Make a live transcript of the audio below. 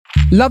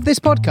Love this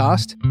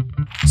podcast?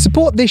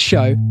 Support this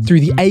show through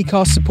the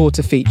Acast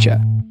supporter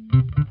feature.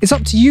 It's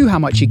up to you how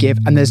much you give,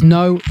 and there's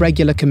no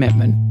regular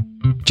commitment.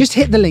 Just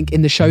hit the link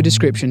in the show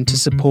description to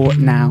support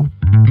now.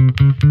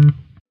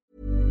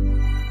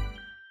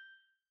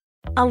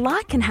 A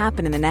lot can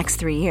happen in the next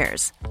 3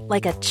 years.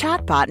 Like a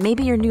chatbot may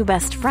be your new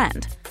best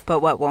friend.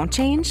 But what won't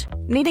change?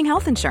 Needing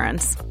health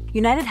insurance.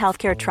 United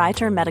Healthcare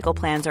Tri-Term Medical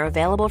Plans are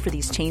available for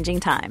these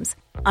changing times.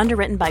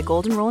 Underwritten by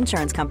Golden Rule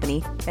Insurance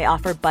Company, they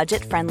offer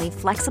budget-friendly,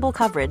 flexible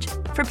coverage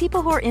for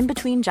people who are in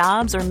between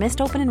jobs or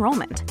missed open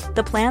enrollment.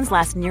 The plans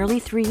last nearly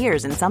 3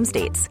 years in some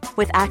states,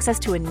 with access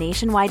to a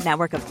nationwide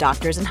network of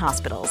doctors and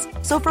hospitals.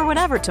 So for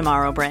whatever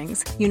tomorrow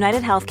brings,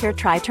 United Healthcare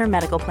Tri-Term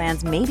Medical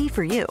Plans may be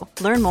for you.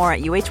 Learn more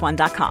at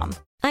uh1.com.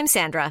 I'm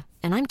Sandra,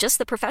 and I'm just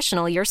the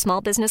professional your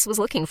small business was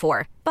looking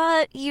for.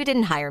 But you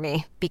didn't hire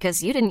me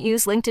because you didn't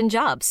use LinkedIn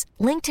Jobs.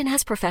 LinkedIn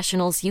has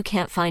professionals you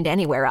can't find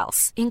anywhere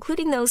else,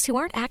 including those who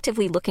aren't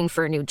actively looking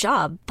for a new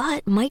job,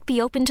 but might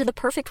be open to the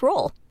perfect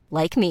role,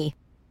 like me.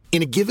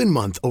 In a given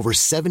month, over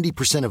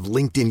 70% of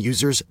LinkedIn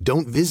users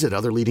don't visit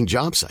other leading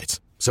job sites.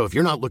 So if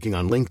you're not looking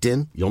on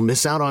LinkedIn, you'll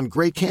miss out on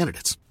great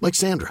candidates like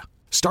Sandra.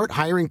 Start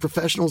hiring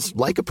professionals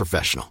like a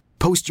professional.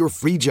 Post your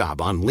free job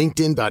on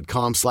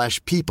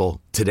linkedin.com/people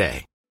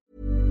today.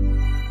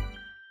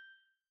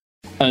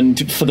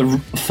 And for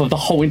the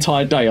whole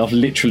entire day, I've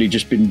literally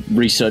just been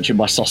researching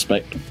my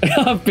suspect.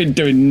 I've been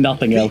doing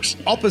nothing else.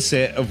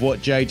 Opposite of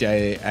what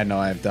JJ and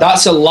I have done.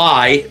 That's a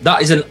lie.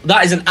 That is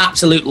an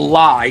absolute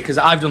lie, because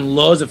I've done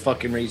loads of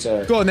fucking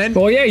research. Go on then.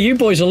 Oh yeah, you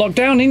boys are locked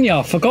down, ain't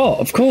ya? Forgot,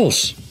 of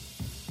course.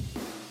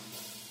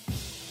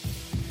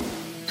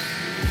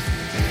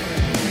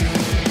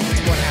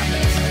 What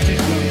happens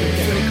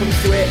when it comes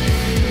to it?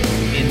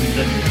 In the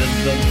thing.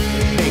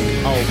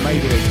 Oh,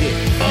 maybe they did.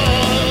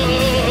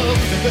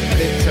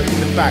 So in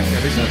the back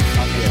there is a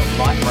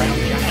light brown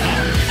jacket.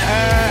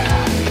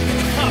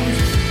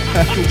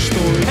 Cool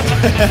story.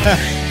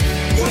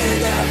 We're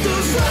not the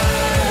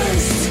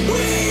first.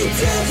 We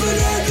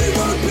definitely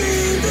won't be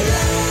the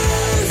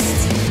last.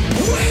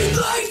 We'd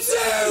like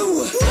to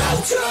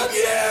welcome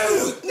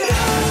you.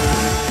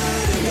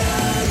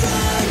 Another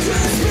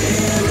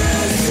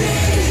conspiracy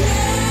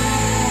cast.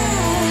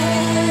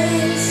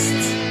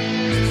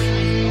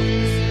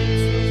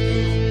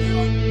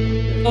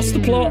 Lost the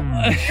plot.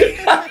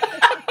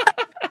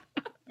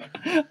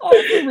 Oh,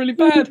 I feel really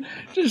bad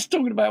just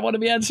talking about one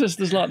of my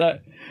ancestors like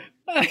that.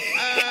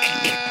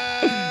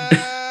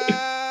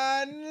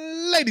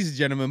 Ladies and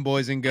gentlemen,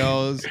 boys and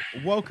girls,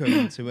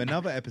 welcome to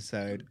another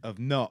episode of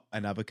Not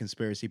Another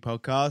Conspiracy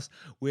Podcast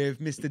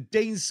with Mr.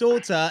 Dean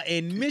Sauter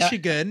in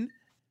Michigan.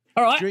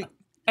 All right.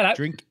 Hello.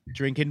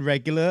 Drinking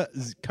regular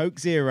Coke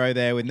Zero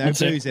there with no That's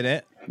booze in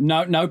it.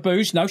 No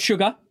booze, no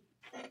sugar.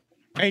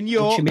 And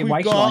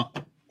we've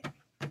got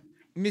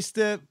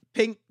Mr.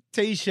 Pink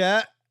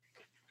T-shirt.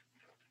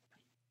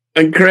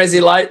 And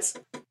crazy lights.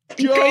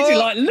 Crazy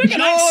light. Look at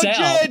that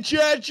setup.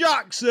 J.J.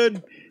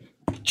 Jackson.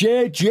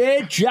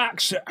 J.J.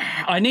 Jackson.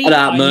 I need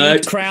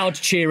crowd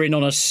cheering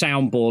on a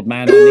soundboard,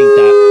 man. I need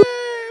that.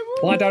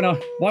 Why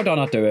don't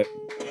I do it?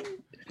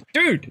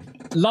 Dude,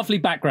 lovely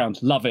background.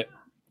 Love it.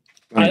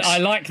 I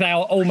like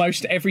how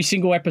almost every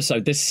single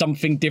episode there's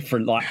something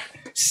different, like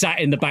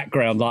sat in the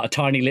background, like a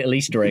tiny little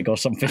Easter egg or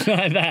something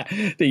like that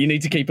you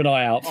need to keep an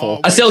eye out for.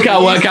 I still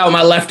can't work out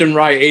my left and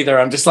right either.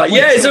 I'm just like,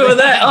 yeah, it's over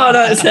there. Oh,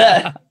 no, it's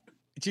there.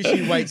 Just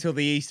you wait till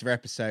the Easter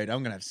episode.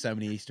 I'm going to have so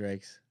many Easter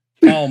eggs.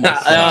 Oh, my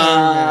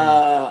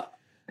God.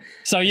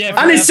 So, yeah.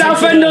 And it's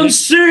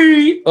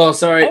Southend-on-Sea. Oh,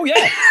 sorry. Oh,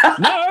 yeah.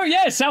 No,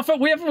 yeah.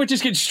 Southend. We're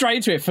just getting straight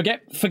into it.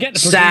 Forget the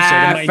producer.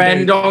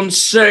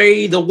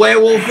 Southend-on-Sea, the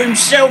werewolf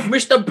himself,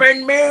 Mr.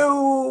 Ben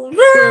Mills.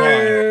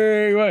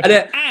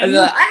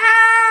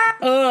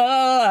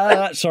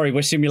 Sorry,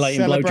 we're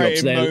simulating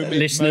blowjobs there,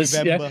 listeners.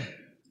 November. Yeah.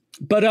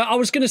 But I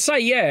was going to say,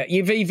 yeah,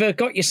 you've either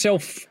got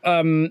yourself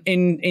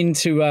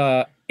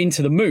into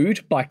the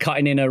mood by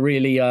cutting in a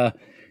really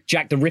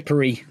Jack the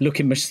Ripper-y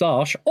looking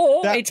moustache,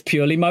 or it's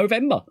purely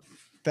Movember.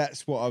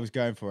 That's what I was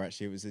going for,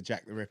 actually. It was a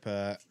Jack the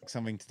Ripper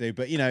something to do.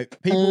 But,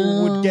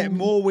 people would get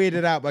more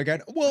weirded out by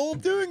going, well, I'm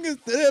doing an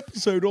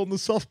episode on the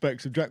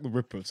suspects of Jack the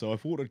Ripper, so I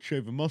thought I'd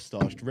shave a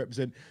moustache to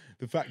represent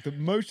the fact that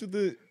most of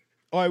the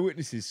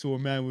eyewitnesses saw a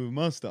man with a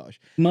moustache.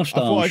 I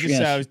thought I'd just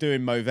say I was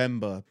doing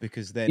Movember,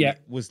 because then it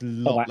was a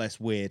lot less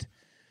weird.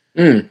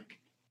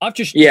 I've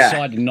just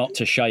decided not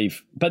to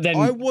shave. But then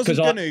I wasn't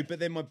going to, but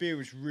then my beard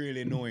was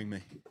really annoying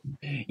me.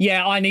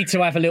 Yeah, I need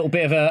to have a little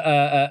bit of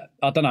a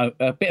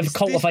bit of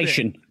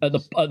cultivation at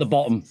the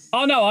bottom.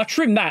 Oh no, I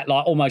trim that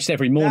like almost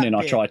every morning.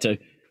 I try to.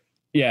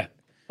 Yeah.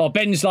 Oh,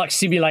 Ben's like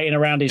simulating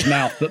around his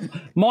mouth, but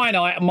mine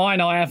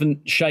I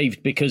haven't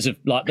shaved because of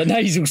like the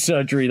nasal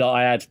surgery that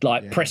I had,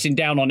 pressing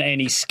down on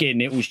any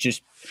skin. It was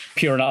just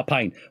pure and utter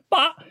pain.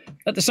 But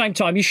at the same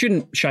time, you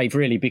shouldn't shave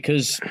really,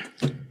 because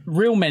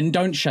real men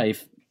don't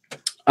shave.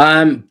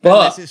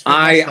 But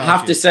I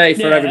have to say,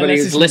 for everybody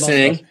who's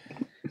listening,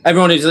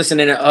 everyone who's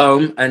listening at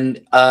home and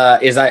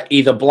is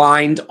either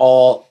blind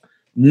or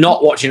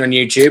not watching on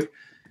YouTube,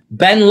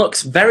 Ben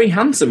looks very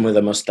handsome with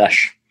a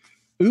mustache.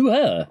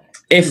 Ooh,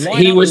 If Line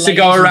he up, was to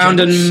go ladies and around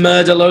gents. and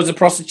murder loads of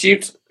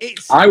prostitutes,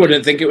 I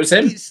wouldn't think it was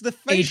him. It's the He'd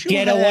facial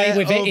get away hair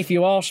with it of- if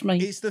you ask me.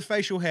 It's the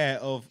facial hair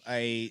of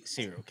a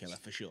serial killer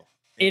for sure.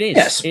 It is.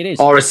 Yes, It is.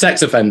 or a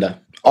sex offender,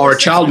 or a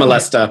child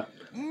molester.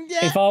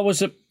 If I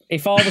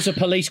was a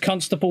police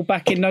constable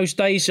back in those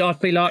days, I'd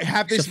be like,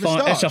 Have this that's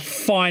a moustache.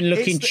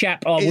 fine-looking It's the-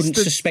 chap. I it's wouldn't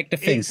the- suspect a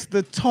thing. It's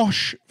the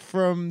Tosh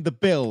from the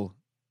Bill.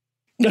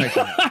 Do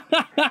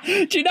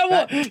you know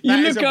what? That You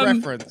is look a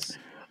reference.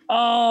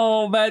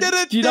 Oh man!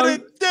 Do you know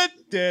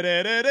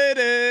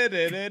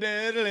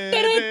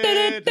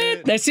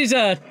this is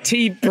a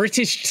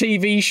British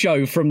TV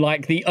show from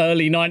like the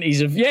early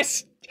 90s of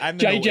And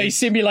the JJ noughties.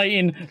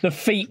 simulating the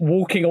feet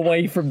walking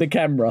away from the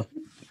camera.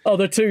 Oh,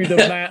 the two, the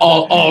man.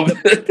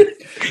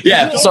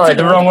 Yeah, sorry,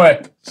 the wrong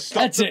way.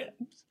 That's it.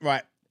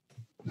 Right.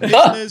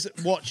 Listeners,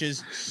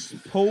 watchers,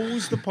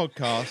 pause the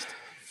podcast,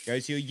 go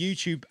to your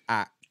YouTube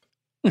app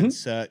and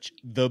search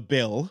The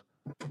Bill,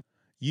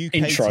 UK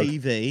Intro.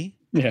 TV,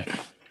 Yeah.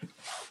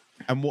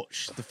 and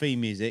watch the theme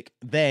music.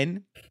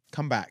 Then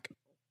come back.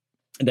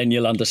 And then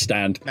you'll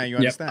understand. Now you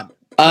Yep. understand.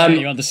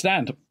 You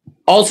understand.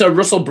 Also,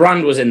 Russell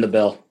Brand was in the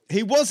bill.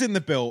 He was in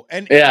the bill,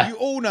 and Yeah. you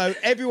all know,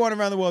 everyone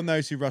around the world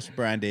knows who Russell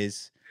Brand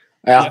is.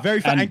 Yeah.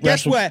 Very fun. And And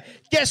guess Russell- where?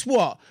 Guess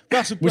what?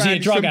 Russell Was he Brand a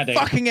is drug from addict?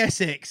 fucking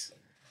Essex.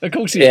 Of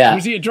course he Yeah.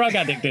 was. He a drug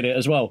addict in it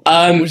as well?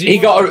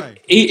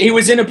 He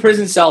was in a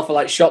prison cell for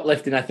like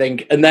shoplifting, I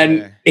think, and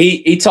then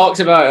he talked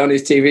about it on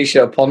his TV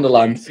show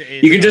Ponderland.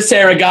 You can just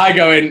hear a guy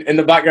going in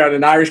the background,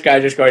 an Irish guy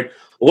just going,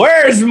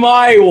 "Where's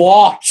my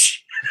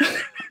watch?"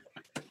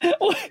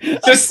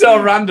 Just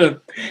so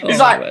random. He's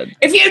like, man.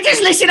 if you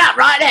just listen up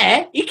right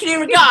there, you can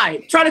hear a guy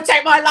trying to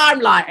take my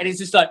limelight, and he's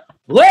just like,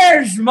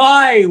 "Where's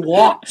my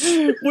watch?"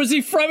 Was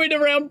he throwing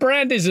around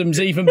brandisms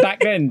even back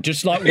then?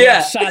 Just like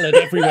Yeah. salad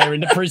everywhere in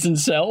the prison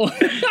cell.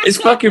 It's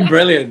fucking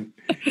brilliant.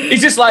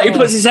 He's just like, he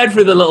puts his head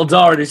through the little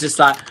door and he's just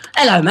like,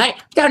 "Hello, mate.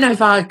 Don't know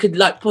if I could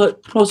like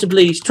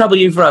possibly trouble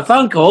you for a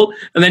phone call."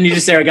 And then you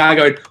just hear a guy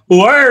going,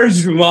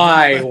 "Where's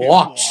my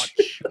watch?"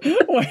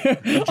 I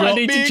Drop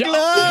need to me a check.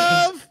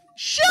 glove.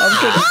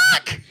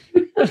 Shark!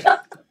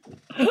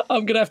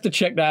 I'm gonna have to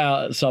check that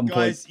out at some point.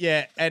 Guys,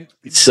 yeah, and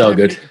It's so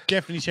good.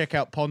 Definitely check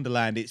out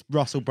Ponderland. It's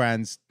Russell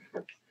Brand's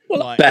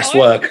Well, Best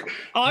work.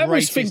 I was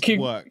greatest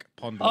thinking. work.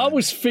 Ponderland. I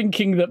was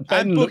thinking that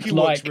Ben and looked Bookie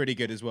Watch like. really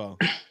good as well.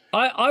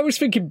 I was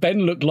thinking Ben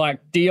looked like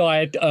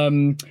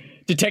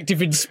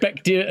Detective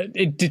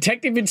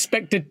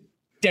Inspector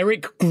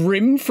Derek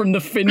Grimm from the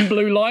Thin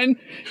Blue Line.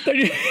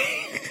 That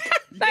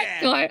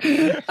guy,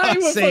 they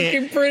were see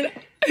fucking brilliant.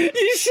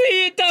 You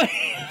see it, don't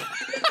you?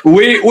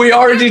 We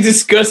already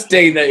discussed,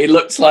 Dean, that he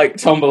looks like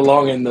Tom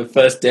DeLonge in the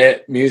First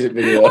Date music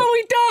video. Oh,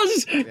 he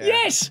does.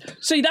 Yes.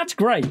 See, that's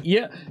great.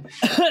 Yeah,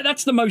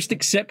 that's the most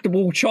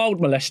acceptable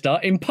child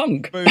molester in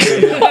punk. There's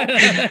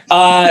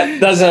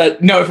a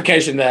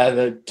notification there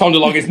that Tom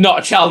DeLonge is not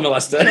a child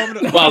molester.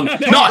 Well,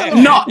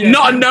 not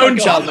a known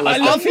child I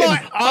molester. love him.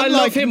 I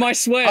love him. I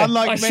swear.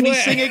 Unlike I many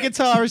swear. singer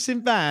guitarists in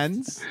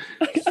bands,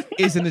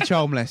 isn't a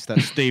child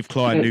molester. Steve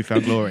Klein,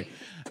 Newfound Glory.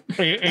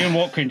 Ian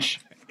Watkins.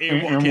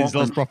 Ian Watkins,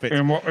 Lost Prophets.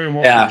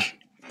 Yeah.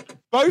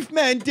 Both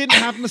men didn't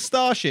have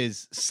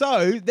moustaches,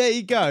 so there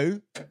you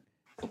go.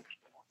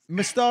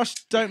 Moustache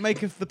don't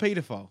make us the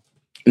paedophile.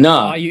 No.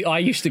 I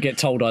used to get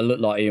told I looked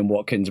like Ian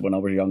Watkins when I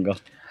was younger.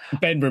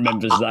 Ben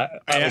remembers that.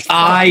 That was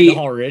I- fucking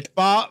horrid.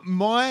 But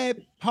my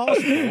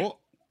passport,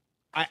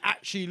 I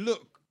actually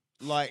look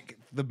like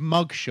the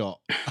mugshot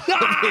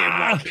of Ian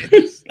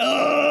Watkins.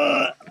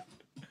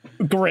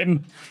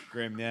 Grim.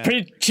 Grim, yeah.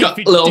 Got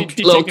a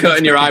little cut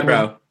in your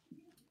eyebrow.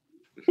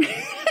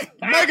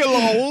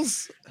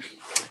 Megalols.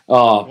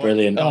 Oh,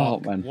 brilliant. Oh,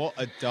 man. What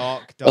a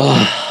dark.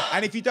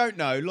 And if you don't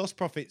know, Lost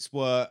Prophets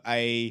were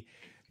a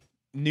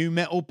new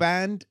metal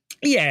band.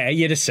 Yeah,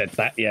 you'd have said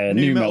that. Yeah,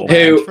 New new metal metal.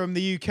 band Who- from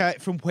the UK,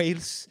 from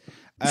Wales.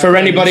 For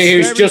anybody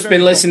who's very, just very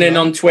been listening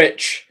popular. on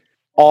Twitch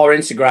or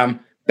Instagram,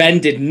 Ben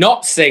did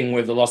not sing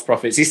with the Lost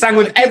Prophets. He sang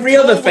with every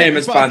other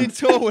famous I band. did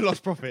tour with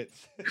Lost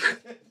Prophets.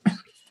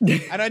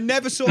 And I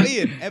never saw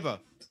Ian, ever.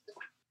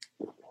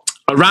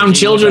 Around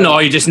children,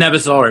 or you just never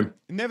saw him?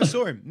 Never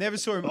saw him. Never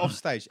saw him off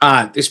stage.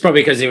 It's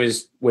probably because he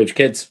was with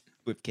kids.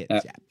 With kids,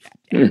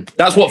 yeah.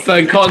 That's what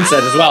Fern Corn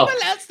said as well.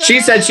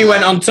 She said she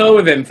went on tour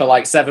with him for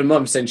like 7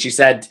 months, and she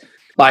said,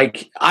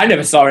 like, I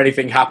never saw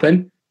anything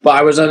happen, but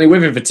I was only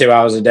with him for 2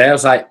 hours a day. I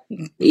was like,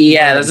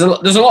 yeah, there's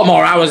a lot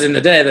more hours in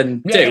the day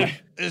than two.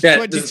 There's Yeah,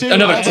 22 there's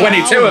another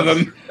 22 of hours.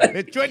 them.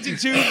 There's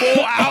 22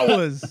 more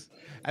hours.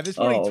 And there's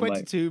probably Oh,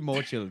 22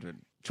 more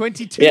children.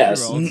 22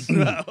 Yes.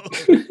 year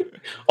olds.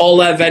 All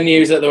their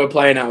venues that they were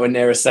playing at were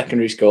near a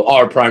secondary school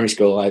or a primary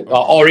school, like,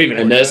 or even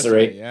a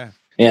nursery. Yeah.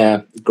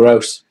 Yeah,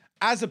 gross.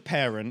 As a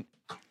parent,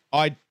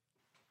 I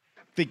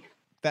think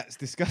that's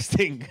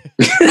disgusting.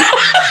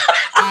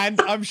 And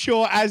I'm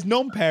sure as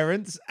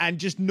non-parents and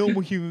just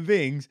normal human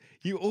beings,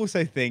 you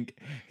also think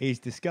he's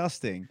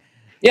disgusting.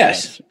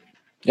 Yes.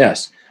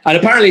 And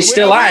apparently he's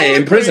still at it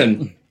in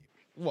prison.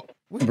 What?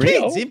 With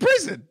kids in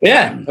prison?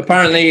 Yeah,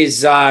 apparently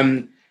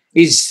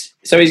he's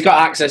So he's got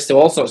access to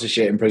all sorts of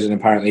shit in prison.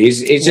 Apparently,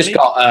 he's just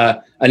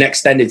got an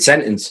extended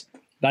sentence.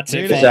 That's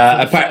it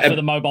for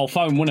the mobile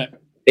phone, wasn't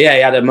it? Yeah,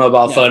 he had a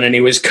mobile phone, and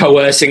he was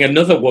coercing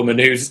another woman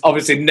who's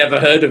obviously never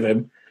heard of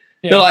him.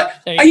 Yeah. They're like,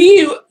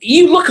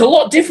 you look a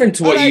lot different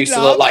to what you used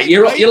to look like.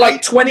 You're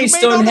like 20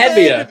 stone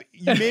heavier.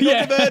 You may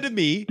not have heard of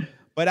me,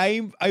 but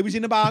I was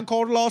in a band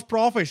called Lost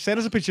Prophets. Send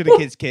us a picture of the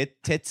kids'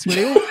 tits, will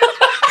you?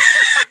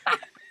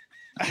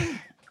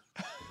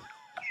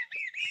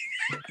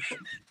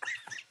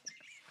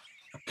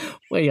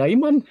 Wait, are you,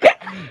 man?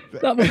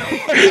 Why,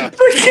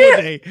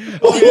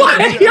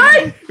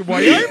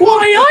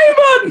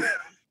 man?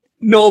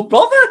 No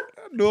bother.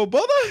 No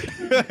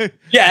bother.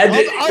 Yeah,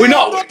 we're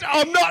not.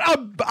 I'm not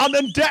an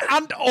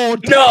undead or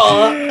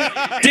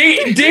No,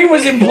 D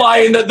was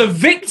implying that the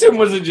victim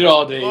was a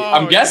Geordie.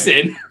 I'm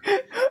guessing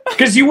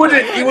because you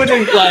wouldn't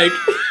like.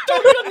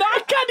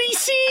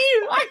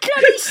 I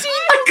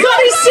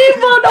can't see,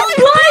 man. I'm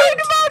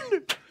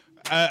blind.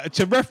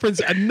 To reference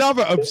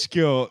another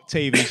obscure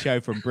TV show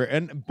from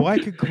Britain,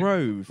 Biker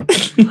Grove.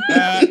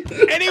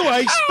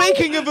 Anyway,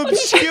 speaking of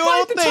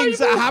obscure things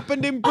that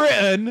happened in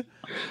Britain,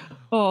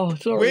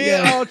 we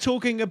are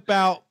talking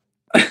about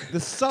the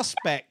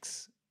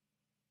suspects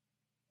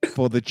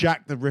for the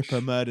Jack the Ripper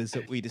murders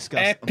that we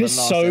discussed.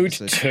 Episode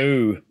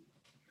 2.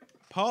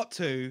 Part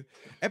 2,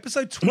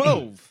 episode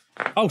 12.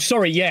 Oh,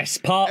 sorry, yes,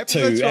 part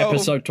 2,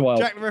 episode 12.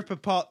 Jack the Ripper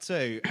part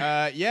 2.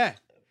 Yeah.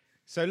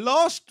 So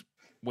last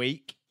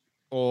week,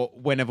 or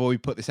whenever we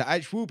put this out,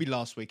 it will be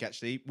last week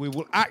actually, we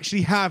will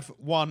actually have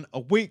one a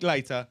week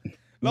later.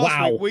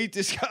 Last week we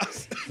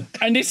discussed.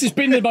 And this has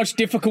been the most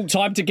difficult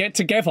time to get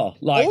together.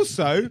 Like,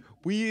 also,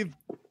 we've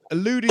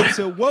alluded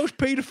to Welsh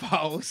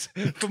paedophiles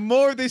for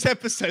more of this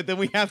episode than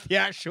we have the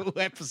actual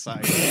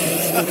episode.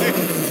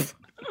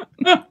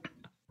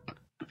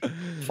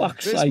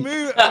 Fuck's sake.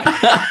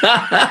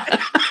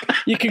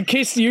 You can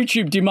kiss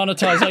YouTube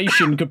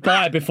demonetization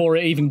goodbye before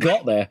it even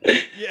got there.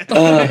 Yeah.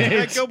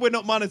 Thank God we're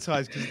not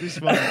monetized because this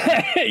one.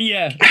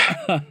 Yeah.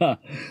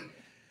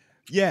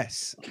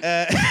 Yes.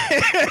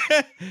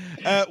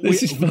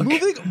 This is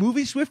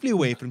moving swiftly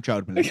away from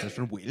child molesters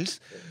from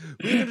Wales,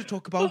 we're going to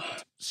talk about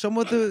some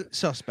of the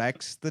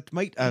suspects that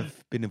might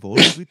have been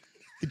involved with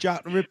the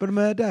Jack the Ripper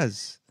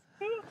murders.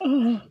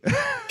 All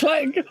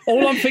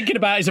I'm thinking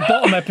about is a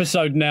bottom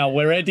episode now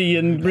where Eddie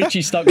and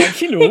Richie start going,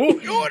 hello,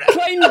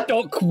 Klein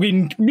Dock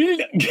Windmill.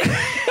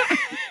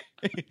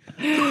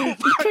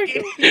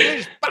 Fucking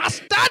English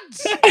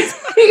bastards!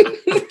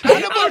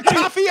 Cannibal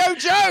Taffy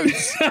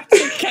O'Jones!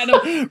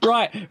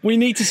 Right, we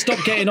need to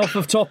stop getting off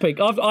of topic.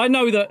 I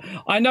know that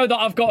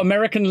I've got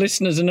American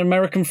listeners and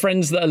American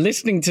friends that are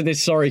listening to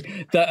this.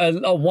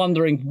 That are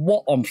wondering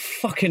what on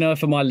fucking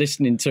earth am I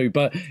listening to?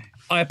 But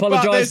I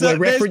apologise. We're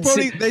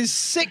referencing. There's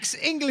 6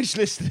 English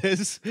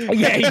listeners.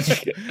 Yeah,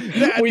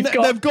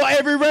 they've got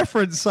every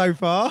reference so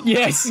far.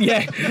 Yes,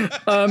 yeah.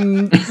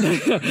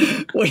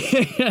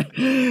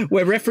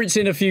 We're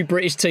referencing a few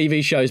British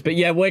TV shows, but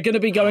yeah, we're going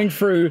to be going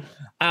through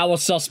our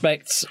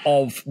suspects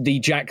of the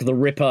Jack the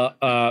Ripper.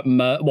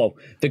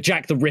 The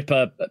Jack the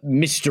Ripper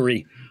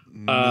mystery.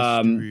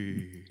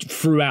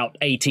 Throughout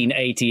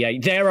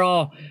 1888, there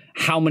are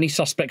how many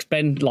suspects,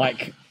 Ben?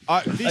 Like.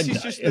 This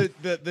is just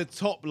the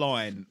top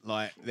line.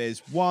 Like, there's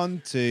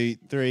 1, 2,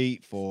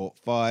 3, 4,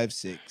 5,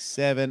 6,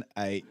 7,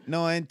 8,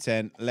 9,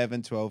 10,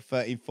 11, 12,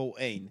 13,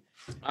 14.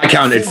 I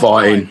counted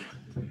 14.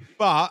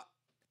 But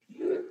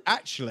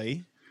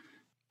actually,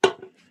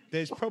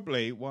 there's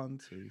probably 1,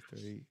 2,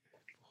 3.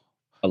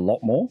 A lot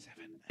more. 7,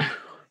 8,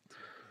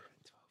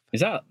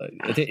 is that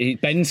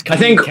Ben's? I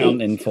think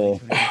counting for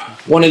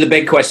one of the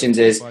big questions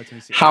is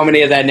how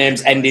many of their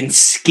names end in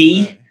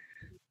ski.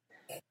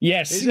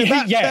 Yes,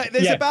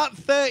 there's about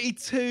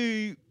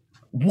 32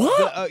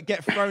 what that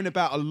get thrown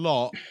about a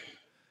lot.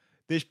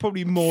 There's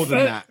probably more than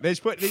that.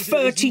 There's more.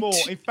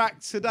 In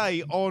fact,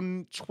 today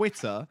on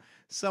Twitter,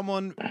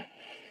 someone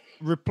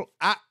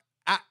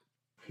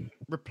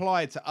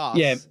replied to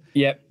us.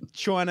 Yeah.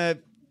 Trying to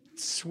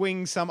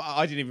swing some.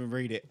 I didn't even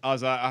read it. I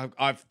was like,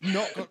 I've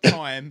not got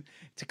time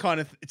to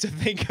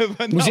think of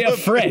another. Was it a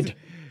thread?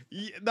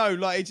 No,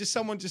 like it's just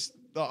someone just.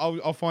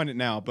 I'll find it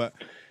now, but.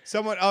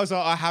 Someone, I was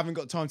like, I haven't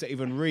got time to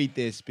even read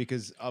this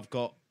because I've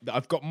got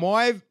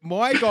my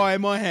guy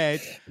in my head.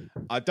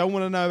 I don't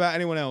want to know about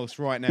anyone else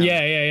right now.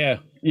 Yeah.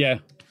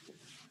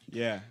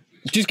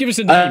 Just give us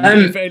a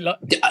name. Sorry,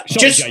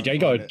 JJ,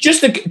 go ahead.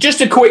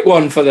 Just a quick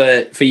one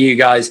for you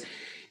guys.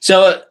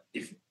 So,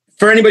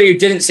 for anybody who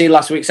didn't see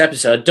last week's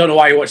episode, don't know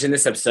why you're watching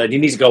this episode. You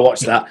need to go watch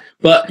that.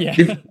 But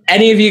Did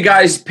any of you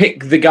guys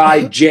pick the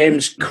guy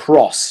James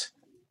Cross?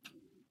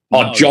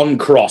 Or John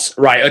Cross.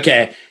 Right,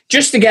 okay.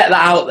 Just to get that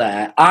out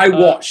there, I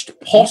watched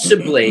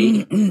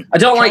possibly... I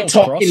don't like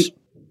talking... Cross?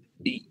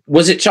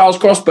 Was it Charles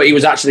Cross? But he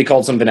was actually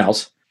called something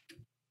else.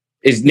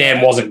 His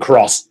name wasn't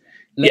Cross.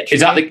 Yeah,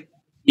 is that the...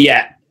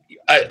 Yeah.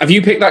 Have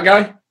you picked that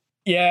guy?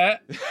 Yeah.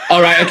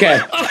 All right,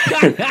 okay.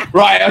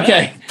 Right,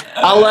 okay.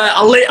 I'll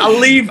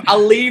leave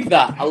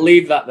that. I'll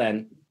leave that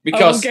then.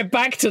 Because... I'll get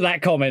back to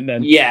that comment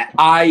then. Yeah,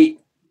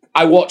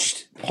 I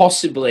watched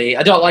possibly.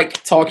 I don't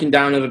like talking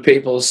down other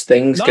people's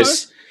things No.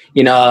 because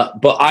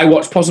but I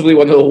watched possibly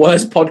one of the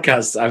worst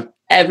podcasts I've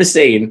ever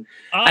seen,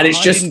 and it's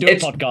I just didn't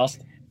do a podcast.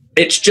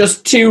 it's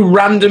just two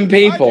random one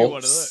people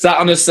of those. sat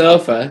on a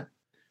sofa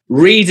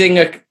reading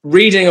a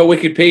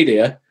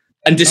Wikipedia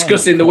and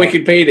discussing the God.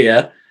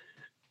 Wikipedia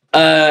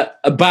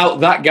about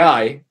that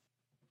guy.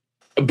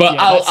 But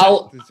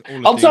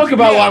Yeah, I'll talk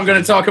about what I'm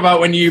going to talk about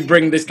when you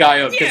bring this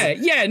guy up. 'cause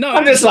Yeah, no.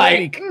 I'm just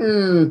like,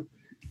 absolutely.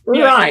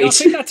 Yeah, right.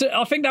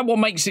 I think that what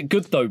makes it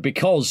good though,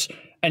 because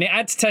and it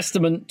adds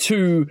testament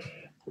to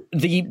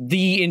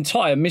the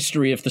entire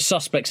mystery of the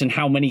suspects and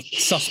how many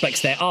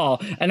suspects there are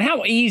and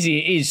how easy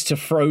it is to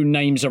throw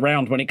names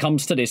around when it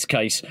comes to this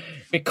case.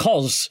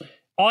 Because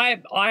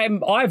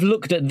I've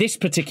looked at this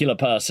particular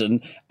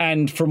person,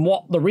 and from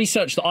what the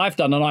research that I've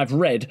done and I've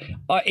read,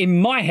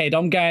 in my head,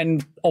 I'm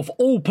going, of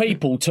all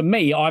people, to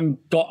me, I've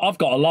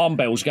got alarm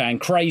bells going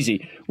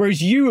crazy.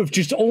 Whereas you have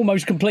just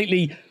almost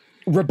completely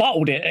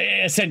rebutted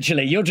it.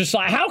 Essentially, you're just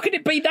like, how can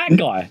it be that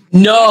guy?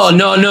 No.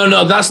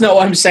 That's not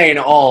what I'm saying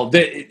at all.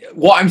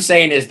 What I'm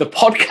saying is the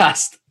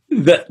podcast.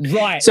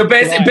 Right. So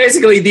right.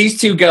 basically,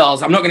 these two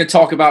girls. I'm not going to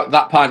talk about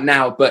that part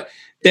now, but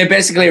they're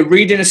basically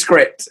reading a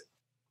script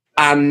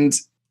and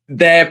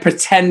they're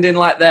pretending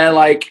like they're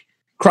like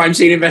crime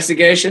scene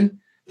investigation.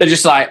 They're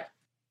just like,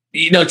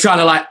 trying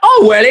to like,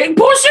 oh well, it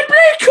possibly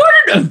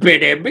couldn't have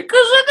been him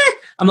because of this.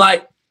 I'm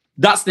like,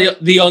 that's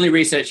the only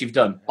research you've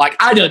done. Like,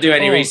 I don't do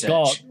any research.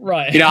 God.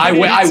 Right.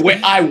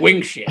 I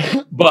wing shit,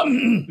 but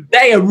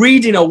they are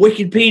reading a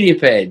Wikipedia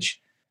page,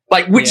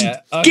 like which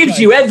gives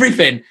you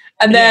everything,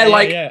 and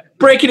they're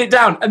breaking it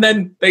down, and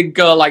then they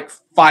go like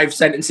 5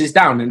 sentences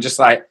down, and just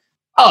like,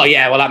 oh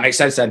yeah, well that makes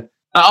sense then.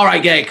 All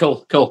right, yeah,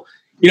 cool.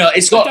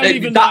 It's got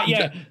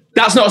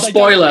that's not a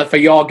spoiler for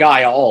your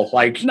guy at all.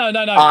 Like, no.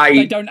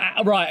 They don't.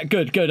 Right,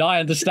 good. I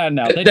understand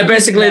now.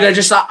 They're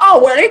just like,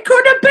 oh well, it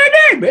could have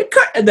been him.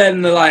 And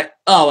then they're like,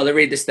 oh well, they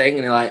read this thing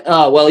and they're like,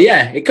 oh well,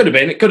 yeah, it could have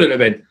been. It couldn't have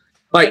been.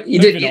 Like you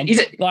didn't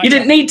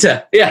need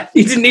to. Yeah,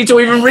 you didn't need to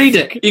even read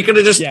it. You could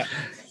have just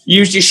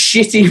used your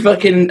shitty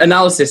fucking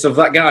analysis of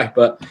that guy.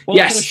 But well,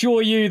 I can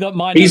assure you that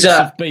my notes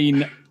have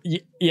been.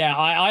 Yeah,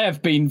 I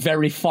have been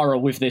very thorough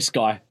with this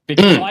guy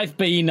because I've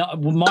been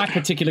my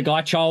particular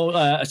guy, Charles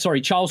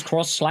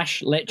Cross /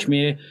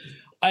 Lechmere.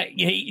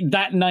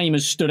 That name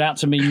has stood out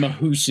to me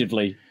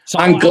mahusively. So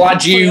I'm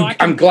glad you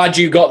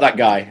got that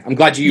guy. I'm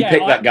glad you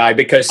picked that guy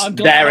because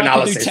their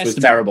analysis was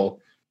terrible.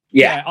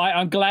 Yeah,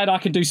 I'm glad I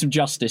can do some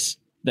justice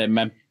then,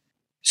 man.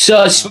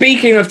 So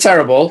speaking of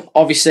terrible,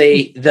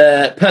 obviously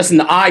the person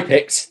that I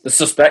picked, the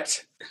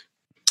suspect.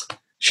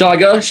 Shall I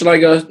go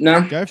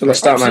now? Shall I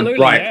start, man?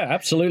 Right. Yeah,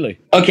 absolutely.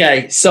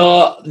 Okay,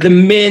 so the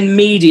main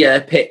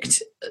media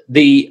picked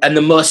the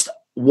most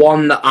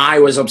one that I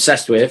was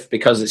obsessed with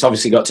because it's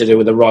obviously got to do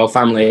with the royal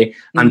family,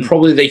 and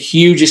probably the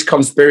hugest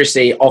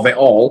conspiracy of it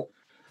all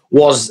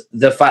was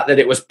the fact that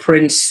it was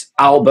Prince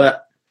Albert.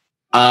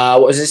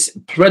 What was this?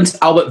 Prince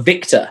Albert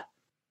Victor.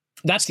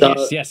 That's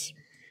yes.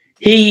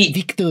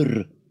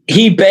 Victor.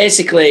 He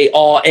basically,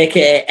 or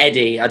AKA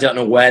Eddie, I don't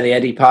know where the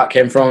Eddie part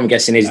came from. I'm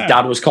guessing his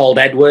dad was called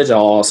Edward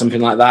or something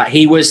like that.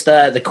 He was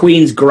the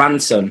Queen's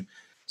grandson.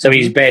 So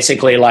he's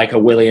basically like a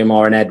William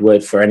or an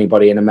Edward for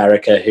anybody in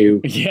America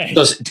who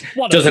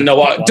doesn't know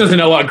what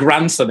a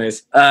grandson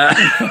is.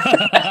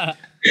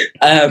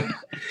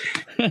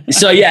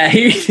 So yeah,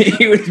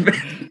 he was.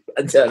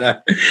 I don't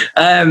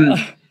know.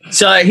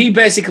 So he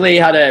basically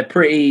had a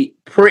pretty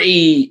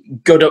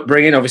good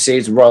upbringing. Obviously,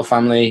 it's a royal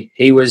family.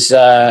 He was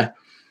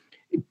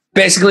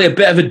basically a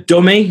bit of a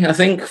dummy, I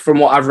think, from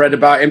what I've read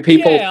about him.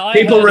 People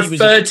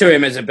referred to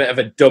him as a bit of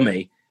a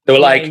dummy. They were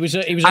like, he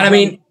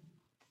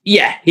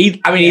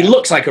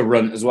looks like a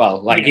runt as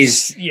well. Like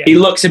he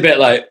looks a bit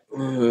like,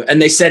 and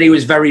they said he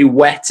was very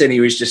wet and he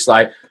was just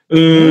like,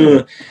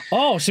 Oh,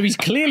 so he's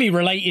clearly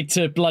related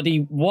to bloody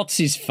what's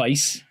his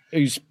face,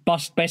 who's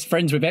best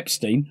friends with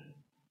Epstein.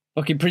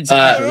 Fucking Prince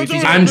Andrew.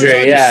 Andrew,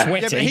 yeah. Yeah,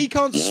 but he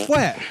can't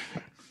sweat.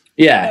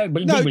 Yeah.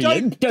 No,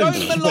 don't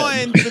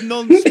malign the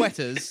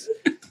non-sweaters.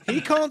 He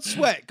can't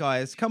sweat,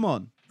 guys. Come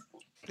on.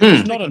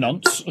 It's not a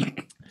nonce.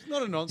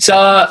 Not a nonce.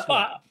 So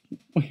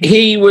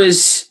he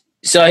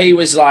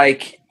was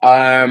like,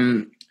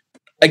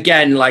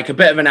 again, like a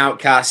bit of an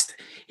outcast.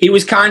 He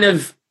was kind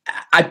of,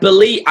 I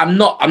believe, I'm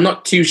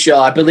not too sure.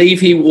 I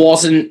believe he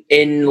wasn't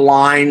in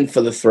line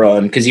for the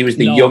throne because he was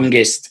the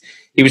youngest.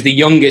 He was the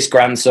youngest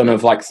grandson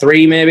of like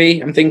 3, maybe,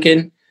 I'm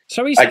thinking.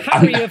 So he's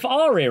Harry of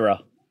our era.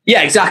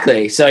 Yeah,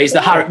 exactly. So he's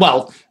the Harry.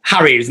 Well,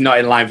 Harry is not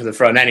in line for the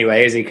throne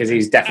anyway, is he? Because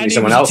he's definitely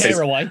someone else's.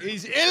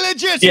 He's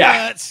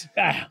illegitimate.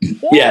 Yeah.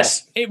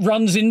 Yes. It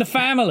runs in the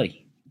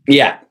family.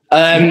 Yeah.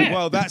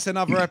 Well, that's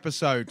another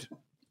episode.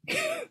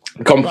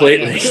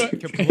 Completely.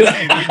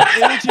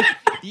 The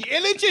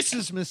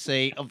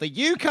illegitimacy of the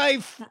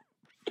UK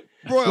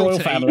royal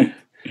family.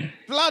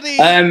 Bloody.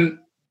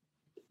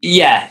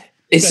 Yeah.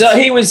 So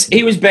he was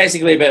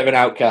basically a bit of an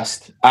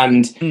outcast,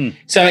 and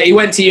so he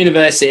went to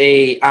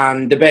university,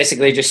 and they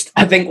basically just.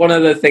 I think one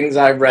of the things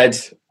I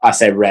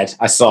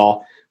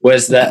saw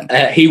was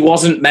that he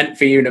wasn't meant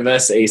for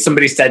university.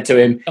 Somebody said to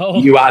him,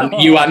 "You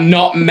are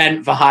not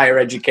meant for higher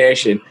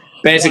education,"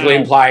 basically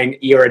implying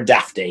you're a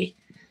dafty.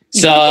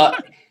 So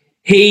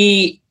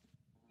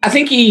I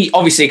think he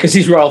obviously, because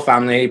he's royal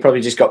family, he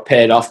probably just got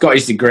paid off, got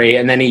his degree,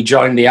 and then he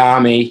joined the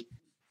army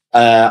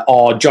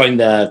or joined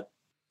the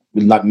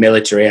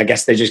military. I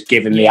guess they just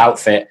give him the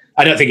outfit.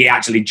 I don't think he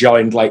actually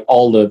joined like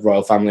all the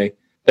royal family.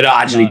 They don't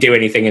actually do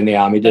anything in the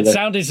army, do they?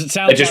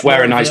 They just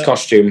wear a nice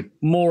costume.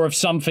 More of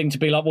something to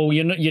be like, well,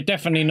 you're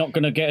definitely not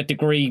going to get a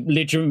degree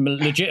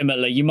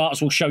legitimately. You might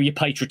as well show your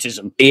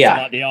patriotism. Yeah.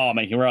 Like the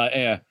army, right?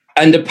 Yeah.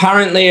 And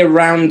apparently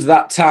around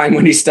that time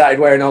when he started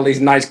wearing all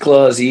these nice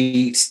clothes,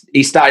 he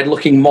started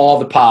looking more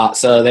the part.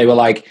 So they were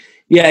like,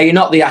 yeah, you're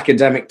not the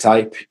academic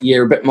type.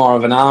 You're a bit more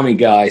of an army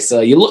guy.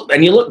 So you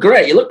look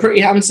great. You look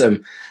pretty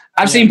handsome.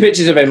 I've seen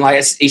pictures of him.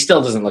 Like, he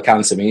still doesn't look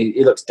handsome.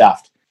 He looks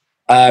daft.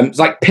 It's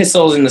like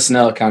pistols in the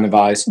snow kind of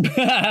eyes.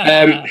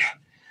 And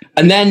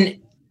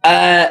then,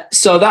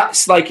 so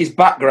that's like his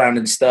background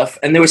and stuff.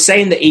 And they were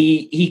saying that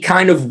he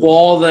kind of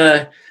wore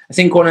I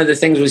think one of the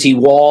things was he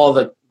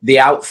wore the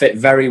outfit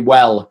very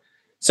well.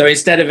 So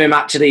instead of him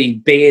actually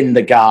being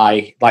the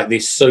guy, like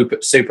this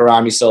super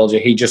army soldier,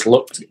 he just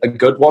looked a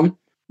good one.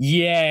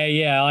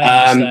 Yeah,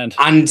 I understand.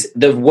 And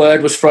the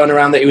word was thrown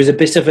around that he was a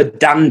bit of a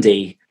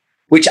dandy,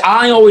 which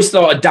I always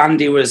thought a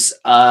dandy was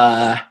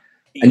a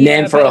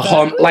name for a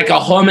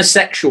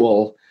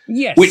homosexual.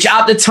 Yes. Which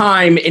at the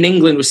time in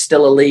England was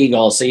still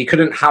illegal, so you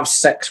couldn't have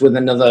sex with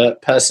another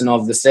person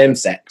of the same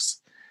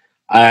sex.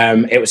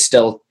 It was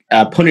still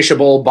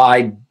punishable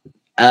by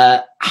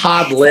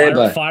hard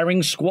labor.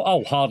 Firing squad.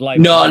 Oh, hard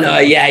labor. No,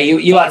 yeah.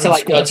 You had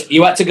to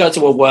you had to go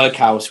to a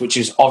workhouse, which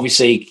is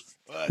obviously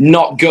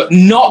not good.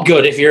 Not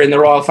good if you're in the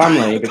royal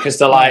family, because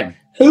they're like,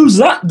 who's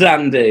that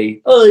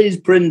dandy? Oh, he's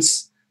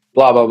Prince.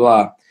 Blah blah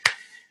blah.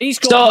 He's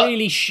got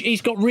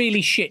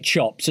really shit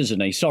chops,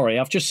 isn't he? Sorry,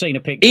 I've just seen a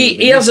picture.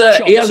 He has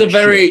a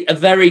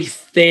very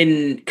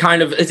thin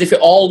kind of, as if it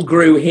all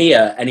grew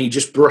here and he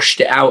just brushed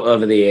it out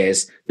over the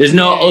years. There's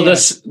no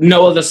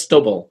other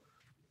stubble.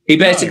 He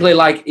basically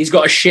he's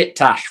got a shit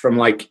tash from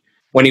like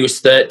when he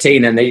was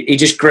 13, and he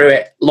just grew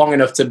it long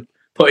enough to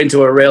put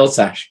into a real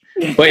tash.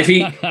 But if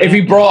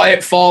he brought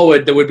it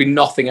forward, there would be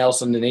nothing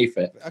else underneath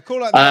it. I call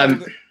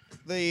that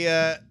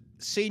the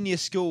senior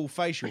school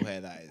facial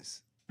hair. That is.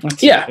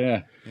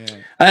 Yeah.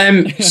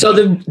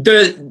 So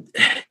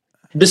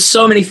there's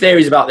so many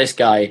theories about this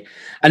guy,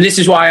 and this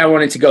is why I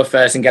wanted to go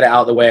first and get it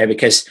out of the way,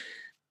 because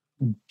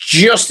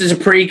just as a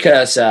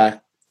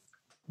precursor,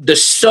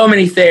 there's so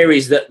many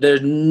theories that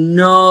there's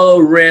no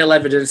real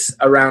evidence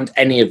around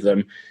any of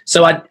them.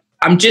 So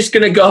I'm just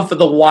going to go for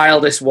the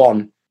wildest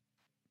one.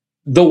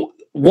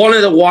 One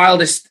of the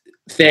wildest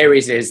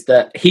theories is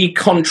that he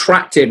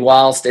contracted,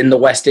 whilst in the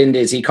West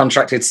Indies, he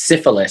contracted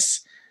syphilis,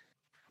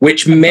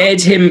 which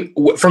made him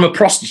from a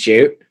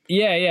prostitute.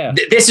 Yeah.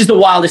 This is the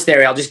wildest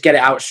theory. I'll just get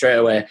it out straight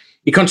away.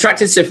 He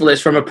contracted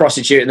syphilis from a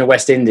prostitute in the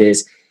West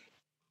Indies.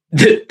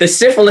 The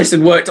syphilis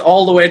had worked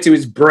all the way to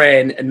his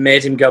brain and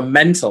made him go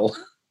mental.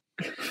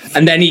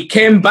 And then he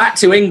came back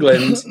to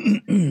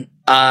England.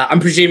 I'm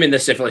presuming the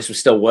syphilis was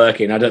still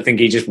working. I don't think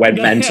he just went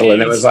mental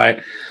and it was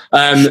like...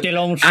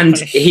 and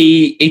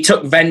he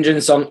took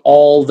vengeance on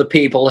all the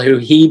people who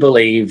he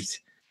believed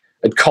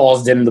had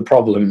caused him the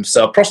problem.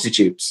 So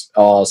prostitutes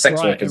or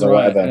sex workers or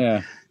whatever.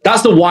 Yeah.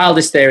 That's the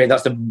wildest theory.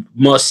 That's the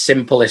most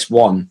simplest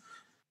one.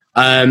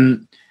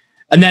 And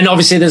then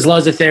obviously there's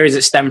loads of theories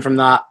that stem from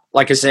that.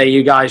 Like I say,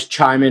 you guys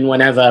chime in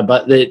whenever,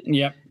 but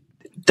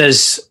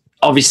there's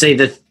obviously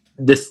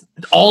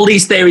all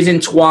these theories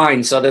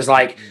entwine. So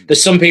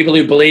there's some people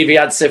who believe he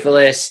had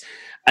syphilis,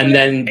 and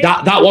then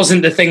that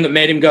wasn't the thing that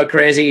made him go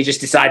crazy. He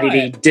just decided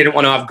he didn't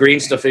want to have green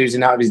stuff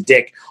oozing out of his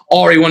dick,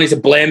 or he wanted to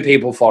blame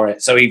people for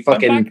it. So he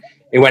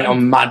went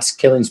on mad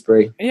killing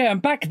spree. Yeah,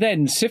 and back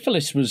then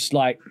syphilis was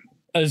like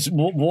as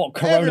what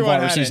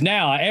coronavirus is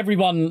now.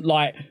 Everyone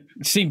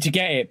seemed to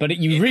get it, but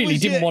you really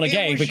didn't want to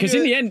get it because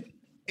in the end,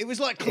 it was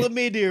like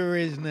chlamydia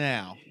is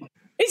now.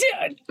 Is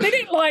it? Did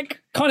it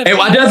kind of?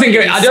 I don't think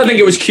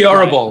it was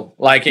curable.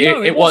 Right.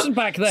 It wasn't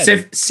back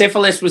then.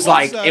 Syphilis was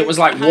it was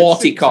like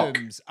warty cock.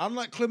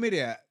 Unlike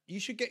chlamydia, you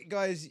should get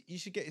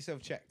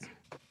yourself checked.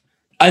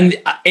 And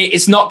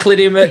it's not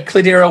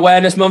chlamydia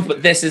awareness month,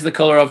 but this is the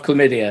color of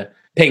chlamydia,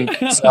 pink.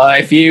 So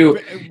if you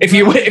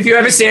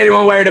ever see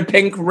anyone wearing a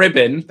pink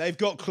ribbon, they've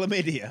got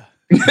chlamydia.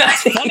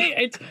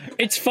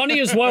 It's funny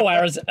as well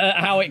as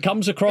how it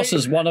comes across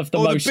as one of the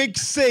most the big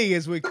C,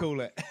 as we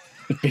call it.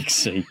 The big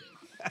C.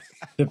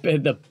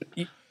 The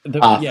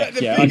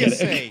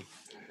C.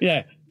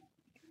 Yeah.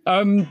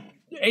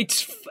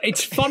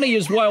 It's funny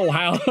as well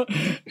how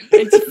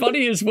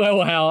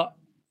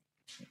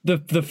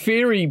the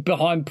theory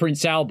behind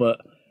Prince Albert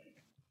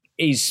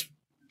is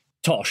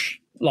tosh.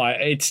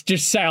 It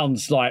just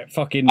sounds like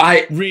fucking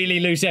really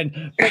loose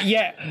end. But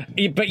yet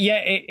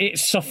it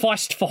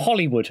sufficed for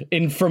Hollywood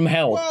in From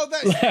Hell. Well,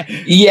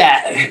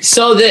 yeah.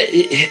 So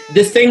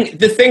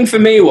the thing for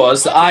me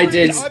was that I've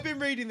been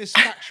reading this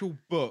factual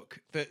book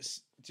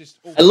that's just...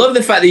 I love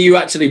the fact that you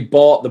actually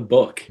bought the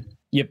book.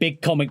 Your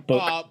big comic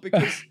book.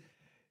 Because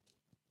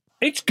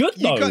it's good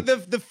though.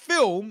 the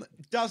film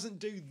doesn't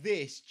do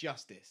this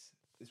justice.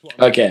 Is what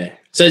I'm Okay.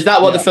 So is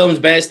that what the film's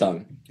based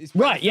on?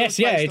 Right, yes,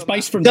 yeah, it's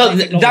based from So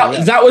graphic novel,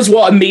 yeah. that was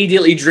what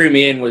immediately drew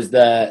me in was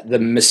the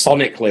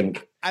Masonic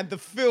link. And the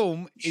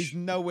film is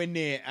nowhere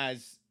near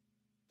as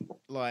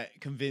like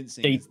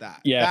convincing as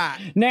that. yeah.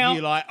 That, Now-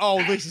 you're like,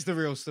 oh, this is the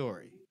real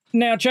story.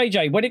 Now,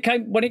 JJ, when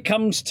it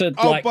comes to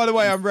Oh, like by the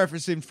way, I'm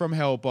referencing From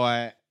Hell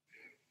by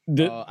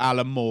the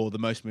Alan Moore, the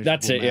most miserable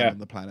That's it, man yeah. on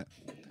the planet.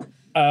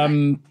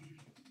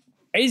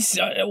 is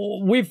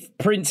with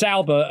Prince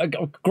Albert,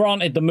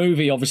 granted the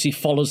movie obviously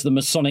follows the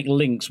Masonic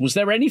links, was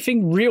there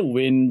anything real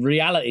in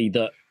reality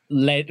that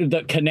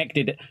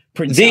connected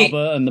Prince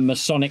Albert and the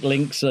Masonic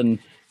links? And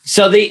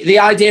So the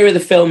idea of the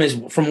film is,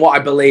 from what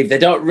I believe, they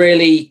don't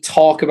really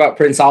talk about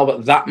Prince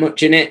Albert that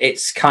much in it.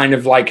 It's kind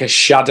of like a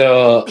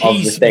shadow of the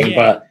He's- thing, yeah.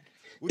 but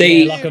the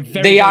Yeah, like a very,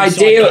 the very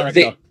side idea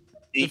character.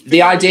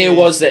 the idea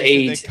was that they're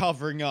he'd,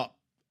 covering up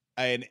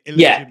an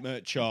Yeah.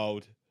 illegitimate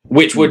child.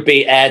 which would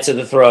be heir to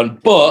the throne,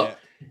 but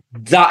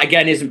that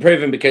again isn't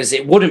proven because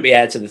it wouldn't be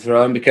heir to the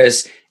throne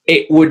because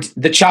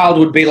the child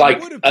would be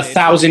like would have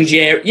 1,000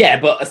 year,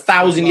 but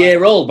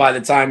 1,000-year old by the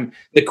time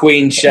the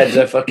Queen sheds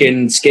her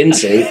fucking skin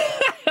suit.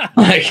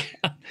 Like,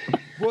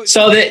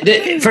 so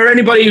for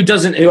anybody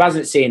who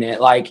hasn't seen it,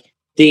 like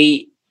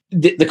the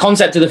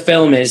concept of the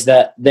film is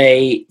that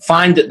they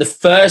find that the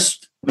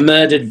first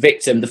murdered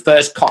victim, the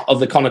first of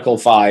the Conical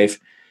Five,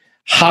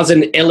 has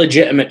an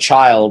illegitimate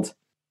child.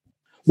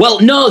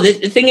 Well, no, the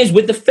thing is,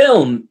 with the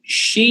film,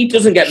 she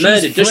doesn't get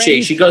murdered, does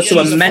she? She goes to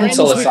a she's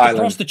mental friends with the asylum.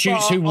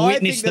 prostitutes who Well, I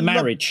witnessed think the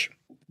marriage.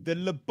 The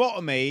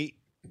lobotomy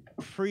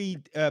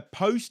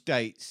post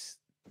dates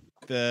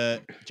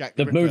the Jack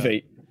The Ripper,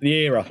 movie, the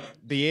era.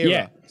 the era.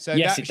 Yeah. So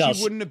Yes, that it does.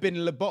 she wouldn't have been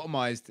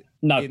lobotomized.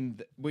 No.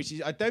 Which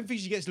is, I don't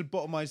think she gets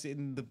lobotomized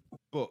in the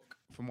book,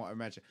 from what I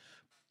imagine.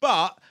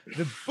 But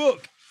the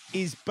book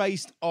is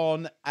based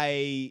on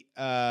a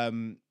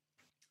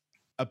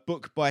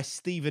book by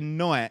Stephen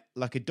Knight,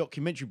 like a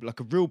documentary, like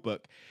a real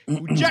book,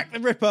 called Jack the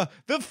Ripper: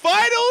 The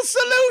Final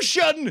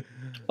Solution.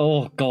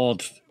 Oh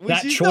God, Which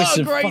that is choice not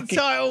a of great fucking...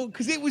 title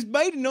because it was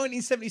made in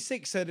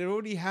 1976, so it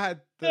already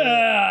had the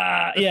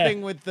yeah.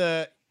 thing with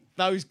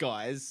those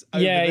guys.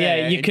 Over Yeah,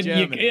 there you in can.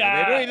 Germany. They'd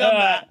Yeah, already done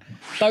that.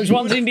 those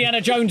ones Indiana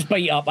Jones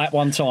beat up at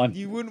one time.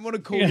 You wouldn't want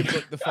to call the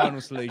book The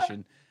Final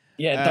Solution.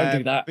 Yeah, don't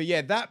do that. But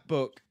yeah, that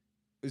book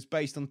was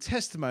based on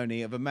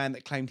testimony of a man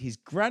that claimed his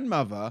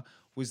grandmother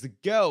was the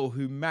girl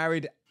who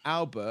married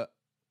Albert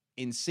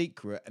in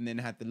secret and then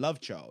had the love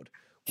child.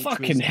 which was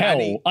Fucking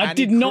hell! I Annie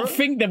did not Crook.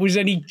 think there was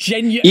any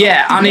genuine.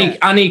 Yeah,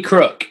 Annie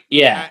Crook.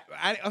 Yeah.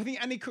 I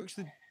think Annie Crook's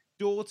the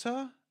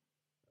daughter,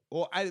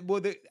 or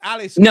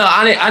Alice. No,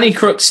 Annie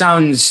Crook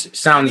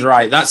sounds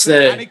right. That's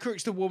Annie the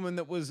Crook's the woman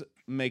that was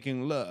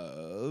making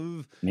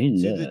love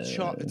Me to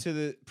love. to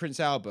the Prince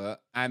Albert,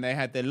 and they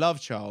had their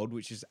love child,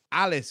 which is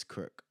Alice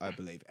Crook, I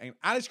believe. And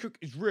Alice Crook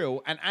is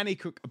real, and Annie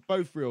Crook are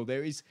both real.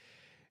 There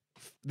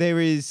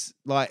is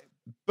like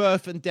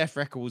birth and death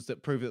records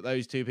that prove that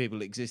those two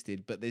people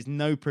existed, but there's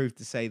no proof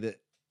to say that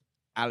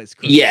Alice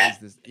Crook. Yeah.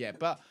 is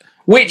but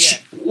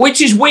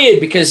which is weird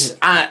because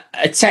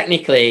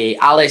technically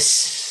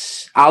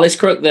Alice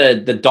Crook,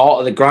 the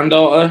daughter, the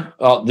granddaughter,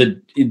 or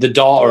the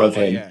daughter of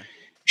him, yeah.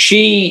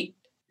 she,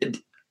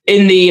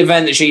 in the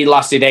event that she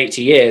lasted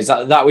 80 years,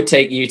 that would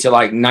take you to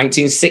like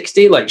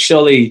 1960. Like,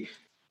 surely,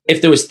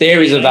 if there was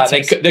theories of that,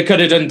 they could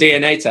have done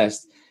DNA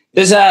tests.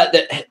 There's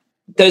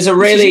a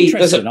really,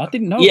 I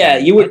didn't know. yeah,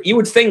 that. you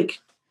would think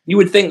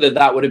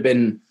that would have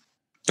been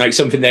like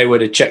something they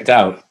would have checked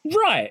out.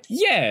 Right?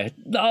 Yeah.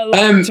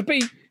 To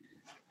be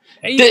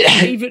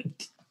even.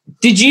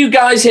 Did you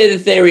guys hear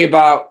the theory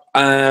about?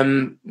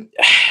 Did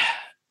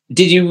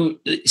you?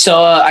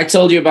 So I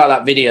told you about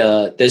that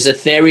video. There's a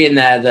theory in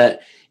there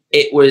that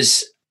it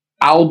was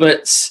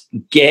Albert's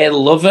gay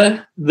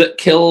lover that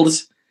killed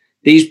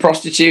these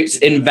prostitutes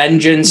in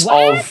vengeance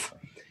of.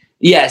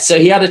 Yeah, so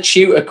he had a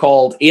tutor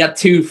called. He had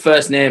two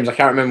first names. I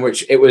can't remember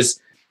which. It was.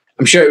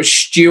 I'm sure it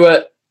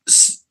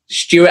was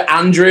Stuart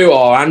Andrew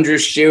or Andrew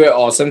Stewart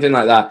or something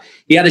like that.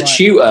 He had a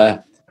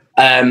tutor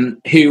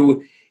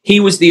who he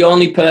was the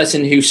only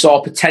person who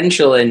saw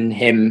potential in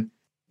him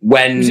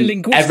when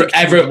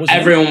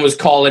everyone was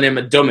calling him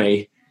a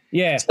dummy.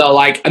 Yeah. So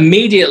like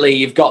immediately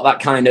you've got that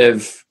kind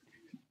of,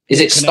 is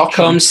it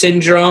Stockholm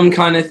syndrome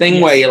kind of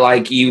thing where you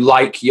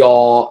like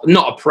your,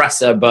 not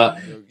oppressor, but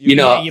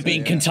you're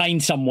being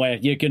contained somewhere.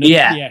 You're gonna.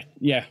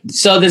 Yeah.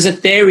 So there's a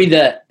theory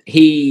that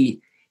he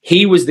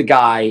was the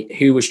guy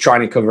who was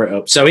trying to cover it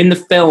up. So in the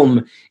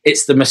film,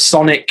 it's the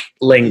Masonic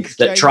link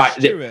that tried.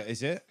 Stewart,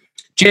 is it?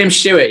 James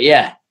Stewart,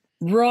 yeah.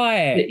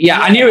 Right. Yeah,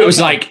 I knew it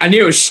was I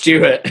knew it was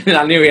Stewart.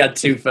 I knew he had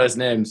two first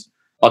names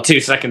or two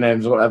second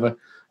names or whatever.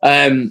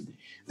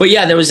 But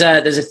yeah, there's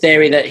a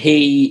theory that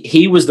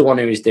he was the one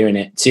who was doing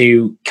it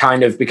to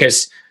kind of,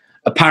 because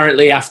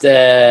apparently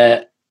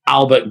after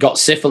Albert got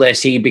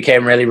syphilis, he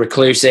became really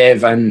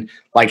reclusive and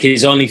like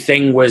his only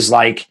thing was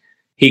like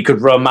he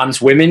could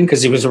romance women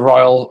because he was a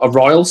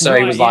royal. So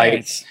he was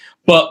like,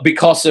 but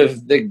because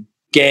of the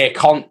gay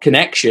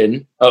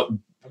connection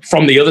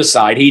from the other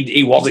side.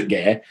 He wasn't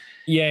gay.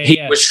 Yeah,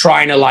 He was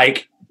trying to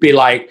like be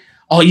like,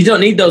 oh, you don't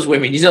need those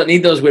women. You don't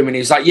need those women.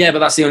 He's like, yeah, but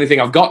that's the only thing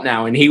I've got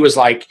now. And he was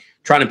like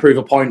trying to prove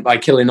a point by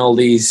killing all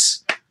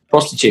these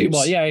prostitutes.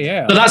 Well,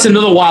 yeah. So that's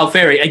another wild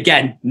theory.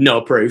 Again,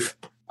 no proof.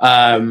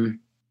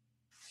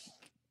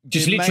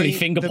 Just literally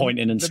finger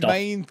pointing and stuff.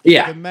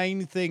 The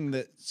main thing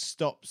that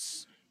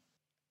stops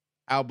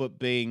Albert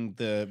being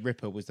the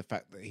Ripper was the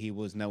fact that he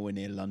was nowhere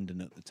near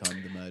London at the time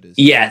of the murders.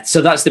 Yeah,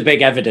 so that's the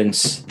big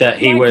evidence that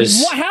he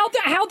was. How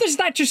does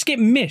that just get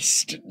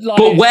missed? Like,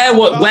 But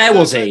where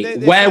was he?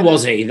 Where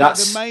was he?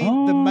 That's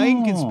the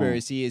main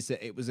conspiracy is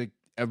that it was a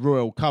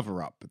royal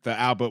cover-up, that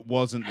Albert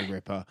wasn't the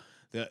Ripper,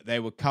 that they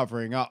were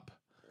covering up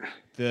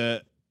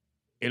the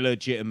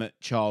illegitimate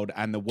child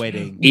and the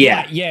wedding.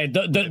 Yeah.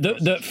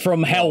 The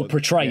From Hell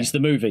portrays the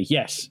movie.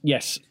 Yes.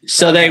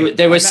 So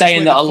they were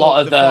saying that a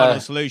lot of the final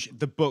solution,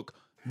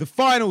 the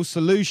final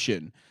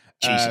solution,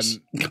 Jesus.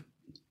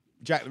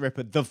 Jack the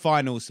Ripper, the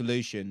final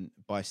solution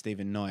by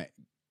Stephen Knight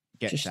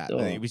gets that.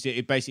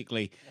 It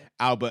basically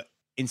Albert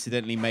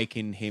incidentally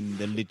making him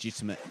the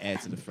legitimate heir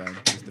to the throne.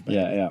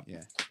 Yeah.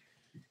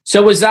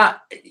 So was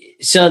that?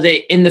 So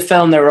in the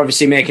film they were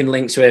obviously making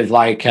links with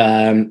like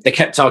they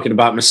kept talking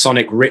about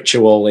Masonic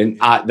ritual in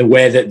the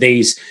way that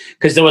these,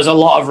 because there was a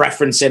lot of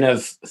referencing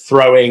of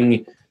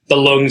throwing the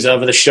lungs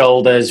over the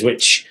shoulders,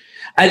 which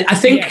I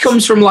think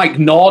comes from like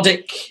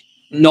Nordic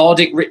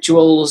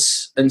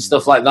rituals and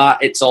stuff like that.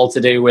 It's all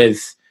to do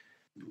with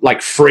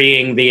like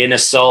freeing the inner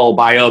soul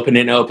by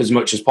opening up as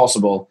much as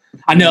possible.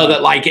 I know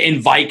that like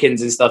in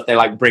Vikings and stuff, they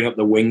like bring up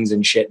the wings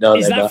and shit, don't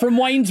Is they? that from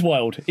Wayne's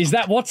World? Is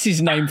that what's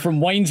his name from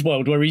Wayne's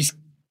World, where he's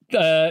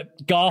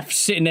Garth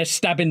sitting there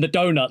stabbing the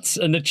donuts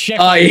and the chef?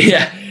 Oh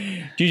yeah.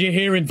 Did you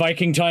hear in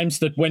Viking times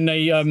that when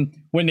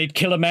they'd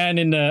kill a man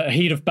in the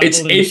heat of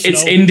battle,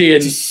 it's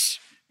Indian.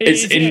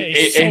 It's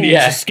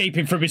India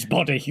escaping from his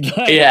body.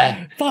 Like,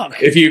 yeah.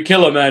 Fuck. If you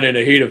kill a man in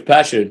a heat of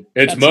passion,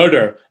 it's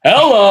murder.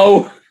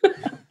 Hello.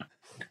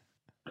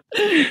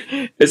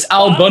 It's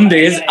Al Bundy.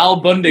 It's Al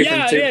Bundy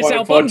from 2.4 it's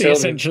Al Bundy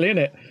essentially, isn't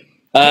it?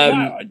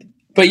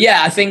 But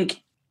yeah, I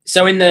think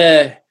so. In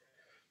the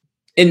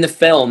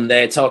film,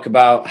 they talk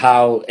about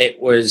how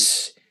it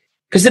was,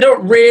 because they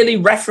don't really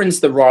reference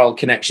the royal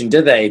connection,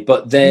 do they?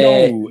 But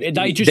they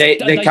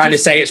kind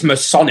of say it's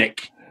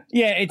Masonic.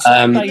 Yeah, it's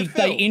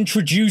they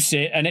introduce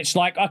it, and it's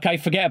like, okay,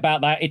 forget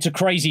about that. It's a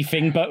crazy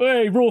thing, but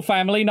hey, royal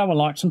family, no one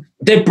likes them.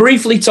 They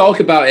briefly talk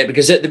about it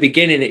because at the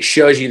beginning it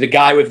shows you the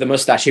guy with the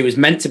mustache. He was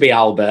meant to be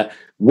Albert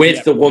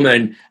with the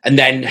woman, and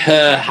then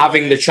her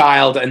having the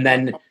child, and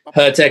then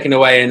her taken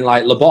away and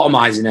like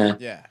lobotomizing her.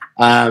 Yeah.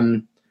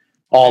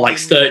 Or like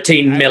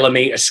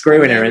 13mm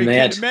screwing her in the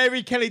head.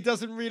 Mary Kelly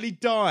doesn't really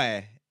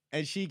die,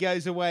 and she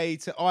goes away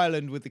to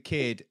Ireland with the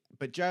kid.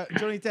 But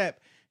Johnny Depp,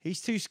 he's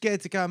too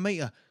scared to go and meet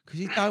her because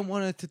he don't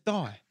want her to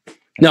die.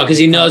 No, because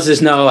he knows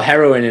there's no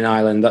heroin in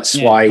Ireland. That's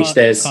why he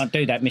stays. Can't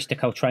do that, Mr.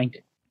 Coltrane.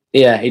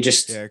 Yeah,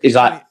 he's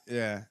like.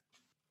 Yeah.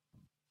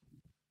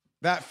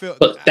 That film.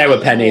 But there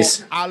were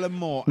pennies. Alan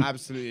Moore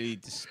absolutely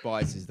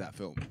despises that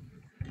film.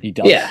 He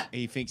does. Yeah.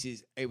 He thinks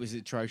it was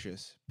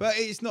atrocious. But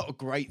it's not a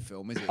great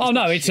film, is it? Oh,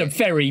 no, it's a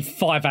very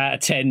 5 out of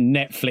 10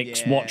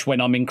 Netflix watch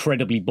when I'm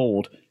incredibly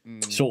bored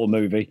sort of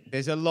movie.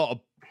 There's a lot of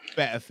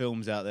better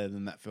films out there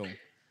than that film.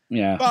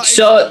 Yeah. But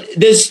So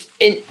there's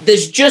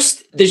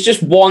just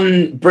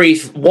one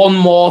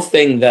more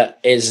thing that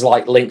is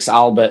like links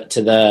Albert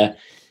and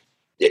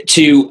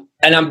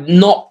I'm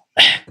not.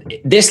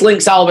 This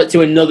links Albert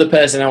to another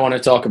person I want to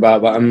talk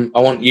about, but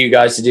I want you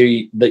guys to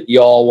do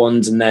your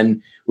ones, and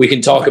then we can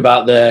talk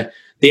about the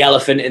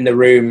elephant in the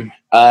room.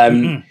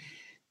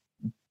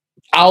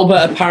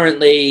 Albert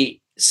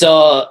apparently,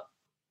 so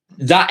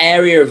that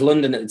area of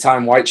London at the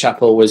time,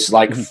 Whitechapel, was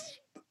like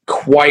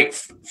quite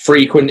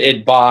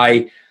frequented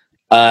by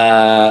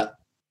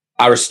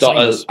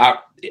Aristotle.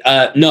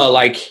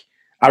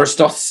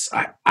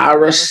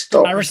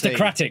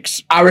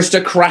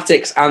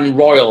 Aristocratics and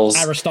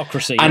royals.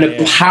 Aristocracy. And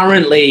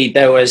apparently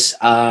there was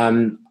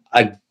a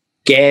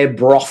gay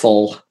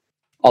brothel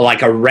or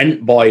like a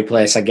rent boy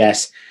place, I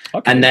guess.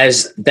 Okay. And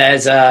there's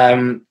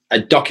a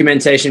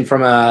documentation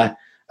from a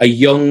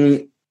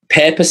young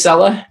paper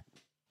seller.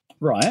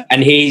 Right.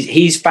 And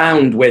he's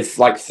found with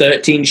like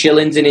 13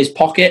 shillings in his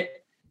pocket.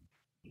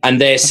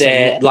 And they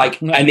say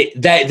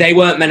they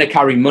weren't meant to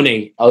carry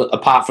money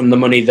apart from the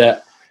money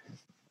that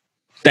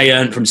they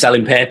earned from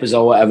selling papers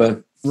or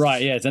whatever.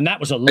 Right, yes, and that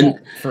was a lot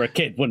for a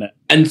kid, wasn't it?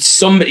 And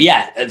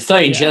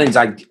 13 shillings,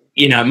 like,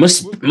 you know,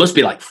 must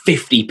be like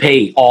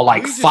 50p or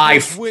like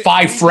five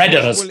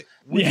Freddos.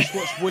 We just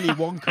watched Willy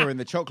Wonka in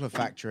the Chocolate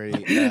Factory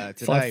today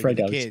with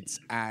the kids,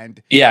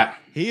 and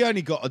he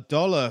only got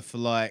 $1 for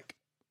like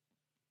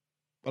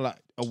a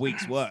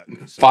week's work.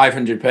 So.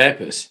 500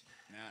 papers.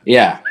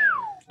 Yeah.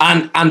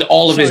 And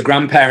all of his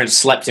grandparents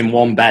slept in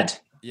one bed.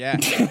 Yeah.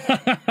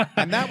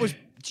 And that was...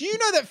 Do you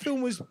know that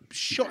film was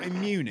shot in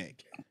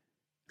Munich?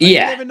 I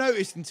never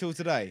noticed until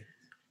today.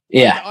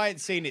 Yeah. I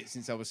hadn't seen it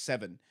since I was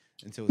 7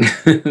 until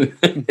then.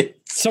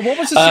 So what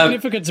was the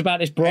significance about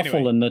this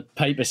brothel and the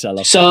paper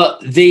seller? So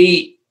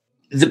the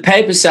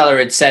paper seller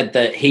had said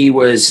that he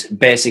was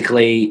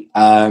basically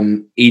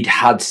he'd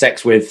had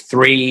sex with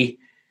 3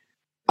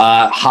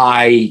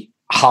 high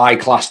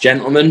class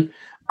gentlemen,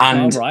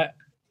 and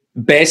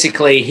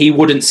basically he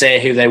wouldn't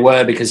say who they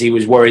were because he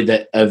was worried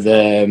of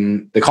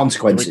the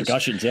consequences.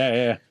 Repercussions,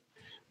 yeah.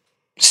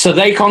 So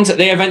they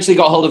eventually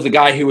got hold of the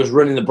guy who was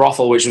running the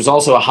brothel, which was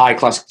also a high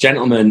class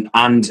gentleman,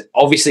 and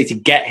obviously to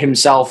get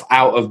himself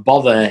out of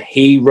bother,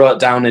 he wrote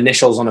down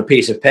initials on a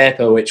piece of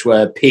paper which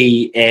were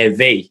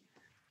PAV,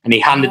 and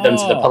he handed them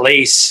to the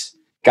police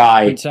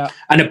guy.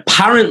 And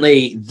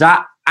apparently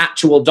that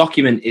actual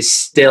document is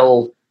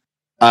still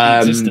in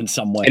existence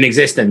somewhere. In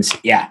existence,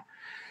 yeah.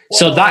 Whoa.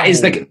 So that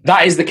is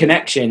the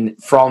connection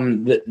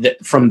from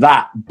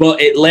that. But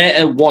it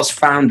later was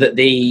found that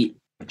the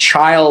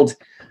child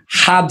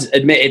had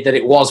admitted that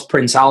it was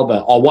Prince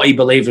Albert, or what he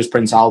believed was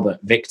Prince Albert,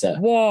 Victor.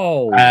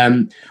 Whoa.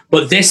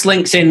 But this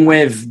links in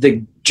with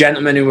the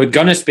gentleman who we're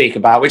going to speak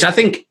about, which I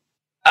think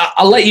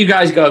I'll let you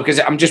guys go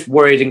because I'm just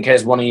worried in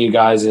case one of you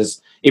guys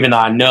is, even though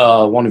I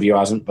know one of you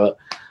hasn't, but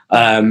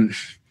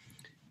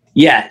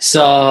yeah.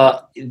 So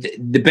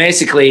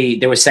basically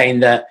they were saying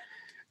that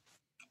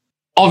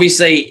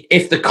obviously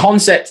if the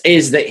concept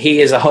is that he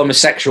is a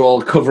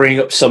homosexual covering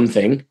up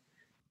something,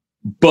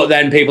 but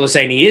then people are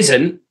saying he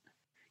isn't,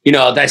 you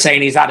know, they're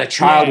saying he's had a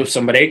child with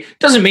somebody.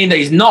 Doesn't mean that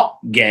he's not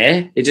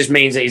gay. It just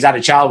means that he's had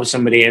a child with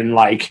somebody and,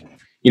 like,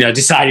 you know,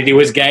 decided he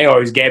was gay or he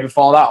was gay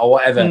before that or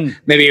whatever.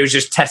 Maybe he was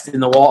just testing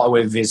the water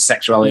with his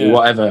sexuality or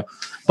whatever.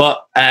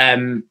 But,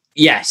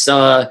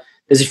 so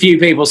there's a few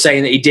people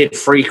saying that he did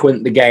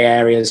frequent the gay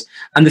areas.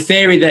 And the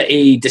theory that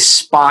he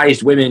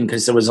despised women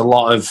because there was a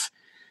lot of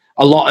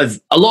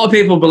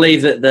people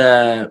believe that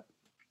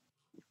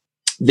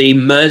the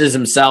murders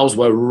themselves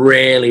were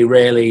really,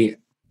 really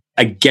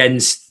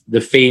against the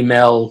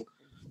female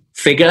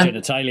figure,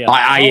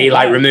 i.e.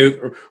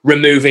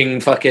 removing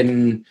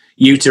fucking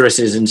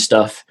uteruses and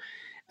stuff.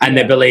 And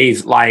they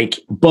believe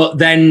but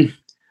then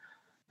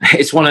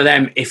it's one of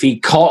them, if he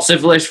caught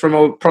syphilis from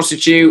a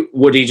prostitute,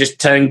 would he just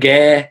turn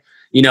gay?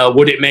 You know,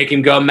 would it make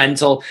him go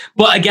mental?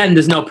 But again,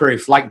 there's no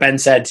proof. Like Ben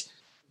said,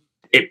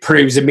 it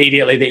proves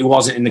immediately that he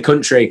wasn't in the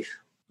country.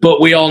 But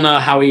we all know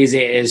how easy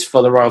it is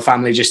for the royal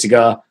family just to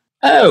go,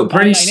 oh,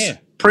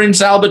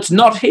 Prince Albert's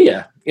not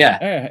here.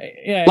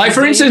 Yeah. Like,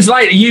 for instance,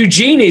 like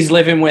Eugenie's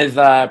living with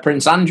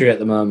Prince Andrew at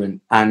the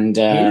moment. And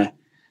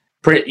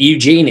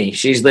Eugenie,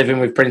 she's living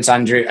with Prince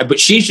Andrew. But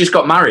she's just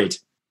got married.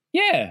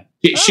 Yeah.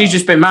 She's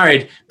just been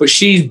married. But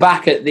she's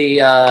back at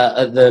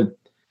the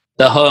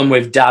home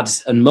with dad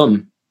and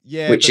mum.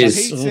 Yeah, which but is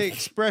Pizza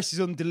Express is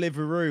on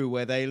Deliveroo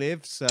where they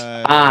live, so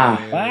that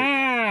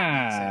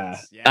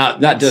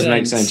does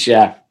make sense.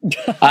 Yeah,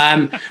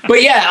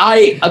 but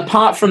yeah,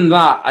 apart from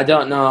that, I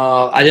don't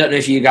know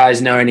if you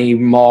guys know any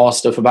more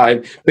stuff about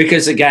it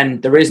because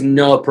again, there is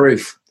no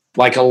proof.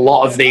 Like a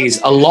lot of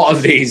these,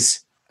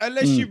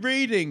 unless you're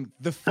reading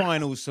The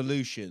Final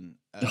Solution.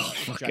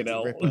 Fucking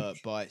hell.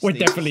 By We're Steve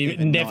definitely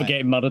Stephen never Knight.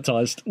 getting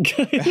monetized.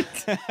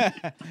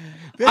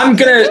 I'm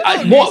gonna.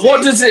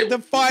 What does it?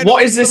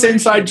 What is this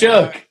inside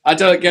joke? I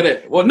don't get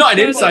it. Well, not an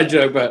inside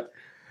joke, but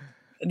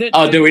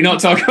do we not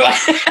talk about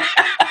it?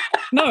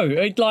 No,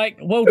 it's like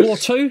World War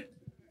II,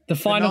 The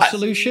Final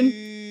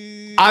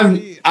Solution.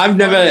 I've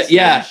never.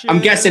 Yeah, I'm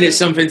guessing it's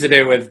something to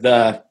do with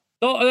the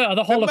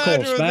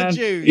Holocaust, man.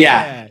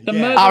 Yeah.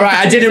 Murder All right,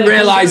 I of the didn't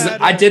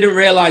Jews.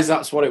 realize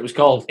that's what it was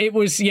called. It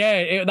was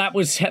that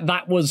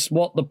was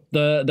what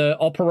the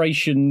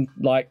operation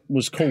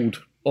was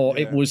called, or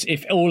it was.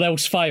 If all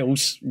else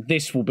fails,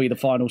 this will be the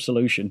final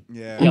solution.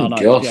 Yeah. I know.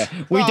 God. Yeah.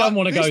 We don't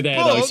want to go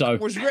there though. So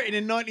was written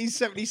in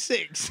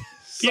 1976.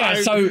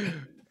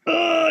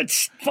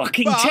 it's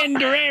fucking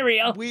tender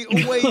area. We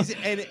always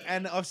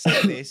and I've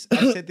said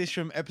this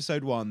from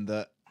episode 1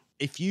 that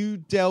if you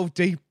delve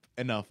deep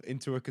enough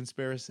into a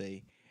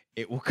conspiracy,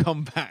 it will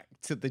come back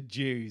to the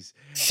Jews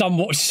some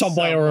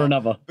way or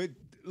another. But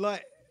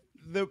like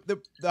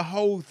the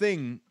whole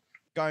thing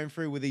going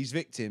through with these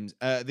victims,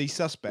 these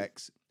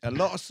suspects, a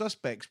lot of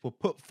suspects were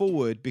put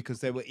forward because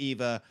they were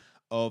either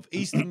of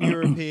Eastern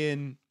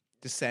European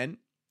descent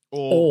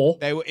or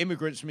they were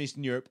immigrants from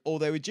Eastern Europe or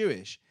they were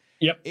Jewish.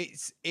 Yep.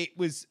 It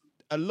was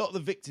a lot of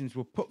the victims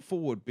were put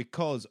forward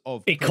because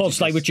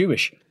they were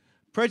Jewish.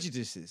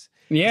 Prejudices.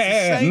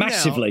 Yeah,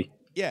 massively.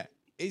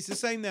 It's the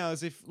same now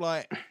as if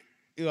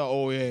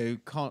you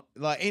can't,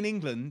 like in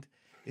England,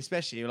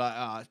 especially, you're like,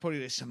 it's probably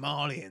the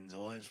Somalians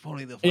or it's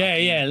probably the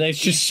there's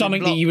just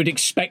something that you would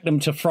expect them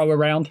to throw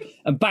around.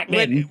 And back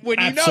then, when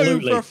you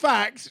absolutely. know for a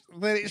fact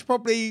that it's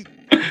probably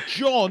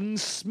John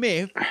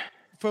Smith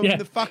from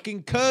the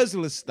fucking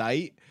Kurzel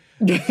estate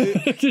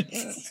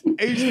who's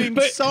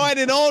been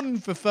signing on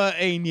for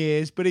 13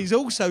 years, but he's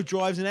also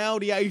drives an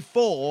Audi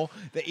A4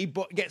 that he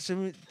gets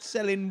from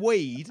selling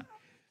weed.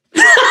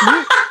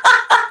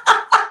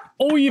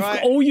 All you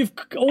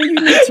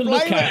need to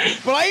look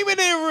at. Blame an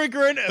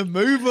immigrant and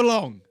move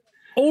along.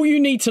 All you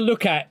need to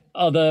look at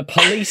are the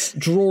police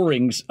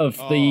drawings of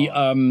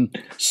the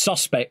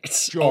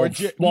suspects.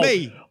 George, well,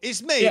 me.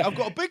 It's me. yeah. I've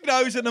got a big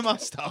nose and a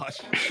mustache.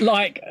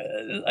 Like,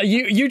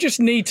 you just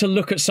need to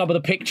look at some of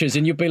the pictures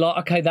and you'll be like,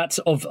 okay, that's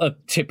of a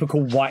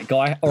typical white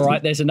guy. All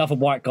right, there's another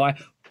white guy.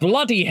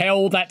 Bloody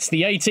hell, that's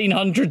the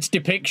 1800s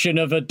depiction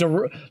of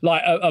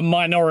a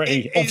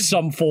minority of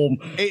some form.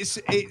 It's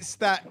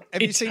that.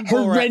 Have you It's seen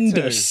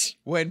horrendous. Borat 2,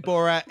 when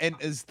Borat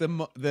enters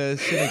the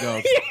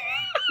synagogue?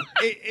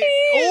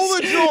 All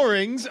the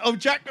drawings of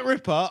Jack the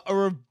Ripper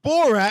are of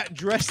Borat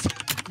dressed,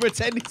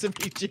 pretending to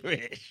be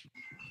Jewish.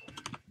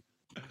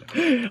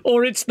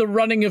 Or it's the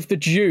running of the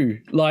Jew,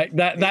 like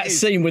that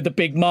scene with the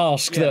big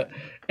mask. Yeah.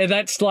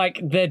 That's like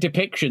their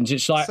depictions.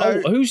 It's like,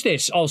 So- oh, who's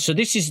this? Oh, so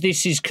this is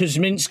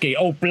Kosminski.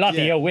 Oh,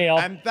 bloody hell, we are.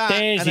 And that-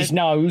 There's and his I-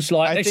 nose.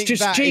 Like, I it's think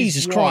just that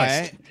Jesus is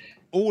Christ. why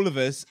all of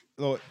us,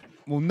 well,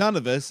 none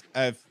of us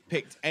have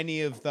picked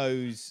any of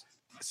those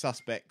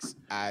suspects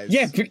as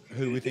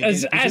who we think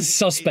as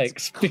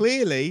suspects.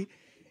 Clearly,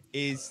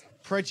 is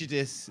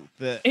prejudice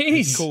that It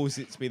has is. caused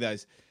it to be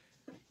those.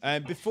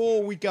 And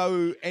before we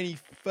go any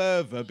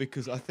further,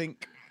 because I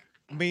think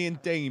me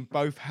and Dean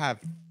both have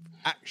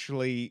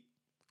actually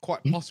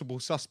quite possible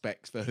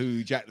suspects for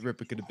who Jack the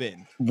Ripper could have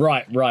been.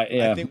 Right,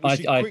 yeah. I think we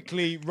should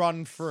quickly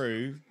run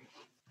through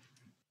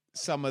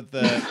some of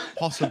the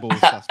possible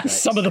suspects.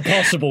 Some of the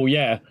possible,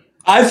 yeah.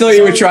 I thought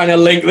you were trying to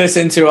link this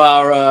into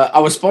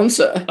our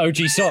sponsor. OG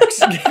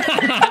socks.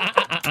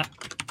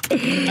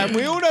 And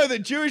we all know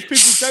that Jewish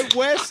people don't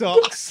wear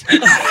socks.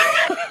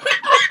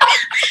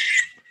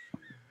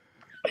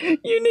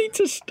 You need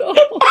to stop.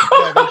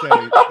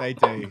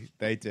 Yeah,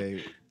 they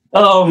do.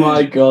 Oh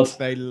my god!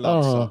 They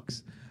love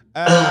socks.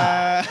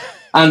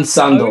 And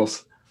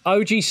sandals.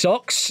 OG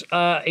socks,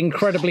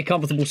 incredibly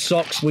comfortable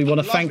socks. We want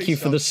to thank you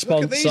for the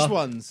sponsor. Look at these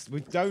ones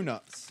with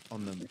donuts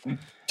on them.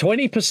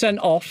 20%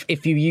 off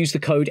if you use the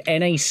code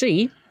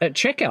NAC at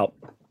checkout.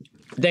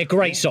 They're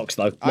great socks,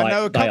 though. I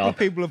know a they couple are. of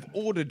people have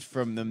ordered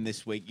from them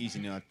this week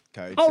using our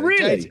code. Oh, So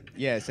really?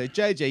 So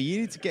JJ,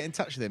 you need to get in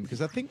touch with them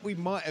because I think we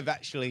might have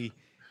actually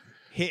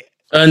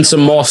Earn some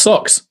more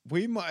socks.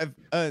 We might have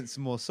earned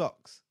some more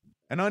socks.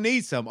 And I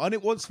need some. I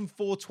want some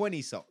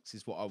 420 socks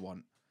is what I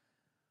want.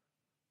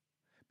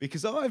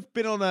 Because I've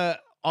been on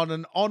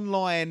an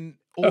online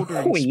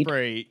ordering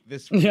spree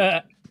this week.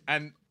 Yeah.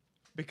 And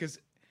because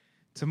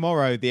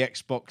tomorrow the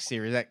Xbox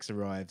Series X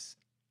arrives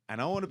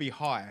and I want to be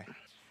high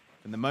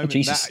from the moment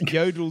Jesus. that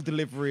Yodel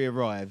delivery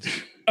arrives.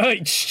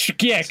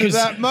 Yeah, because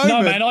that no,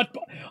 moment- man,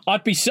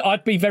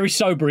 I'd be very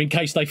sober in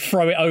case they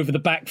throw it over the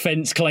back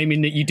fence,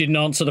 claiming that you didn't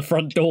answer the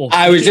front door.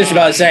 I was just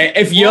about to say,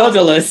 if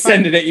Yodel is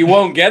sending it, you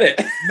won't get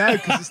it. No,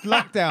 because it's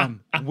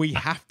lockdown. We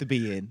have to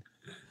be in.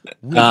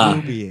 We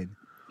will be in.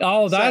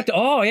 Oh, that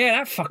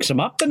fucks them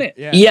up, doesn't it?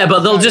 Yeah,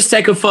 but they'll just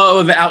take a photo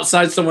of it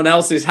outside someone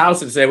else's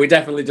house and say, we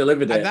definitely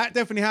delivered it. And that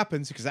definitely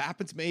happens because that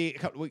happened to me a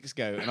couple of weeks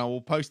ago, and I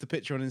will post a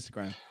picture on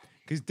Instagram.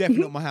 Because it's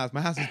definitely not my house.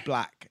 My house is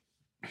black.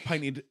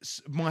 Painted.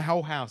 My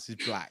whole house is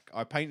black.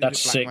 I painted That's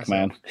it black sick,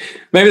 myself. man.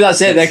 Maybe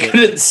that's it. They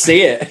couldn't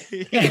see it.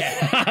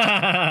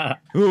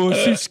 Oh,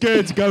 I'm too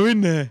scared to go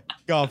in there.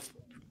 Gov.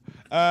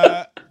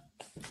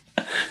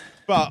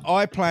 But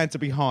I plan to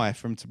be high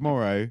from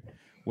tomorrow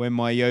when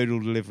my Yodel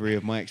delivery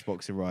of my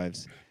Xbox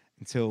arrives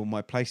until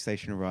my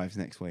PlayStation arrives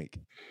next week.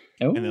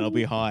 Oh. And then I'll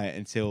be high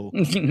until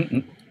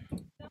the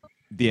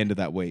end of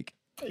that week.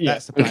 Yeah.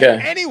 That's the plan.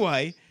 Okay.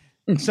 Anyway,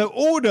 so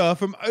order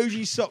from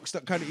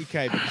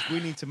ogsocks.co.uk because we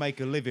need to make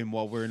a living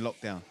while we're in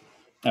lockdown.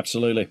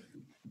 Absolutely.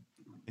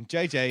 And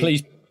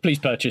JJ, Please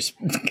purchase.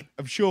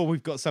 I'm sure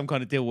we've got some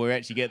kind of deal where we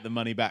actually get the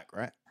money back,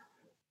 right?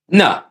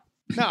 No.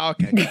 No,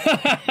 okay.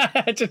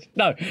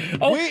 No.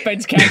 Oh,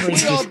 Ben's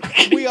camera's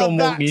we are gone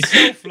that wonky.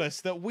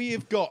 selfless that we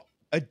have got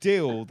a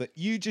deal that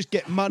you just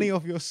get money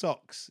off your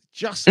socks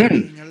just for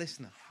being a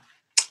listener.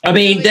 I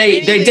mean,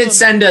 they did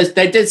send us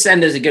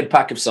a good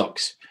pack of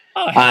socks.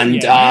 Oh, And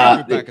Good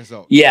pack of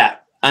socks. yeah,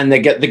 and they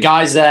get the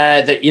guys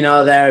there that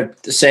they're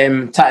the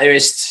same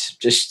tattooists,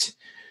 just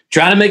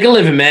trying to make a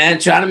living, man,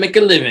 trying to make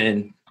a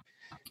living.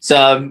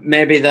 So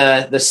maybe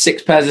the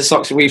 6 pairs of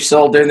socks that we've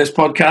sold during this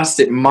podcast,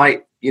 it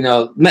might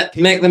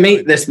make the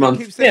meet this month.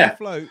 Keep staying Yeah,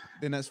 afloat,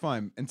 then that's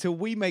fine. Until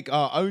we make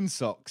our own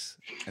socks,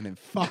 and then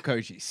fuck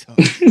OG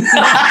socks.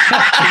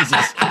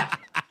 Jesus.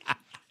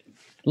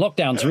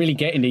 Lockdown's really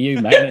getting to you,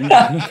 man.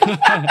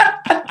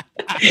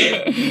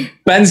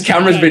 Ben's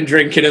camera's been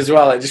drinking as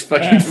well. It just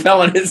fucking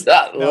fell on his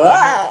hat. No,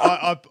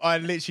 I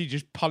literally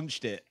just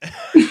punched it.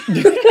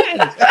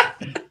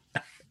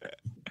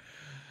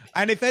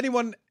 And if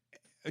anyone,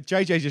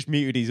 JJ just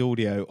muted his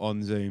audio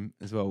on Zoom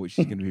as well, which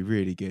is going to be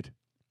really good.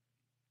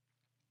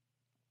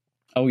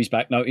 Oh, he's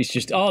back. No, he's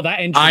just. Oh, that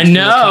entrance. I to the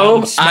know,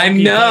 town, smoky I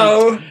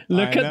know. baked.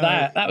 Look I at know.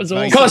 that. That was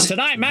Baked. awesome.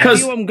 Tonight,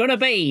 Matthew, I'm gonna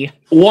be.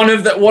 One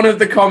of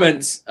the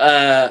comments,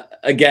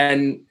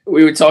 again,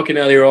 we were talking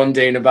earlier on,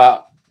 Dean,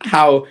 about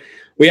how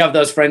we have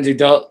those friends who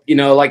don't,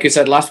 like you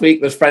said last week,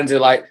 those friends who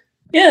are like,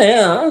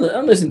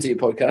 I'll listen to your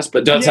podcast,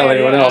 but don't tell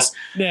anyone else.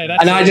 Yeah,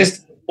 that's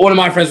And one of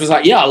my friends was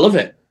like, yeah, I love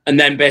it. And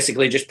then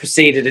basically just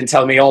proceeded and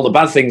tell me all the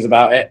bad things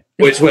about it.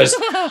 which was,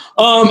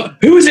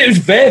 who was it who's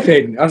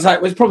vaping? I was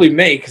like, well, it's probably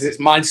me because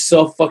mine's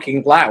so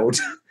fucking loud.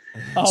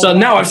 So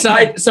now I've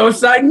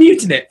started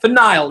muting it for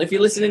Niall. If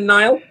you're listening,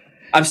 Niall,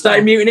 I've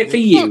started muting it for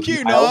you. Fuck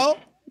you, Niall.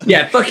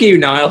 Yeah, fuck you,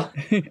 Niall.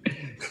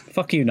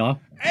 Fuck you, Niall.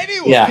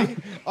 Anyway, Yeah.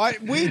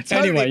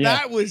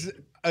 that was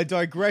a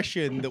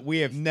digression that we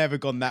have never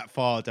gone that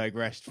far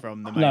digressed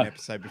from the main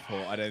episode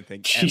before, I don't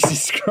think. ever.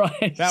 Jesus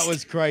Christ. That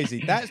was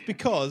crazy. That's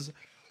because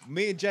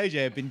me and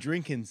JJ have been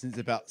drinking since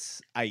about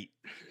 8.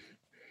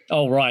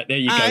 Oh, right. There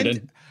you go,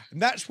 then.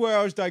 And that's where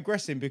I was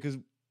digressing because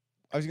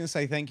I was going to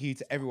say thank you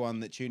to everyone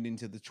that tuned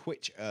into the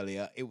Twitch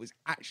earlier. It was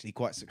actually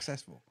quite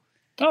successful.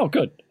 Oh,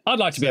 good. I'd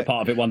like to be a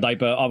part of it one day,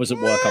 but I was at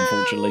work,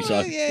 unfortunately.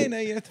 So Yeah, no,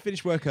 you have to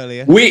finish work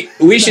earlier. We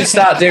should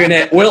start doing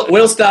it.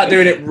 We'll start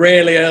doing it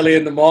really early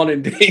in the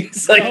morning, Dean.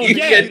 So you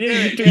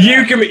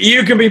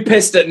can be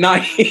pissed at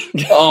night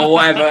or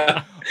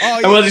whatever.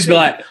 And we'll just be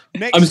like,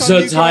 Next I'm time so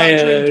you go out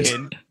tired.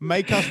 drinking,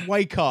 make us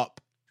wake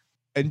up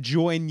and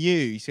join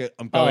you. So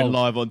I'm going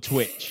live on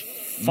Twitch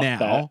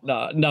now.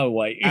 That. No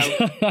way.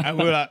 And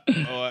we're like,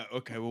 all right,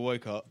 okay, we'll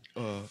wake up.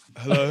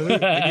 Hello?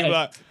 And you're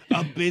like,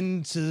 I've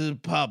been to the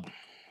pub.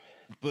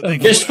 But they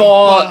Just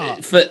call it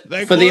a for bar.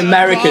 They the call it a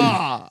American.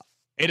 bar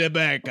in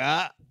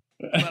America,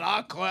 but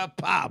I call it a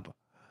pub.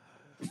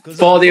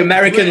 For the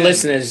American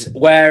listeners,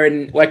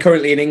 we're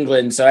currently in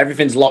England, so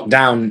everything's locked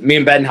down. Me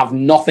and Ben have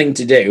nothing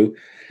to do.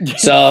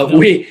 So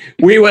we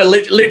were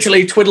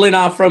literally twiddling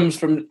our thumbs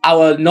from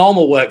our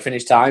normal work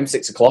finish time,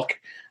 6 o'clock.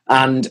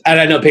 And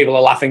I know people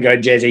are laughing,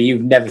 going, JJ,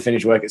 you've never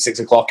finished work at 6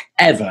 o'clock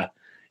ever.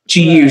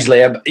 Usually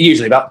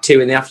about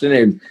 2 in the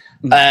afternoon.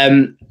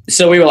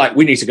 So we were like,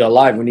 we need to go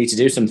live. We need to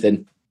do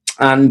something.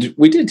 And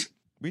we did.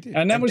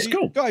 And that was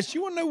cool. Guys, do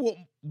you want to know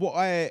what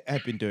I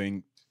have been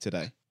doing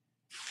today?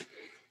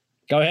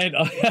 Go ahead.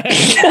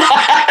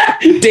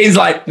 Dean's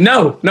like,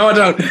 no, I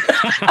don't.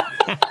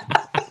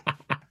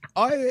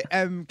 I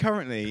am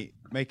currently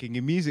making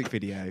a music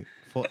video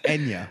for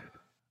Enya.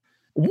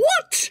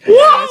 What?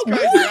 That's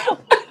crazy.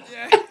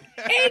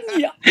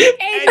 Enya.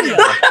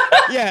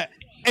 Yeah,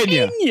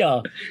 Enya.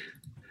 Enya.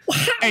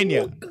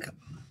 Enya.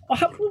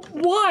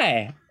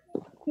 Why?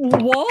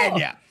 What?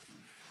 Enya.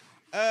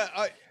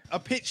 I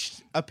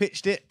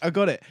pitched it. I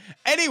got it.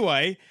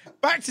 Anyway,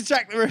 back to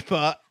Jack the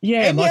Ripper.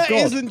 Yeah, Enya my God.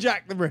 isn't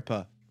Jack the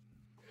Ripper.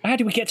 How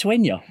did we get to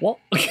Enya? What?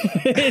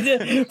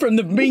 From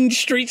the mean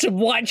streets of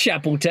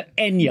Whitechapel to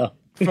Enya.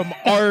 From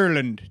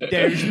Ireland.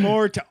 There's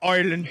more to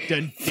Ireland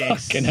than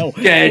this. Fucking hell.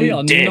 Than We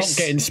are this. not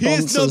getting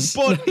sponsors.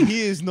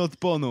 He is not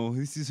Bono.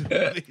 This is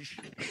rubbish.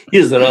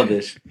 Here's the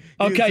rubbish.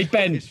 Okay,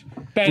 Ben.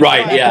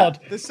 Right, yeah. God.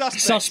 The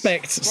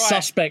Suspects. Right.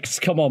 Suspects.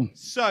 Come on.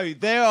 So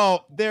there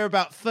are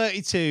about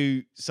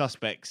 32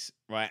 suspects,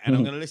 right? And Mm-hmm.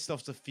 I'm going to list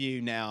off a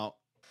few now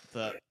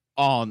that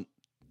aren't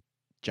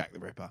Jack the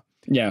Ripper.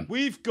 Yeah.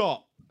 We've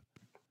got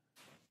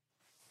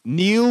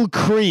Neil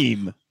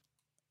Cream.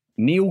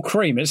 Neil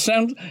Cream. It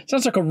sounds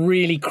like a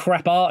really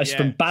crap artist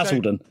from So,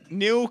 Basildon.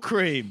 Neil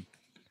Cream.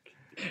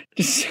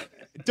 Just-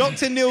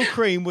 Dr. Neil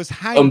Cream was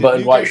hanged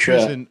Unbuttoned at white Newgate shirt.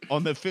 Prison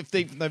on the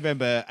 15th of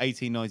November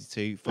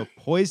 1892 for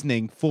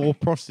poisoning 4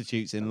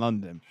 prostitutes in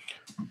London.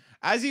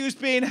 As he was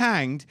being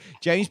hanged,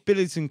 James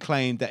Billington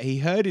claimed that he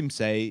heard him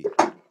say,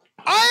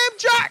 "I am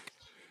Jack!"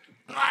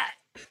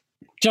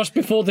 just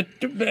before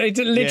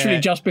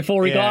just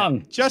before he got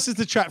hung. Just as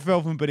the trap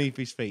fell from beneath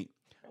his feet.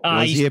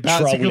 Was He's he about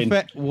trolling.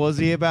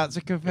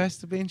 to confess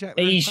to being Jack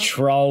the He's Ripper?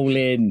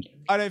 trolling.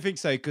 I don't think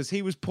so, because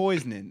he was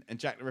poisoning, and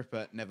Jack the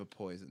Ripper never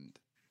poisoned.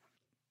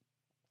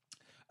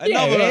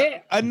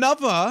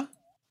 Another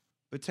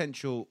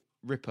potential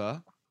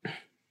Ripper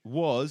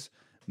was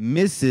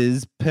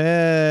Mrs.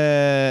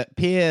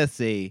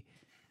 Piercy.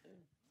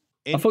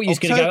 I thought you was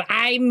going to go,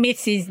 I'm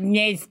Mrs.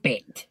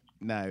 Nesbitt.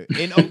 No.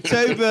 In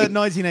October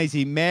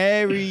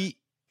 1980,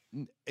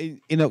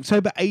 in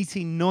October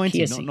 1890,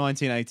 Piercy. not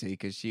 1980,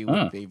 because she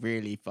would be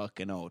really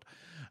fucking old.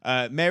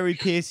 Mary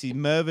Piercy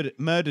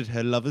murdered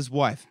her lover's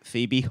wife,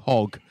 Phoebe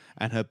Hogg,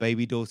 and her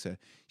baby daughter.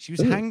 She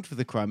was hanged for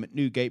the crime at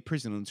Newgate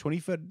Prison on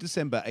 23rd of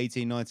December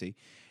 1890.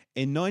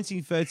 In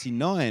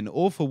 1939,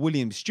 author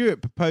William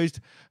Stewart proposed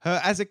her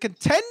as a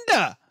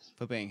contender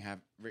for being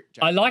Rick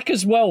Jackson. I like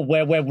as well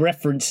where we're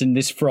referencing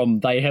this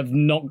from. They have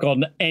not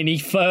gone any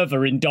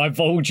further in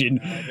divulging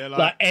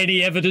like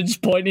any evidence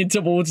pointing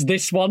towards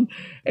this one.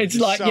 It's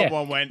like,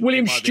 someone went,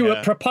 William "It might be Stewart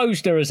her."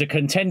 proposed her as a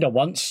contender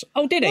once.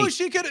 Oh, did he? Well,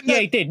 she could. Yeah,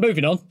 he did.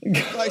 Moving on.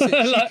 Like I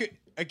said, she could,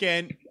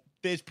 again,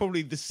 there's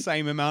probably the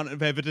same amount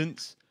of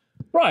evidence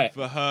Right.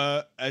 for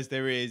her as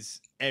there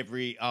is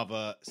every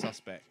other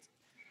suspect.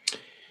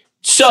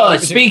 So,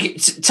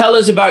 tell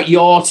us about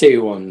your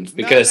 2 ones,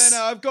 because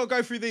No, I've got to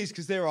go through these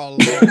because there are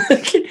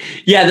lots.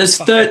 yeah, there's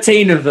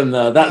 13 of them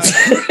though. That's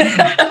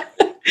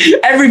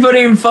everybody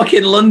in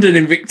fucking London,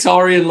 in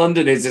Victorian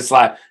London, is just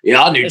like,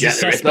 yeah, I knew There's a Jack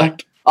the Ripper.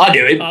 suspect. I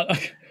knew him.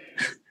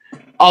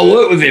 I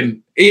worked with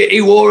him.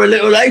 He wore a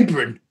little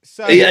apron.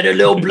 So, He had a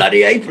little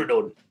bloody apron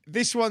on.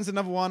 This one's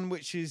another one,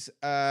 which is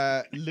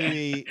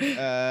Louis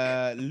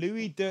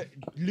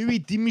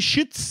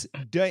Dimschitz.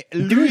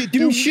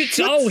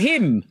 Oh,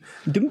 him.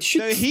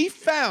 So he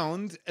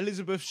found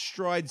Elizabeth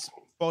Stride's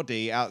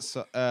body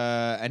outside,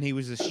 and he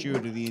was a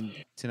steward of the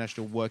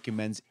International Working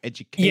Men's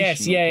Education.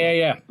 Yes,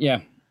 yeah.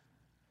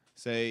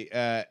 So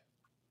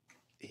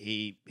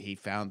he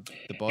found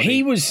the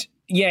body.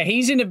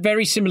 He's in a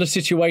very similar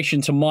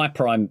situation to my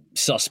prime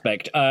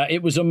suspect.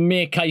 It was a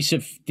mere case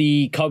of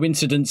the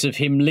coincidence of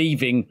him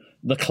leaving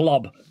the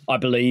club, I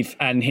believe,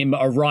 and him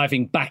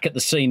arriving back at the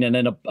scene, and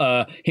then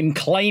him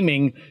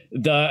claiming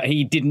that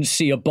he didn't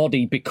see a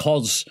body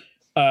because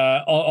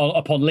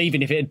upon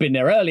leaving, if it had been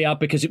there earlier,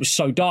 because it was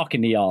so dark in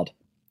the yard.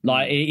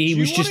 Like he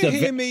was just. Do you want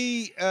to hear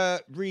me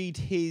read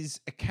his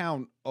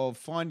account of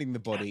finding the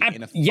body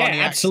in a funny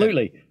accent?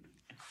 Absolutely.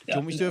 Do you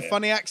want me to do a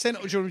funny accent,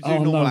 or do you want me to do a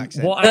normal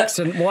accent?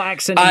 What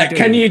accent? Are you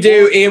doing? Can you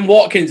do Ian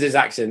Watkins'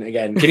 accent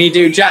again? Can you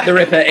do Jack the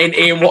Ripper in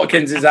Ian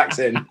Watkins'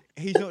 accent?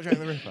 He's not Jack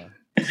the Ripper.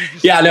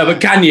 Yeah, no,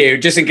 but can you?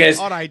 Just in case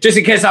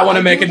I want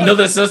to make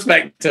another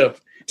suspect up.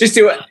 Just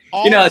to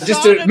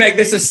make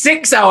this a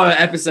 6-hour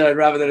episode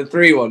rather than a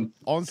 3-1.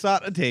 On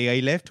Saturday, I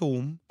left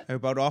home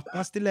about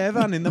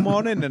 11:30 in the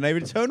morning, and I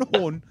returned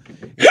home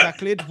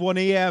exactly at 1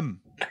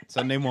 a.m.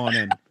 Sunday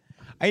morning.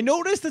 I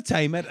noticed the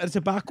time at a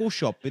tobacco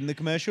shop in the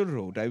commercial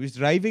road. I was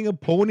driving a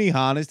pony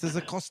harnessed as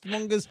a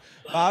costermonger's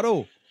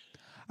barrow.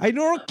 I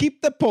don't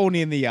keep the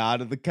pony in the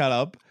yard of the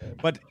club,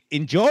 but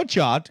in George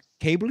Yard,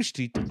 Cable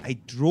Street, I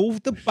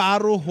drove the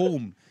barrow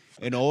home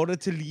in order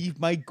to leave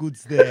my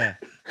goods there.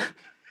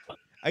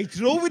 I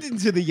drove it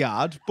into the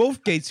yard.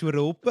 Both gates were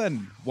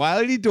open.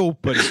 Wildly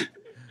open.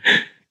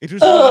 It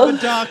was rather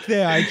dark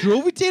there. I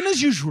drove it in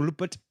as usual,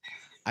 but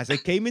as I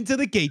came into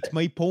the gate,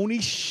 my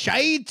pony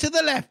shied to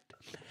the left.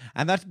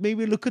 And that made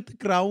me look at the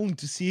ground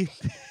to see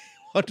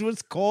what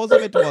was cause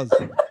of it was.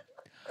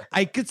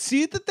 I could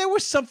see that there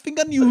was something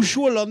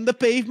unusual on the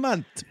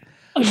pavement,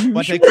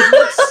 but I could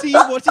not see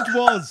what it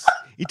was.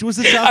 It was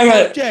a dark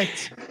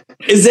object.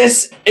 Is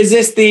this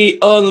the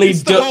only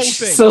Dutch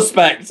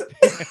suspect?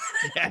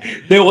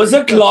 There was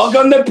a clog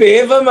on the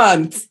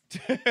pavement.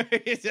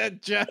 It's a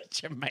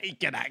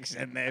Jamaican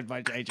accent there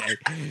by JJ.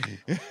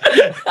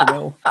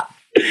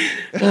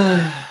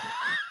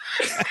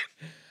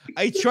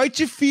 I tried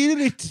to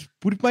feel it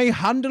with my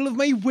handle of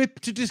my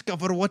whip to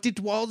discover what it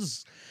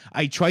was.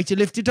 I tried to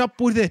lift it up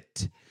with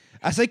it.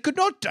 As I could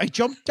not, I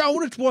jumped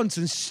down at once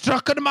and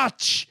struck a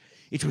match.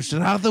 It was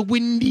rather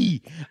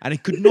windy, and I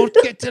could not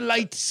get a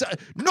light.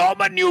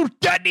 Norman, you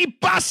dirty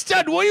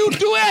bastard! What are you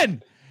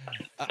doing?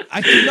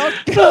 I could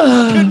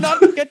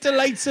not get a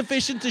light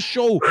sufficient to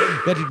show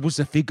that it was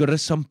a figure of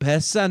some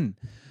person,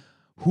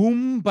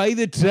 whom by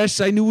the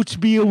dress I knew to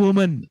be a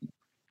woman.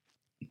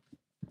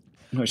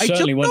 No, it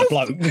certainly wasn't a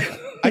bloke.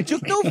 I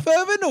took no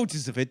further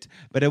notice of it,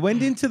 but I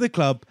went into the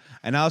club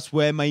and asked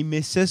where my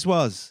missus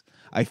was.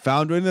 I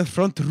found her in the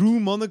front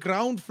room on the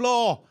ground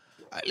floor.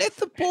 I left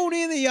the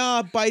pony in the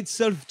yard by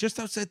itself just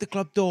outside the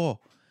club door.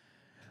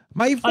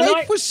 My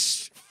wife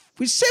was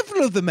with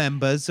several of the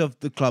members of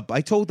the club.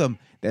 I told them,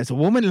 there's a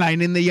woman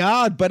lying in the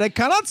yard, but I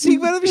cannot see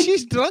whether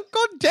she's drunk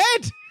or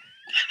dead.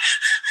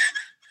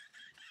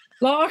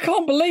 Like, I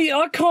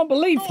can't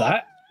believe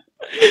that.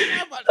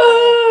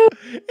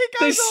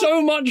 There's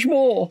so much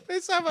more.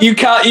 You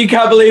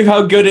can't believe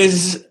how good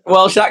his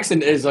Welsh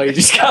accent is, or you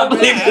just can't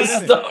believe the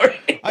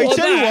story. I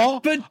tell you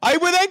what, I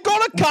then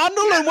got a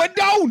candle and went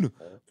down.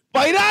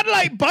 By that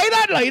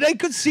light, I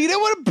could see there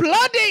were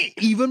bloody.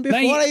 Even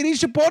before I reached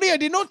the body, I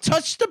did not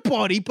touch the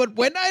body, but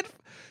when I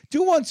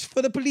do once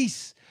for the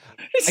police,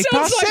 it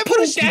sounds like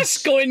Paul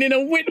Gascoigne in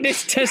a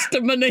witness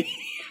testimony.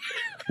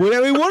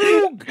 Well, we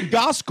want to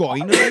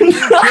Gascoigne.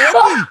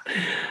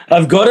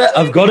 I've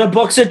got a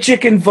box of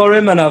chicken for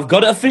him, and I've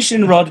got a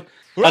fishing rod,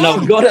 and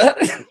I've got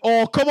a.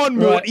 Oh, come on,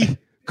 Morty! Right.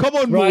 Come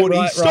on,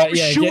 Morty! Stop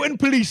shooting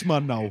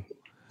policeman now.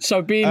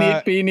 So being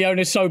the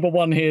only sober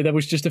one here, there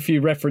was just a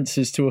few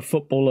references to a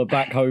footballer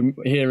back home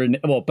there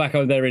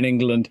in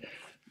England.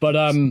 But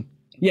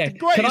yeah,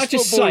 can I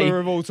just say,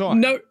 of all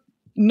time. I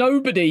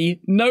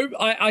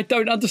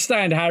don't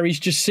understand how he's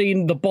just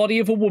seen the body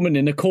of a woman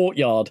in a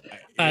courtyard,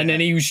 and then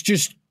he was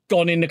just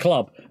gone in the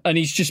club, and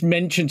he's just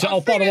mentioned. By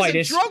the way,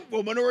 there's a drunk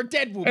woman or a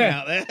dead woman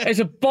out there. There's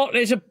a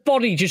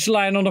body just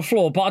laying on the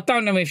floor, but I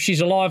don't know if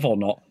she's alive or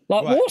not.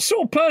 Like, what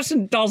sort of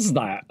person does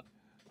that?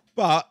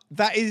 But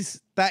that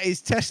is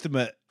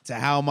testament to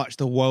how much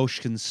the Welsh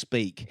can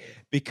speak,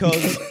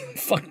 because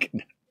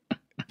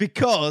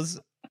because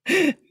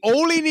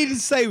all he needed to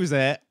say was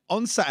there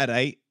on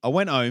Saturday. I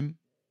went home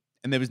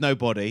and there was no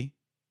body,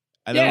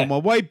 and then on my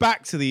way back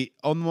into the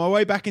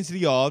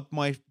yard,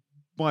 my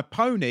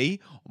pony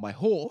or my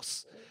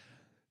horse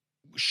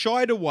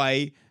shied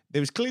away.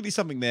 There was clearly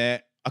something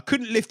there. I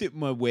couldn't lift it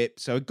with my whip,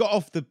 so I got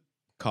off the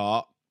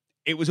cart.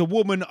 It was a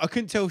woman. I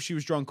couldn't tell if she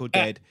was drunk or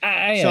dead.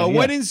 So I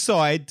went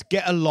inside to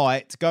get a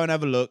light to go and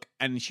have a look,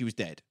 and she was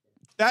dead.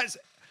 That's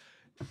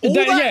all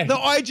that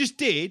I just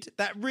did.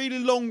 That really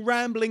long,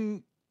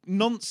 rambling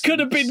nonsense could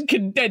have been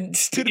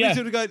condensed. Could have been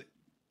sort of going,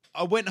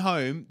 I went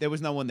home. There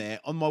was no one there.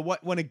 On my way,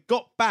 when I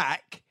got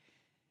back,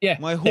 Yeah,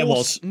 my there horse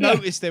was. Yeah.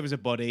 noticed there was a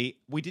body.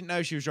 We didn't know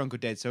if she was drunk or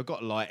dead, so I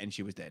got a light and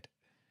she was dead.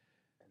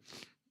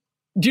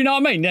 Do you know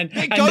what I mean? Then, It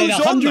and goes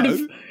then on,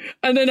 though.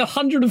 and then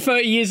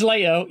 130 years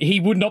later, he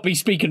would not be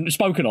spoken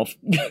of.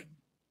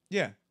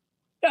 Yeah.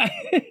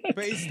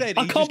 But instead,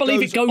 I he can't just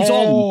believe it goes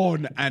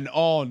on. and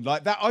on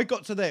like that. I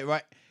got to there,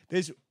 right?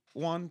 There's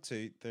 1,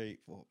 2, 3,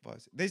 4, 5,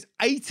 6. There's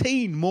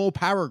 18 more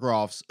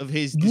paragraphs of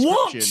his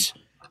description. What?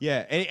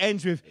 Yeah, and it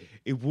ends with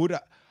it would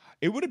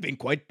have been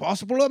quite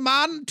possible a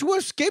man to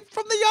escape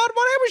from the yard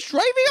while I was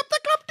driving up the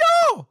club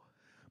door.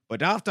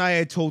 But after I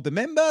had told the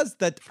members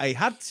that I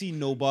had seen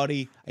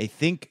nobody, I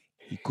think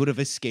he could have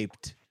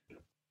escaped.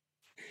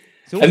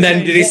 So And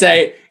then did he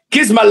say,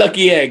 "Kiss my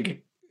lucky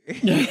egg"?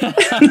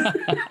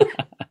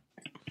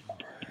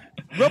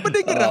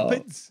 Rubber-digger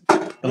rapids.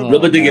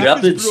 Rubber-digger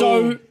rapids.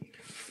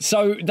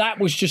 So that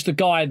was just a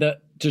guy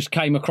that just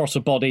came across a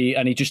body,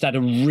 and he just had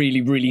a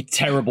really, really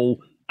terrible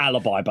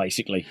alibi,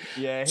 basically.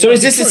 Yeah. So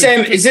is this the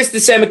same? Is this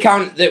the same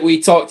account that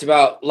we talked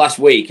about last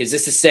week? Is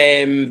this the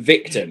same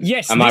victim?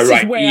 Yes. Am I this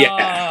right? Is where,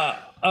 Yeah.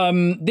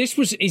 this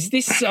was. Is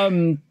this?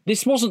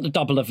 This wasn't the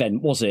double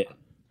event, was it?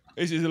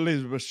 This is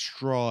Elizabeth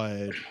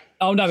Stride.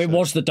 Oh no, it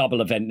was the double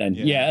event then.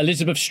 Yeah,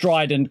 Elizabeth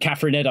Stride and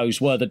Catherine Eddowes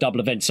were the double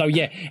event. So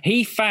yeah,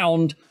 he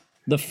found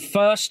the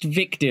first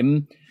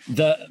victim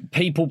that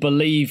people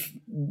believe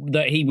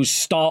that he was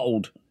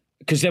startled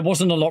because there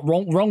wasn't a lot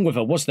wrong with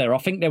her, was there? I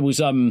think there was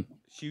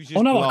She was just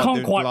Oh, no, I blood, can't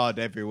there was quite- blood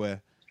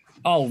everywhere.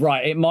 Oh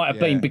right, it might have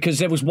Yeah. been because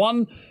there was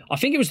one. I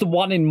think it was the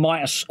one in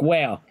Mitre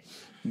Square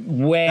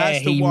where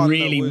That's the he one that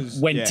really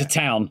was- went yeah. to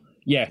town.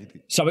 Yeah,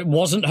 so it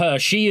wasn't her.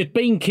 She had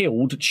been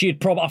killed. She had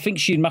probably. I think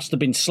she must have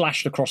been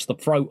slashed across the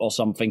throat or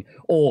something,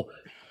 or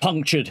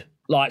punctured,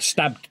 like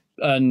stabbed.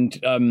 And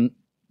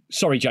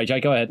sorry,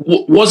 JJ, go ahead.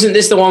 Wasn't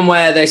this the one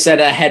where they said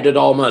her head had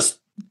almost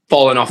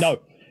fallen off? No,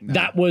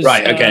 that was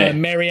Right, okay.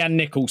 Mary Ann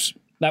Nichols.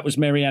 That was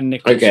Mary Ann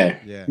Nichols. Okay.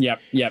 Yeah.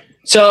 Yep.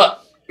 So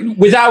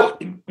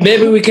without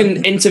maybe we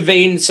can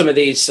intervene some of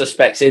these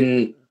suspects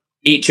in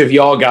each of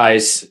your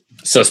guys'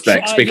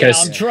 suspects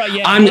because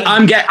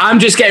I'm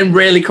just getting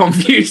really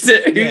confused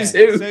at who's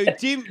who.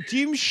 So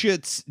Dim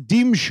Schutz.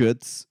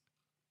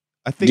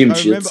 I think Dim I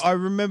remember. Schutz. I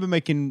remember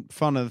making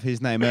fun of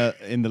his name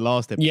in the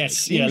last episode.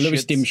 Yes,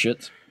 Louis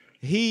Dimschutz.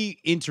 He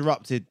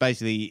interrupted.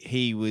 Basically,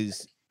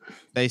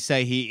 They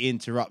say he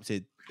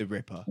interrupted the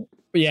Ripper.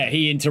 Yeah,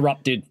 he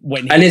interrupted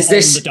when he And was is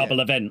this- on the double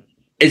event.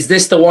 Is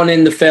this the one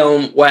in the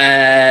film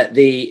where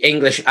the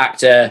English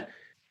actor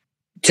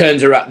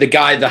turns around,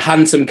 the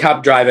handsome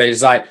cab driver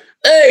is like,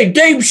 "Hey,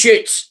 Dave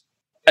shits,"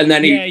 and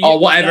then or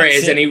whatever it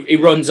is, and he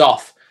runs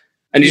off,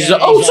 and he's Yeah,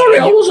 like, "Oh, he's sorry,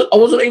 like- I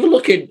wasn't even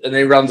looking," and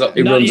then he runs off.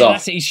 He runs off.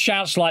 That's it. He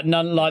shouts like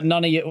none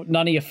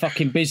of your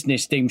fucking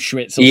business, Dim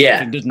Schwitz. Or Yeah.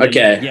 something, doesn't he?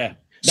 Okay. Yeah.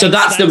 So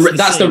that's the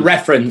scene.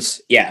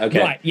 reference. Yeah. Okay.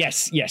 Right.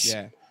 Yes. Yeah.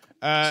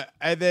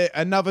 And then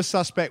another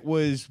suspect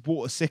was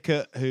Walter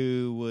Sickert,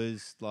 who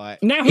was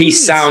like. Now He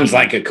sounds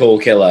like a cool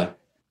killer.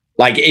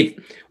 Like if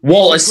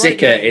Walter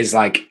Sickert is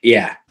like,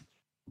 yeah,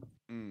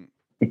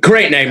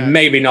 great name,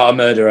 maybe not a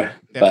murderer,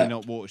 Definitely but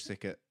not Walter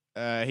Sickert.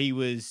 He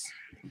was.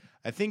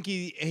 I think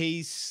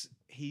he's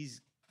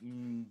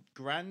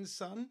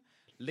grandson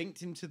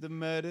linked him to the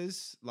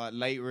murders, like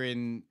later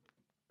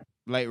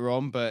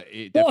on, but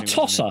it What a definitely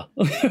tosser!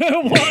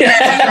 wasn't What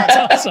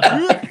a tosser!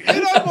 him.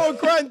 You know what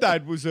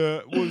granddad was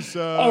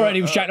Alright,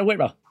 he was Jack the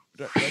Whipper.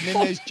 And then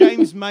there's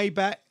James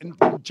Maybrick,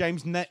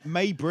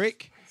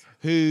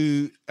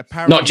 who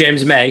apparently not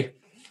James May.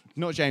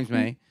 not James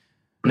May.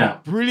 No.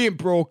 Brilliant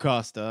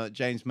broadcaster,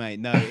 James May.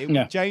 No,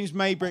 Yeah. James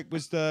Maybrick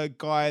was the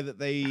guy that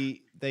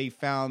they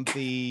found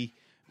the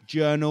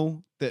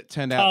journal that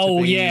turned out to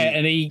Oh be yeah,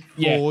 and he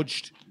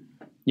forged.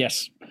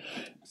 Yes.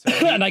 So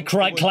And they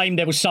claimed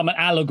there was some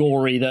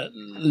allegory that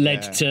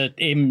led to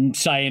him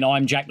saying,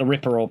 "I'm Jack the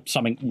Ripper" or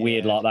something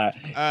weird like that.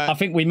 I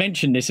think we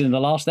mentioned this in the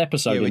last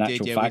episode. we in did,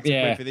 actual yeah, fact, we did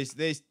yeah.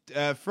 briefly.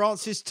 There's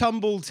Francis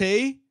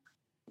Tumblety.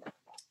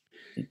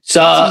 What's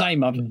the So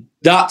name of him?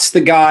 that's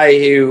the guy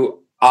who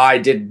I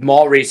did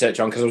more research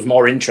on because I was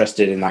more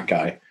interested in that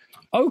guy.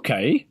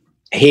 Okay.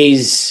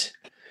 He's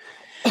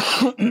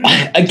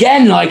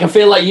again, like I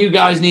feel like you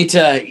guys need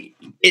to.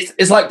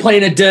 It's like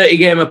playing a dirty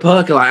game of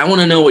poker. Like I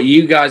want to know what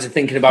you guys are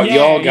thinking about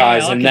your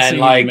guys, I and can see then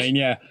what you like. mean,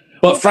 yeah.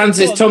 But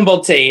Francis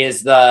Tumblety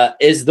is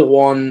the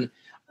one,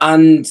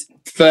 and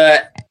for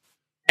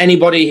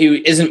anybody who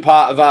isn't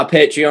part of our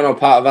Patreon or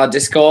part of our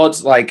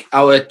Discord, like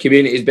our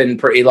community has been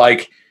pretty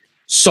like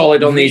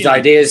solid on these Really?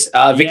 ideas.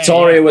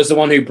 Victoria yeah. was the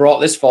one who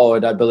brought this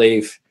forward, I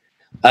believe.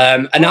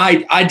 And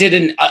I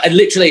didn't. I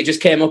literally it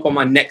just came up on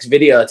my next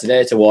video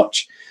today to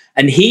watch,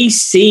 and he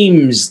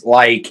seems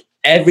like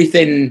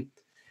everything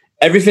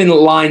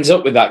lines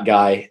up with that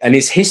guy, and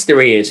his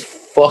history is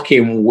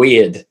fucking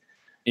weird.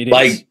 It is.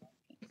 Like,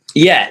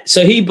 yeah.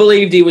 So he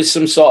believed he was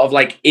some sort of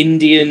like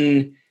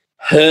Indian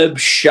herb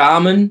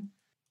shaman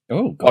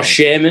oh, or God.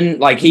 shaman.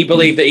 Like he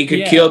believed that he could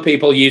Yeah. cure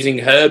people using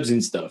herbs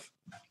and stuff.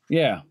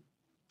 Yeah.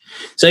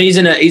 So he's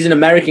an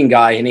American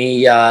guy, and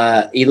he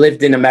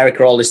lived in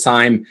America all this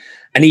time.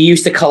 and he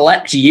used to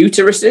collect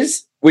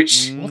uteruses,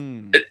 which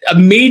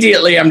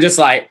immediately I'm just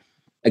like,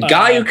 a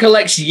guy who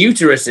collects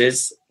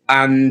uteruses,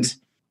 and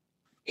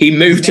he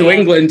moved to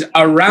England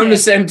around the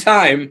same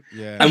time.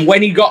 Yeah. And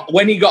when he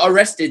got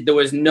arrested, there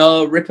was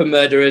no Ripper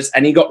murderers,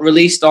 and he got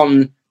released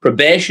on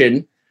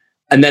probation.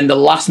 And then the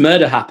last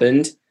murder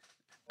happened,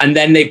 and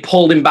then they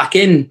pulled him back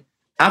in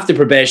after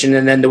probation,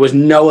 and then there was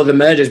no other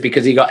murders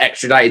because he got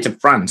extradited to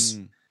France.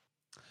 Do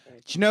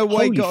you know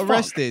why he Holy got fuck.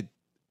 arrested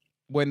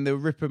when the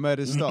Ripper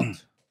murders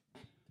stopped?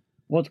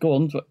 What's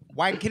going on?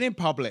 Wanking in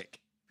public.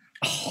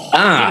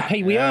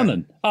 Pee Wee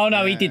Herman. Oh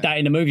no, he did that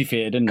in the movie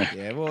theater, didn't he?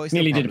 Yeah, well, it's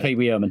Nearly not did a public. Pee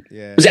Wee Herman.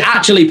 Yeah. Was it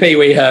actually Pee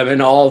Wee Herman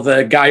or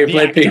the guy who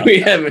played actor. Pee Wee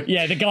Herman?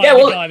 Yeah, the guy, Yeah,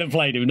 well, the guy that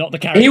played him, not the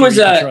character He was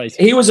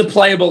portrays. a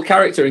playable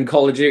character in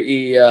Call of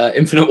Duty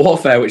Infinite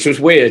Warfare, which was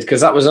weird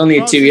because that was only 2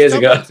 Francis years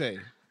ago. Doherty.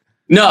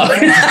 No,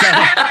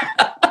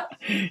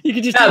 You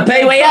could just no,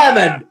 Pee Wee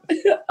Herman.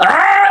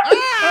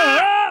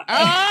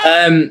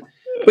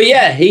 But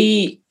yeah,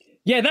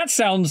 Yeah, that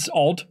sounds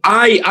odd.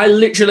 I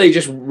literally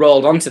just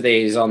rolled onto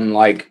these on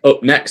like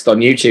Up Next on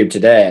YouTube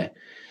today.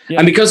 Yeah.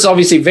 And because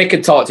obviously Vic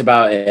had talked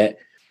about it,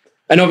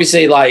 and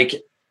obviously like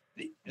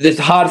the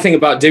hard thing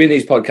about doing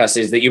these podcasts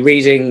is that you're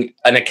reading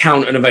an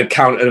account of an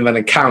account of an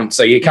account.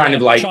 So you're kind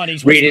of like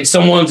Chinese reading whispers.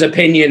 someone's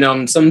opinion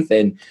on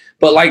something.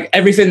 But like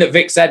everything that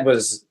Vic said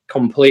was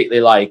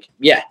completely like,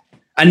 yeah.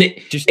 And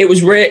it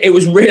was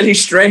really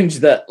strange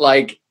that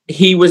like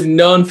he was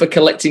known for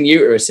collecting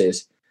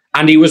uteruses.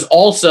 And he was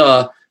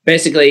also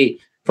basically,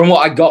 from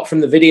what I got from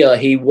the video,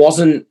 he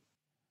wasn't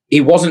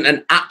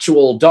an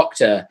actual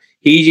doctor.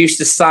 He used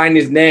to sign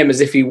his name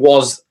as if he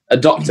was a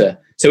doctor.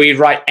 So he'd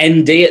write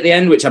ND at the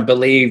end, which I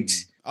believed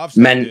I've stopped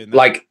doing meant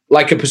that.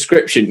 like a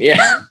prescription.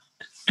 Yeah.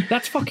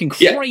 That's fucking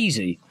Yeah.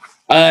 crazy.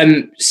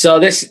 So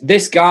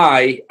this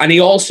guy, and he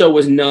also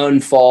was known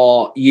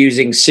for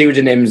using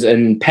pseudonyms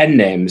and pen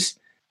names.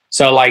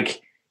 So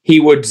like he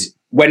would,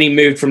 when he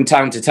moved from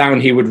town to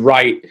town, he would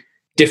write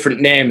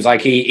different names.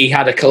 Like he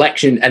had a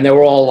collection, and they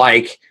were all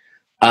like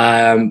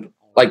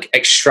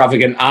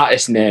extravagant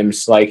artist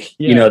names, like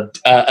you know,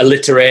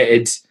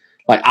 alliterated,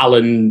 like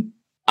Alan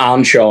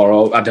Arnshaw,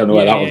 or I don't know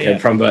where that one came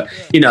from, but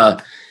you know.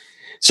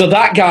 So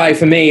that guy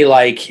for me,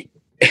 like,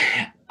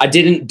 I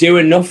didn't do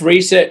enough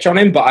research on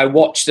him, but I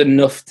watched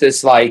enough to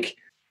like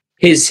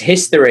his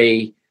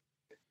history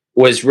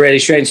was really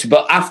strange.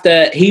 But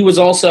after, he was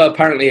also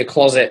apparently a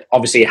closet,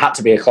 obviously he had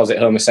to be a closet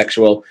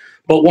homosexual.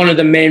 But one of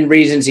the main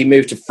reasons he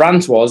moved to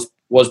France was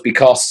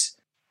because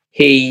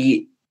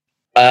he,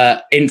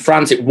 in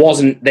France,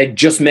 they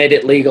just made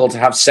it legal to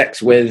have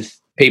sex with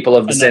people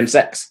of the same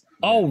sex.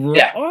 Oh, right.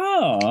 Yeah.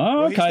 Oh,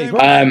 Well,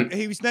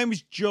 okay. his name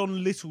was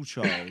John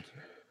Littlechild,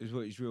 is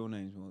what his real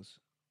name was.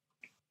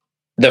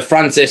 The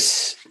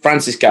Francis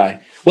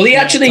guy. Well, he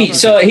actually,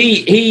 so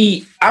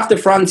he after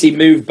France, he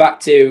moved back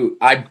to,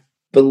 I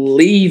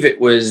believe it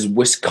was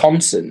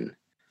Wisconsin,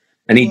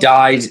 and he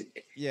died.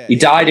 Yeah, he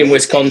died in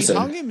Wisconsin.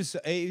 It was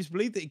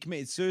believed that he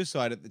committed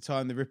suicide at the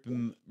time the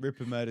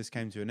Ripper murders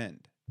came to an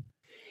end.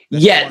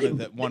 That's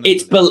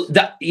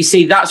You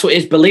see, that's what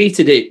it's believed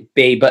to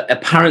be, but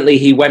apparently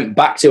he went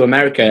back to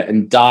America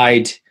and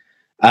died.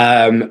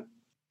 I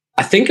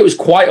think it was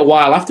quite a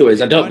while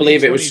afterwards. I don't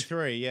believe it was.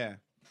 Yeah.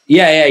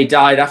 Yeah, he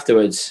died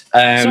afterwards.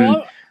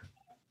 So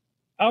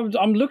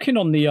I'm looking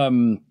on the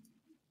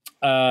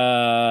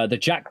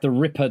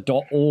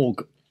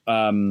jacktheripper.org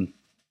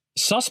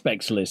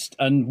suspects list,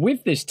 and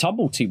with this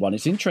Tumblety one,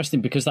 it's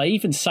interesting because they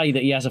even say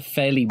that he has a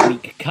fairly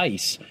weak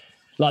case.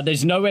 Like,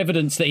 there's no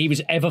evidence that he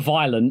was ever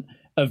violent,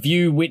 a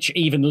view which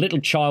even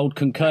Littlechild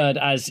concurred,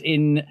 as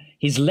in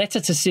his letter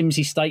to Sims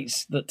he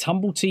states that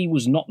Tumblety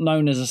was not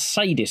known as a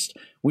sadist,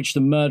 which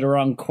the murderer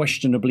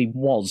unquestionably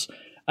was.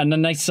 And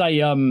then they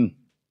say,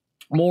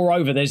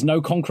 moreover, there's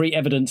no concrete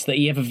evidence that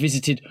he ever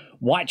visited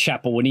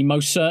Whitechapel, and he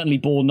most certainly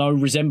bore no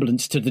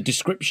resemblance to the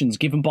descriptions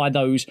given by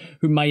those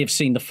who may have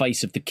seen the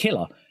face of the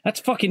killer. That's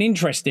fucking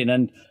interesting,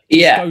 and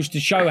it goes to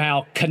show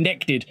how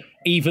connected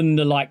even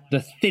the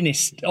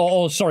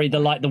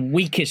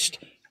weakest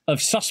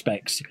of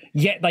suspects,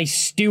 yet they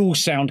still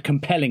sound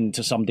compelling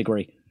to some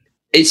degree.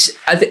 It's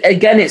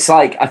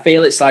like, I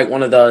feel it's like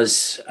one of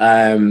those.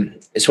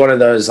 It's one of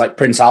those like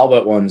Prince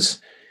Albert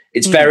ones.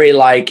 It's very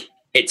like,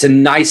 it's a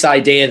nice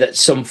idea that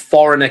some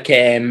foreigner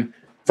came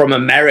from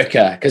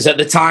America, because at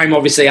the time,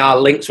 obviously, our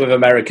links with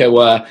America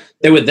were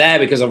there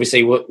because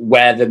obviously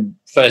we're the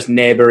first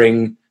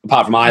neighbouring,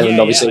 apart from Ireland,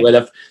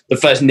 we're the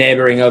first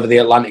neighbouring over the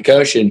Atlantic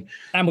Ocean,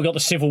 and we've got the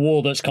Civil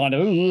War that's kind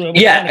of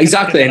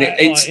exactly, and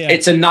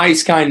it's a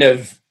nice kind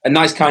of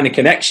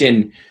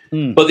connection,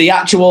 but the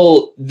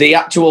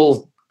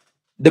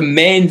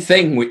main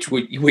thing which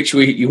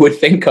you would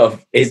think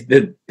of is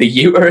the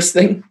uterus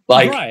thing,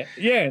 like right,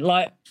 yeah,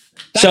 like.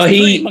 That's so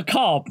pretty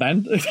macabre,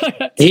 man.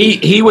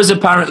 he was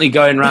apparently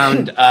going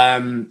around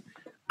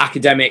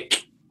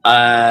academic,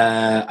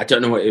 I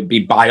don't know what it would be,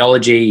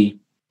 biology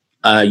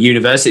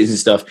universities and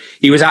stuff.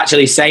 He was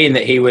actually saying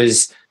that he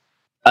was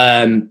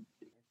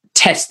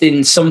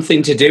testing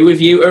something to do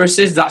with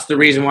uteruses. That's the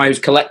reason why he was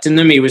collecting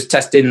them. He was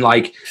testing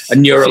like a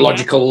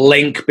neurological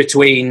link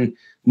between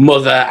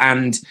mother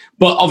and,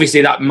 but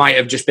obviously that might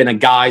have just been a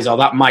guise, or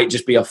that might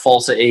just be a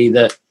falsity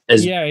that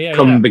has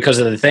come because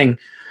of the thing.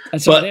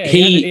 And so, but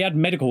he had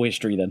medical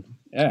history then.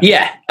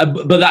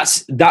 But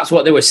that's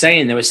what they were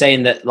saying. They were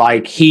saying that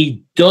like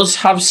he does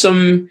have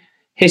some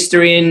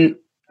history in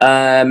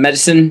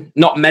medicine,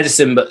 not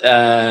medicine, but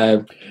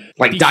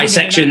like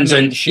dissections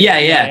and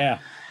yeah.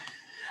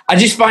 I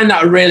just find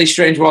that a really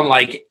strange one.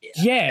 Like,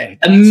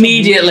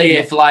 immediately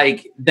if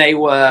like they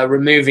were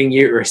removing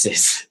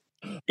uteruses,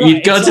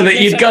 you'd go to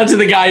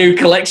the guy who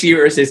collects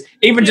uteruses,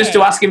 even just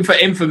to ask him for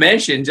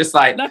information. Just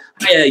like,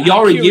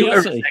 you're a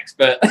uterus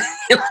expert.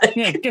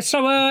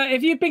 So,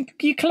 have you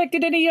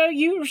collected any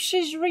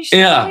uteruses recently?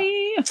 Yeah.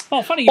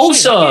 Oh, funny.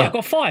 Also, I've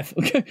got 5.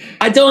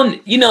 I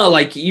don't.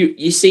 like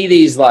you see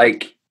these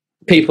like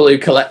people who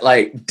collect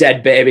like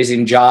dead babies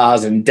in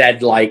jars and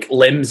dead like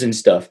limbs and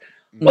stuff.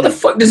 What the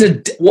fuck does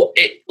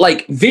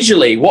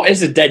visually? What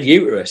is a dead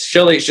uterus?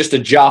 Surely it's just a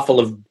jar full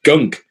of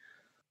gunk.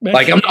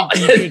 Like I'm not.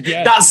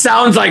 That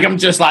sounds like I'm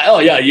just like, oh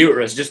yeah,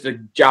 uterus, just a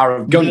jar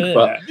of gunk.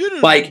 But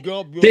like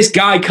this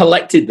guy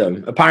collected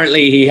them.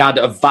 Apparently, he had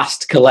a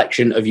vast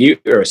collection of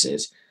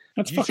uteruses.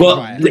 That's fucking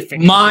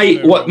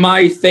but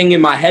my thing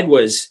in my head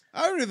was,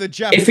 only the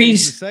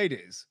Japanese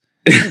Mercedes.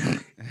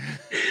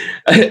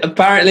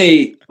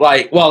 Apparently,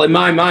 like, well, in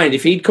my mind,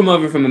 if he'd come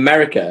over from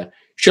America,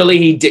 surely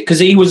he did, because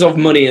he was of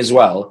money as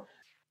well.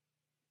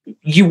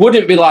 You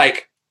wouldn't be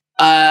like,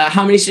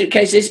 how many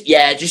suitcases?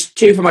 Yeah, just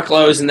 2 for my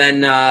clothes, and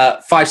then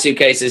 5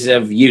 suitcases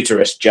of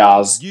uterus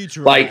jars.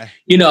 Like,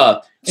 and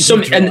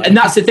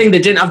that's the thing. They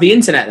didn't have the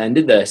internet then,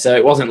 did they? So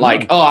it wasn't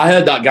like, oh, I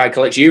heard that guy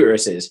collects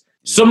uteruses.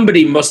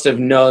 Somebody must have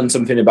known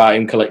something about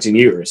him collecting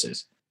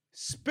uteruses.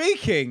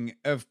 Speaking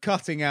of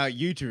cutting out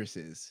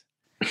uteruses,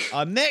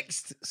 our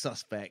next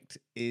suspect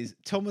is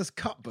Thomas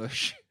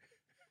Cutbush.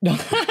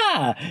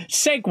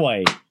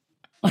 Segway.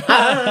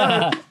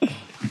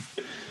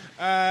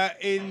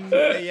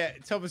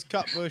 Thomas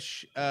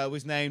Cutbush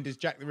was named as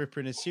Jack the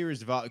Ripper in a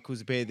series of articles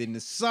appeared in the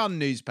Sun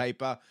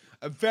newspaper,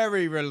 a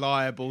very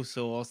reliable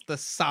source, the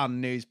Sun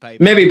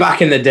newspaper. Maybe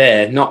back in the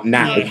day, not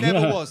now. No,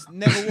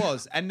 never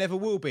was, and never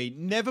will be.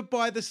 Never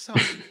by the Sun.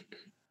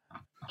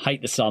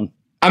 Hate the Sun.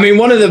 I mean,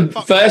 one of the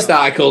first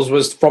articles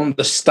was from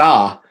the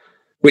Star,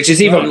 which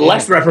is even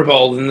less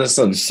reputable than the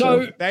Sun.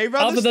 So they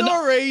run the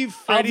story.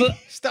 Freddie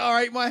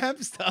Star ate my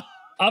hamster.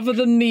 Other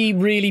than the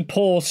really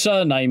poor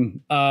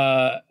surname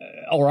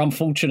or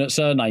unfortunate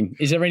surname,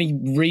 is there any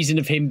reason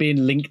of him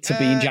being linked to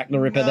being Jack the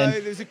Ripper then? No,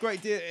 there's a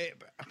great deal.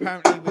 It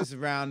apparently was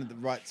around at the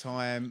right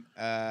time,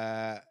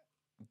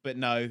 but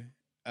no.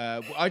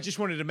 I just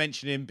wanted to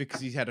mention him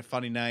because he's had a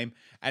funny name,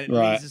 and it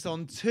leads us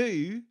on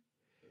to...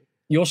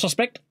 Your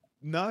suspect?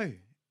 No.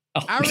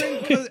 Oh.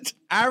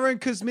 Aaron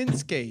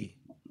Kosminski.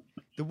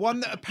 The one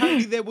that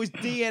apparently there was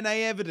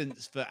DNA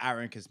evidence for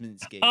Aaron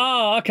Kosminski.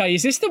 Oh, okay.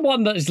 Is this the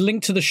one that is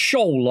linked to the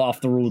shoal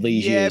after all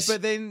these years? Yeah,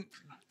 but then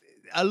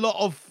a lot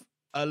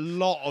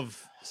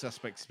of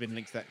suspects have been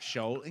linked to that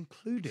shoal,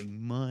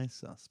 including my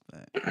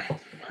suspect. Okay,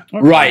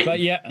 right. But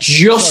yeah,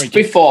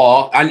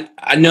 before, and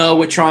I know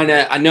we're trying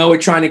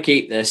to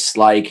keep this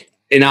like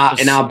in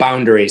our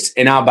boundaries,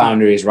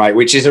 right?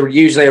 Which is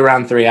usually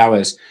around 3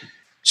 hours.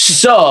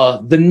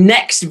 So the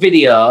next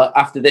video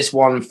after this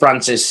one,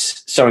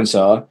 Francis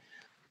so-and-so,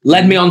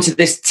 led me onto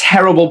this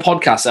terrible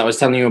podcast that I was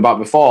telling you about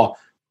before.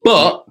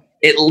 But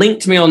it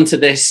linked me onto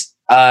this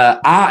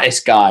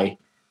artist guy.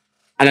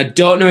 And I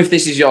don't know if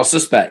this is your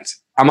suspect.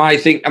 Am I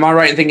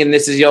right in thinking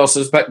this is your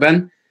suspect,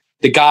 Ben?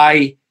 The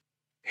guy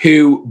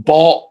who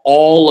bought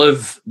all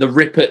of the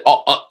Ripper,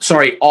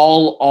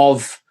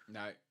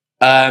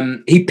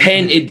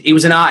 he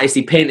was an artist.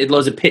 He painted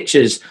loads of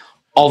pictures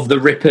of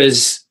the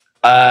Ripper's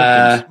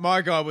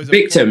my guy was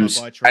victims.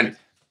 A by trade.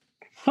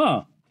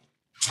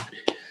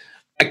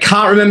 I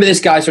can't remember this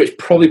guy, so it's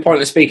probably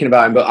pointless speaking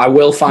about him, but I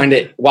will find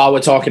it while we're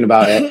talking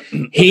about it.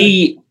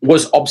 He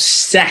was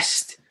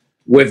obsessed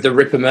with the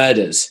Ripper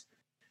murders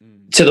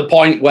to the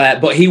point where,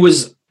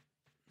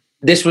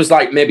 this was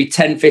like maybe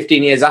 10,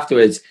 15 years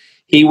afterwards,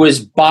 he was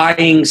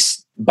buying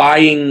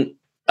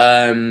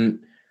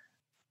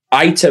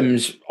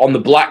items on the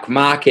black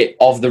market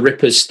of the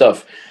Ripper's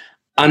stuff.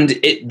 And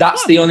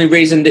that's the only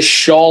reason this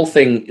shawl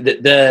thing,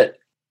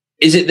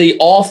 is it the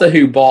author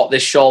who bought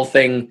this shawl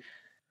thing?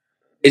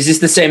 Is this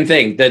the same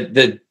thing?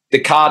 The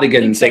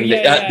cardigan thing,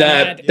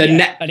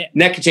 the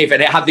neckerchief,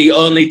 and it had the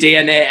only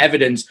DNA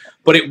evidence,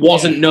 but it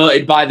wasn't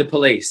noted by the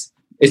police.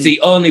 It's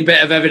the only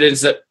bit of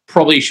evidence that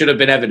probably should have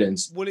been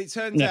evidence. Well, it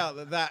turns out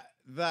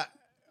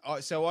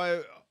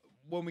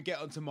when we get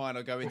onto mine,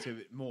 I'll go into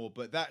it more,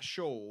 but that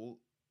shawl,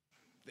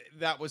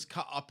 that was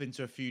cut up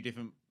into a few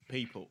different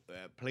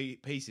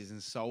pieces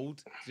and sold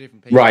to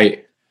different people.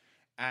 Right.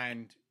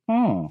 And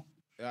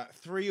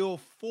 3 or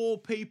 4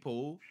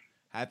 people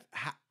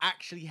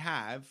actually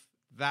have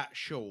that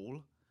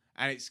shawl,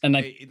 And it's And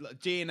they-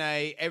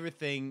 DNA,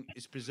 everything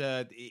is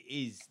preserved. It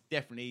is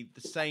definitely the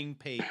same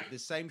the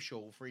same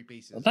shawl, 3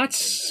 pieces.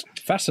 That's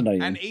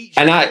fascinating. And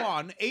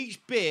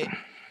each bit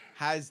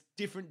has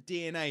different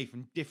DNA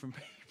from different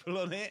people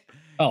on it.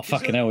 Oh,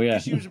 fucking hell, yeah.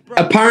 She was a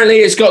bride. Apparently,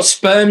 it's got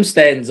sperm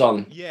stains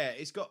on. Yeah,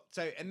 it's got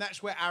and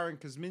that's where Aaron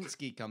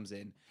Kosminski comes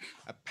in.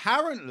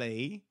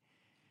 Apparently,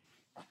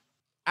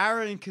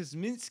 Aaron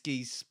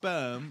Kosminski's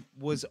sperm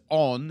was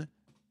on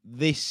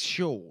this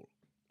shawl.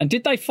 And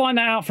did they find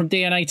that out from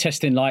DNA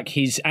testing, like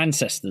his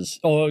ancestors,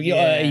 or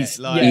his?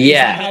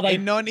 Yeah. How they,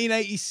 In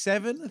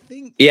 1987, I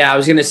think. Yeah, I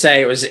was gonna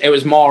say it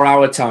was more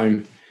our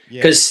time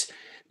because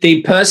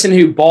the person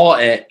who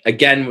bought it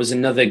again was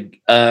another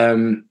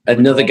guy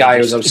who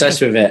was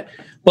obsessed with it.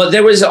 But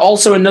there was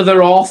also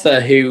another author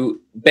who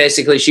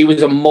basically she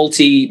was a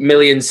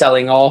multi-million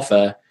selling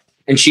author,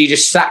 and she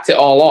just sacked it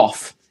all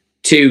off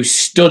to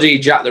study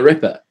Jack the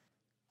Ripper.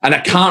 And I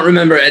can't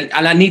remember it,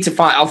 and I need to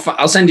find.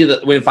 I'll send you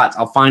the. In fact,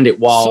 I'll find it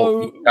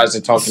while you guys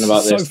are talking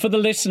about this. So for the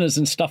listeners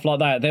and stuff like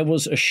that, there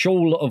was a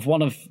shawl of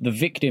one of the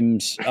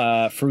victims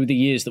through the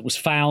years that was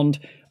found,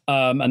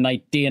 and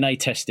they DNA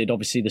tested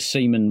obviously the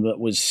semen that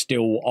was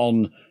still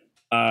on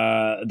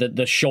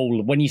the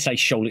shawl. When you say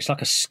shawl, it's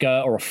like a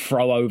skirt or a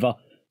throw over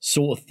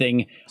sort of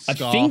thing.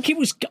 Scarf.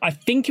 I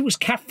think it was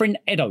Catherine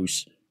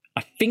Eddowes.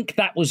 I think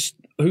that was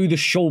who the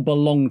shawl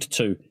belonged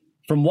to.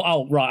 From what?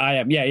 Oh, right, I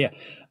am. Yeah.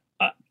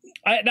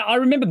 I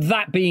remember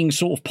that being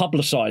sort of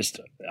publicised,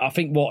 I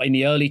think, in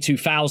the early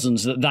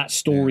 2000s, that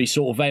story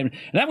sort of... And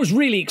that was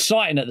really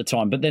exciting at the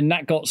time, but then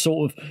that got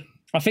sort of...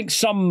 I think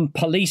some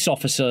police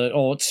officer,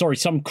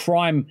 some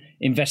crime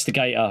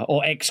investigator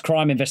or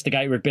ex-crime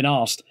investigator had been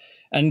asked,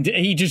 and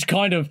he just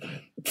kind of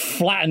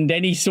flattened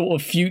any sort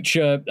of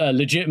future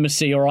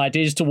legitimacy or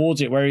ideas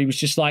towards it, where he was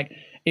just like,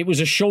 it was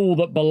a shawl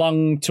that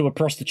belonged to a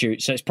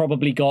prostitute, so it's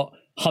probably got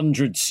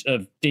hundreds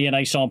of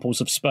DNA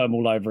samples of sperm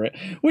all over it,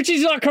 which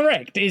is not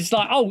correct. It's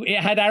like, oh, it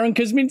had Aaron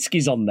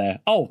Kosminski's on there.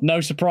 Oh, no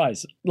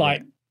surprise.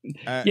 Like,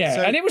 and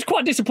it was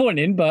quite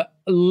disappointing, but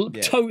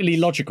totally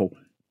logical.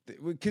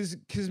 Because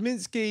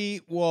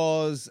Kosminski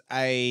was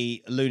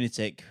a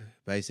lunatic,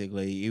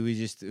 basically. He was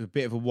just a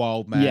bit of a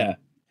wild man.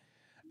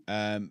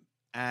 Yeah.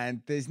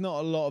 And there's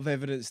not a lot of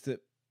evidence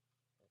that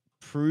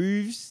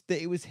proves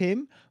that it was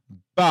him,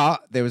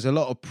 but there was a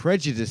lot of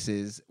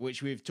prejudices,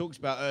 which we've talked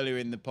about earlier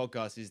in the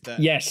podcast, is that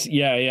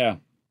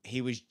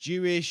he was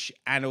Jewish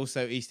and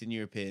also Eastern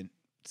European.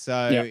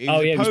 So he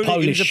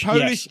was a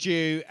Polish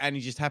Jew, and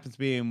he just happened to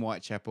be in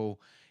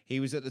Whitechapel. He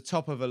was at the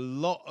top of a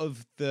lot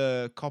of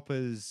the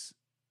coppers,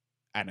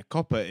 and a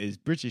copper is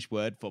British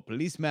word for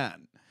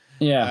policeman.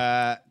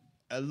 Yeah.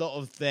 A lot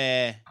of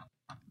their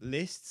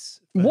lists.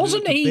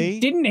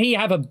 Didn't he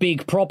have a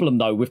big problem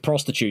though with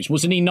prostitutes?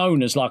 Wasn't he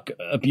known as like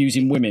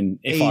abusing women,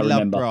 if I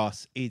remember? Loved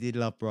brass. He did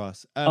love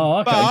brass.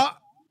 Okay. But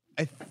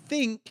I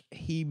think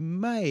he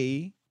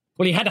may...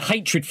 Well, he had a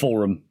hatred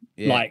for them.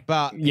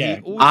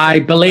 I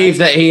believe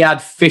that he had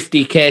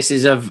 50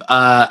 cases of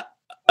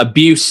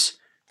abuse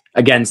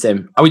against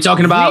him. Are we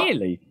talking about...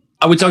 Really?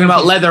 Are we talking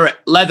about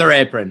leather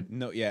apron?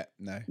 Not yet,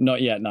 no.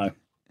 Not yet, no.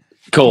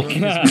 Cool.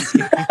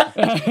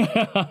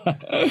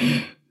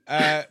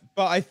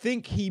 But I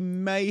think he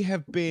may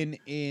have been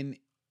in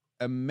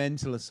a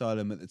mental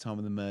asylum at the time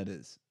of the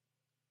murders.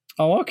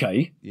 Oh,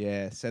 okay.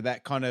 Yeah, so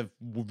that kind of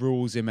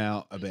rules him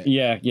out a bit.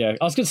 Yeah.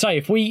 I was going to say,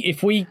 if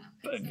we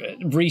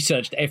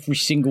researched every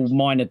single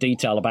minor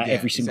detail about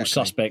every single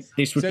suspect,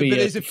 this would be but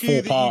there's a few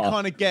that you four-parter.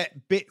 kind of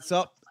get bits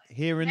up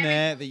here and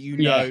there that you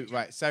know.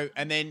 Right, so,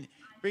 and then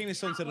bringing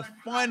us on to the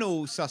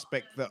final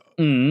suspect that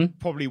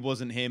probably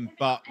wasn't him,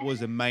 but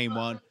was a main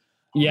one.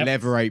 Yep.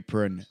 Leather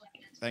Apron.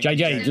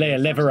 JJ,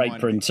 Leather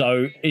Apron.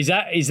 So is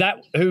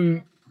that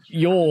who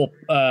your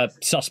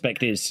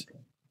suspect is?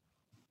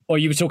 Or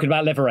you were talking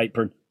about Leather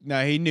Apron?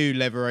 No, he knew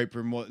Leather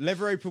Apron was.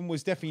 Leather Apron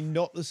was definitely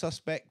not the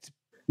suspect.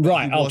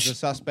 Right. He was a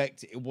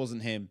suspect. It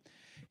wasn't him.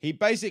 He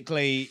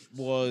basically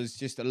was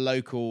just a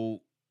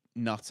local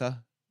nutter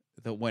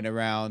that went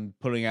around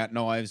pulling out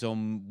knives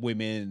on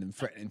women and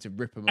threatening to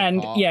rip them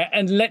apart.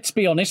 And let's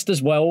be honest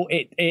as well,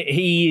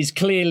 he is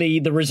clearly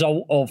the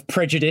result of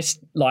prejudice.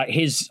 Like,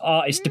 his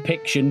artist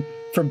depiction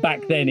from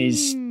back then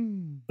is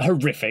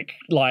horrific.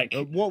 Like,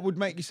 what would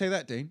make you say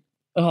that, Dean?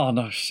 Oh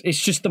no, it's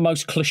just the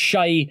most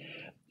cliche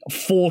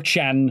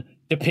 4chan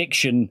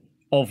depiction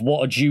of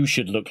what a Jew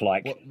should look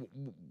like.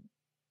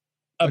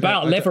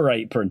 About Leather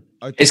Apron.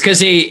 It's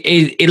because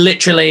he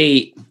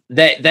literally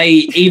they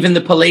even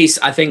the police,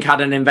 I think,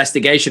 had an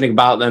investigation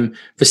about them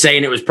for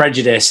saying it was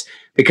prejudice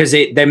because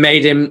they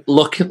made him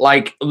look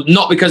like,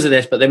 not because of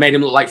this, but they made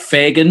him look like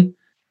Fagin.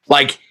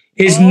 Like,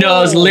 his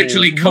nose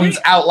literally comes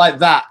out like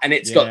that, and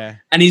he's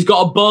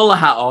got a bowler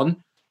hat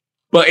on,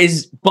 but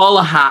his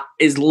bowler hat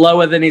is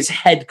lower than his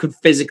head could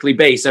physically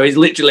be. So he's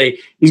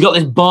got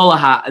this bowler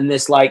hat and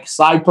this like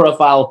side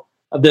profile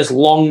of this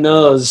long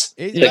nose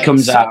that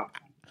comes out.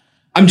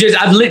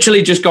 I've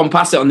literally just gone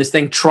past it on this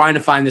thing trying to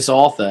find this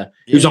author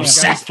who's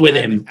obsessed with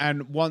him.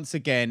 And once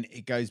again,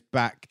 it goes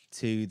back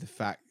to the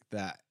fact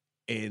that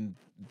in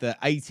the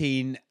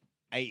 18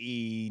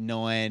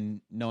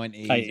 89,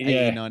 90s,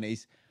 Yeah.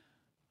 90s,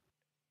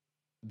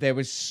 there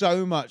was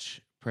so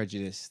much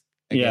prejudice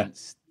Yeah.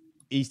 against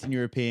Eastern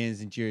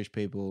Europeans and Jewish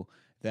people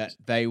that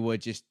they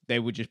would just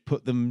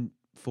put them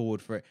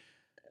forward for it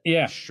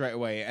Yeah. straight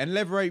away. And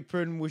Leather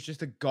Apron was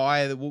just a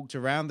guy that walked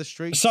around the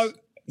streets.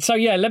 So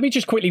yeah, let me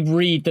just quickly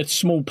read the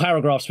small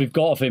paragraphs we've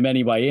got of him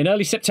anyway. In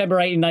early September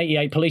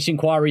 1888, police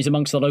inquiries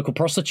amongst the local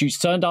prostitutes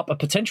turned up a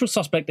potential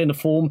suspect in the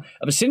form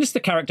of a sinister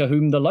character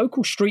whom the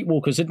local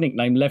streetwalkers had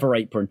nicknamed Leather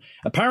Apron.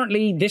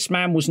 Apparently, this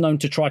man was known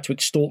to try to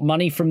extort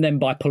money from them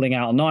by pulling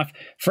out a knife,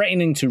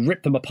 threatening to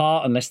rip them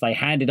apart unless they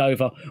handed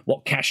over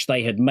what cash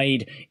they had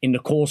made in the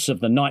course of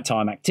the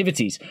nighttime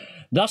activities.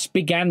 Thus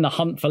began the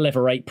hunt for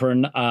Leather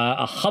Apron,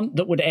 a hunt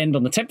that would end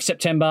on the 10th of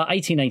September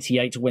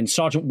 1888 when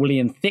Sergeant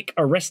William Thick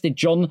arrested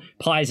John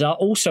Pizer,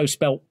 also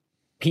spelt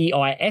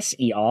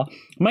Piser,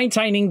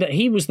 maintaining that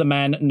he was the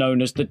man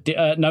known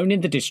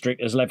in the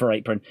district as Leather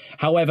Apron.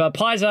 However,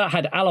 Pizer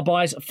had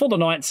alibis for the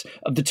nights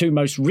of the two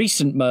most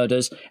recent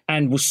murders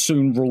and was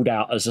soon ruled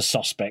out as a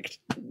suspect.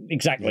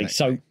 Exactly.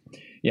 So,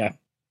 yeah.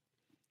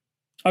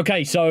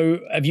 Okay,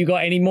 so have you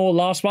got any more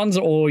last ones,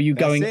 or are you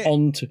going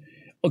on to...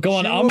 Oh, go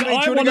on. I want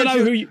to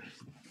know who.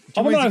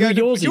 I want to know who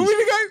yours is. Do you want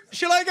me to go?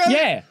 Shall I go?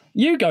 Yeah,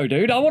 you go,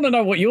 dude. I want to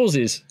know what yours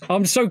is.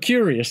 I'm so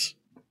curious.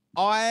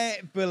 I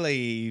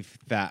believe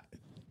that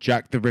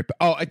Jack the Ripper.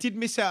 Oh, I did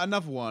miss out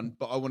another one,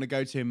 but I want to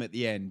go to him at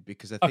the end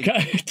because I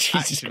think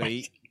Jesus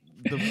actually,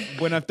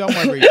 when I've done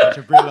my research,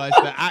 I've realised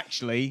that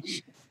actually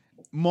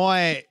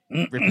my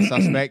Ripper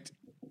suspect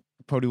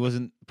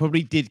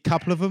probably did a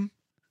couple of them,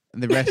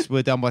 and the rest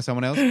were done by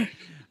someone else.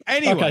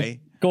 Anyway, Okay,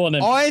 go on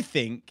then. I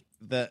think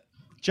that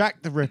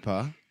Jack the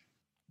Ripper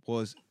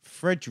was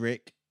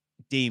Frederick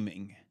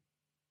Deeming.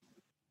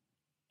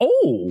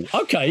 Oh,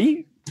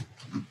 okay.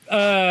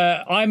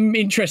 I'm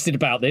interested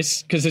about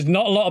this because there's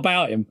not a lot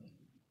about him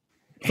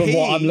from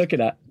what I'm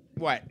looking at.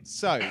 Right.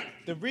 So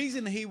the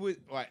reason he was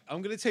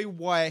I'm going to tell you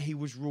why he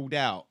was ruled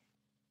out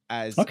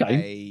as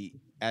the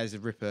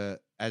Ripper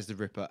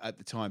at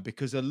the time,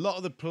 because a lot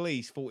of the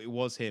police thought it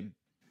was him.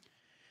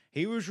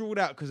 He was ruled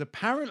out because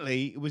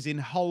apparently it was in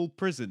Hull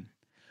prison,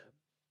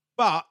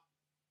 but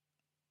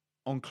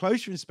on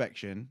closer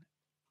inspection,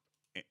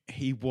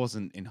 he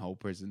wasn't in Hull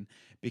prison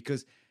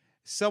because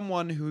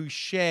someone who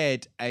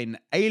shared an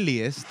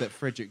alias that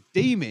Frederick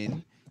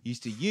Deeming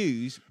used to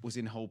use was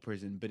in Hull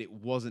prison, but it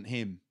wasn't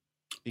him.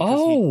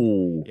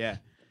 Yeah.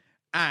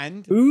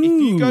 And if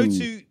you go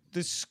to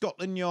the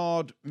Scotland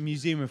Yard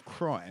Museum of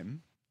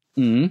Crime,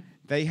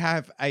 they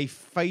have a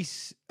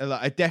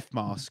death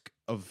mask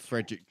of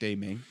Frederick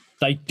Deeming.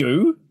 They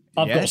do?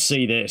 I've got to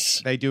see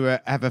this. They do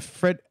have a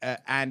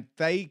and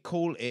they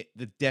call it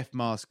the death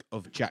mask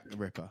of Jack the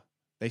Ripper.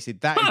 They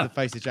said that is the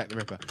face of Jack the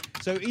Ripper.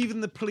 So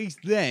even the police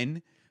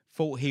then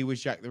thought he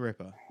was Jack the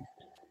Ripper.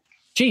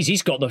 Jeez,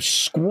 he's got the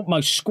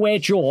most square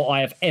jaw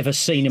I have ever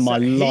seen in my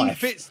life.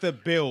 He fits the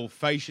bill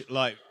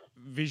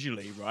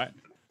visually, right?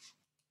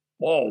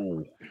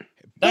 Whoa.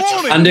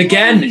 And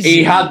again,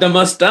 he had the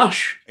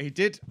mustache. He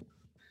did.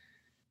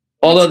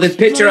 Although the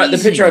picture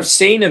I've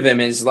seen of him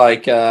is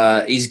like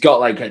he's got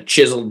like a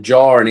chiseled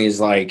jaw, and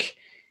he's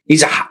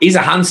a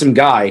handsome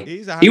guy.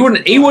 He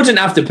wouldn't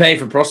have to pay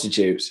for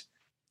prostitutes.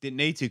 Didn't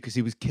need to because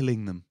he was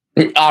killing them.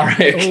 All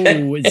right.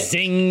 Okay. Oh,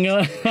 zing!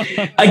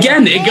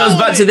 Again, it goes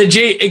back to the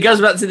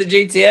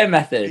GTA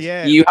method.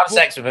 Yeah. You have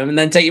sex with him and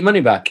then take your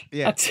money back.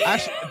 Yeah.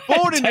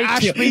 Born in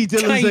Ashby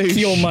de la Take Zouch,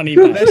 your money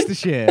back.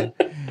 Leicestershire.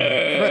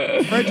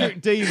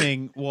 Frederick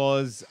Deeming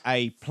was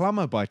a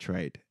plumber by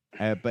trade.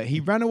 But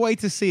he ran away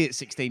to sea at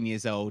 16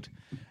 years old,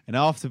 and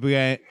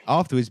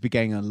afterwards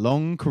began a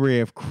long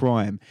career of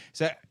crime.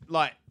 So,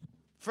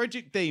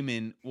 Frederick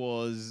Deeming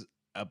was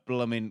a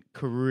blooming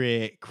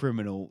career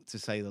criminal, to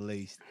say the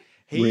least.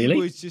 He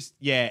was just,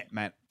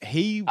 man.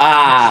 He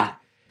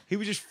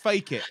would just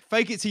fake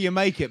it till you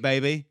make it,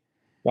 baby.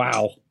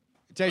 Wow.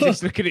 Jay's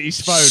just looking at his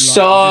phone like,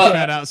 So, just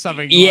found out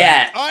something.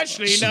 yeah.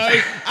 Actually,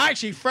 no.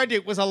 Actually,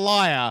 Frederick was a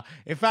liar.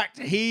 In fact,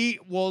 he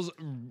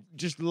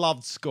just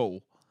loved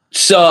school.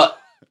 So,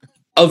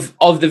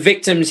 of the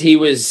victims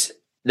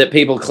that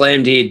people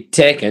claimed he'd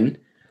taken,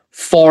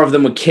 4 of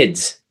them were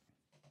kids.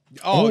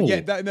 Oh. Yeah,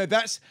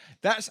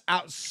 that's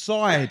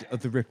outside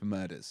of the Ripper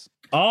murders.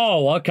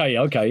 Oh, okay.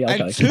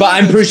 But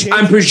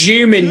I'm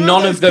presuming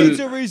none of them kids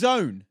are his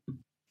own.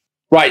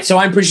 Right. So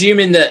I'm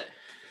presuming that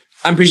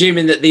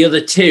the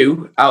other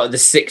 2 out of the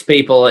 6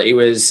 people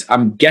that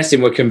I'm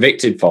guessing were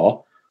convicted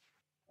for.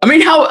 I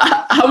mean, how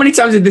many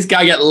times did this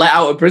guy get let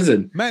out of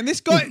prison? Man, this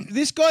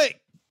guy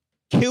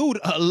killed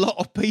a lot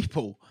of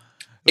people.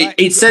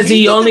 It says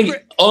he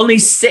only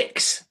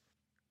 6.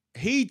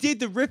 He did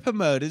the Ripper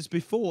murders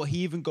before he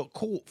even got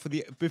caught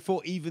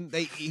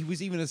he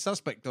was even a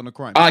suspect on a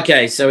crime.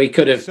 Okay, so he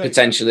could have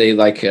potentially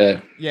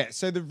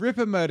So the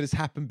Ripper murders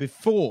happened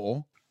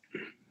before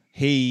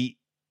he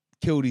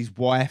killed his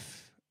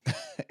wife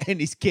and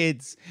his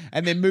kids,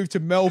 and then moved to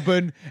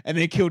Melbourne, and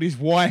then killed his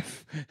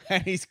wife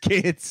and his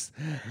kids.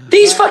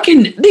 These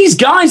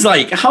guys,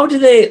 like, how do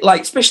they,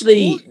 like,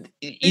 especially,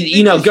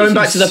 you know, going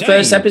back to the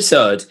first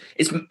episode,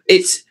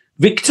 it's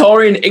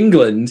Victorian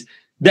England.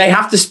 They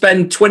have to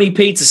spend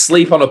 20p to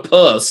sleep on a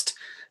post.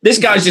 This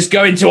guy's just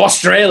going to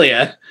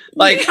Australia.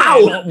 Like,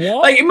 how?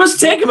 Like, it must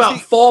take about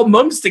 4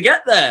 months to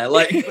get there.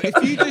 Like,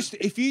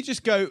 if you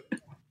just go,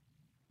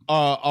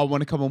 I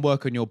want to come and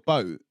work on your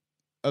boat.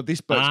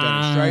 This boat's going to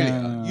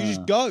Australia. You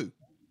just go.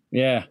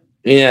 Yeah.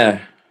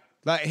 Yeah.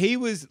 Like, he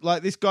was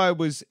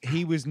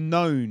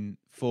known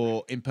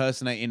for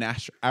impersonating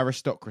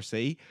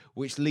aristocracy,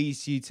 which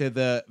leads you to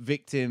the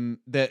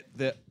victim that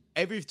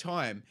every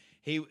time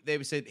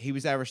they said he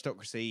was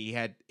aristocracy.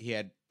 He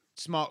had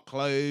smart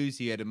clothes.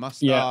 He had a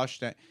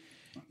mustache. Yeah.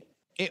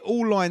 It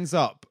all lines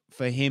up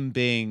for him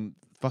being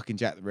fucking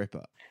Jack the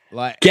Ripper.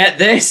 Like, get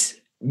this.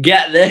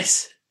 There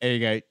you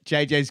go.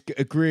 JJ's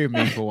agreeing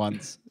with me for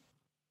once.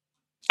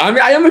 I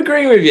mean, I am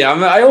agreeing with you.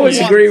 I always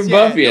agree with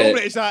both of you.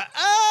 Normally it's like,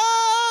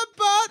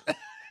 but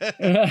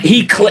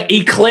he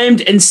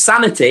claimed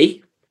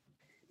insanity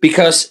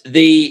because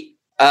the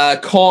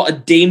court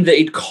had deemed that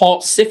he'd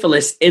caught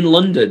syphilis in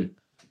London.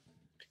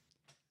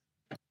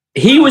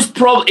 He was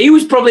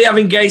probably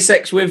having gay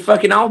sex with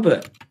fucking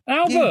Albert.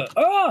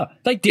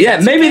 They did. Yeah,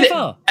 maybe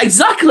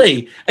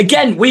exactly.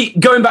 Again,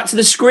 going back to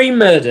the Scream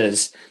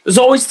murders. There's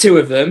always two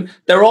of them.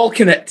 They're all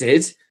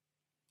connected.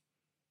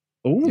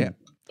 Ooh. Yeah.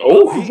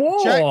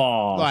 Oh, Jack,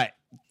 like,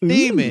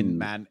 Demon,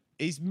 man.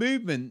 His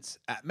movements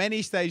at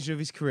many stages of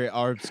his career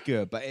are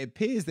obscure, but it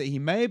appears that he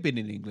may have been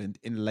in England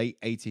in late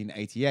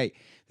 1888,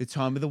 the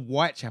time of the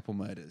Whitechapel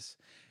murders.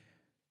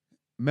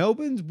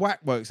 Melbourne's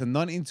waxworks of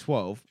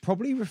 1912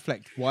 probably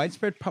reflect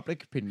widespread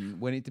public opinion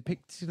when it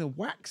depicted the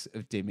wax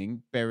of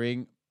Dimming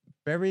burying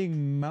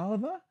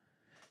Malva.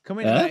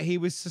 Commenting that he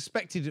was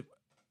suspected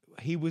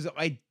he was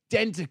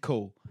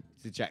identical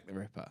to Jack the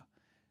Ripper.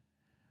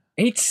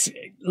 It's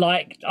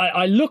like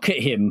I look at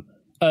him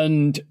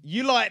and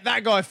you like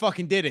that guy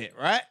fucking did it,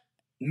 right?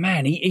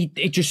 Man, he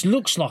just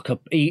looks like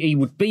he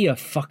would be a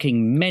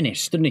fucking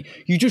menace, doesn't he?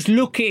 You just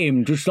look at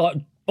him, just like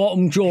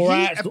bottom jaw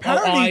out,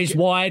 eyes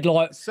wide,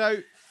 like so.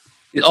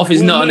 Off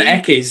his nut and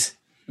Eckies.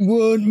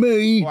 Weren't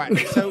me.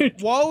 Right. So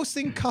whilst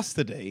in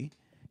custody,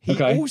 he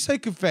also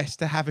confessed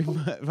to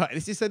having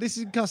this is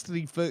in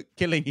custody for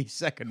killing his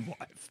second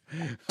wife.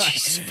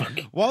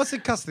 Whilst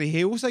in custody,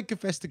 he also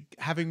confessed to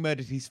having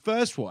murdered his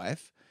first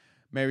wife,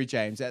 Mary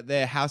James, at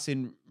their house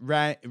in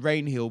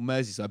Rainhill,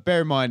 Merseyside.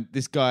 Bear in mind,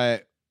 this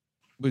guy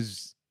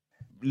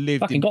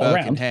lived in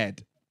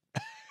Birkenhead.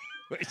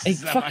 Which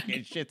is a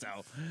fucking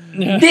shithole.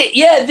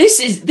 This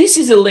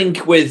is a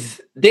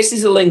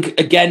link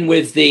again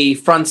with the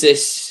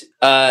Francis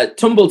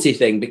Tumblety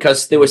thing,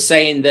 because they were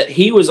saying that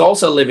he was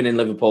also living in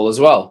Liverpool as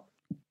well.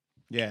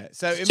 Yeah.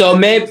 So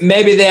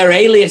maybe they're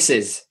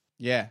aliases.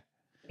 Yeah.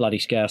 Bloody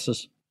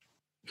Scousers.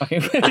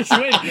 We're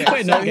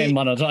not getting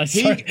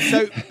monetized.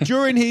 So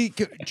during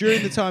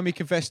the time he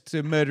confessed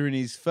to murdering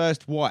his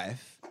first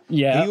wife,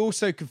 he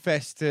also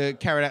confessed to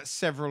carrying out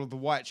several of the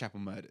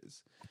Whitechapel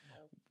murders.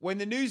 When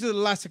the news of the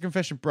latter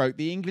confession broke,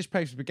 the English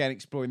papers began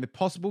exploring the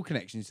possible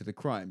connections to the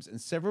crimes,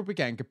 and several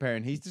began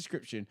comparing his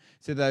description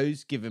to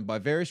those given by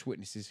various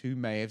witnesses who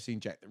may have seen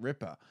Jack the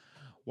Ripper.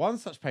 One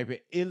such paper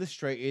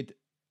illustrated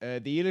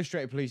the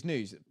Illustrated Police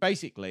News.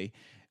 Basically,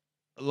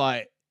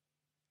 like,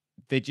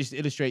 they just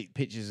illustrate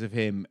pictures of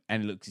him,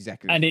 and it looks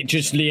exactly. And it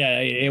just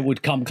it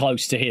would come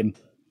close to him.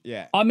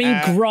 Yeah, I mean,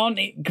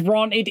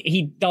 granted,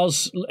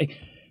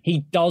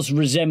 he does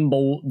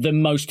resemble the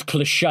most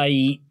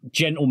cliche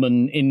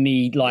gentleman in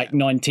the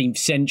 19th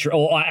century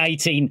or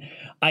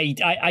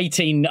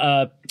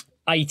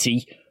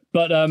 1880,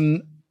 but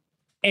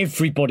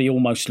everybody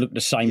almost looked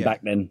the same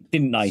back then,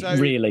 didn't they? So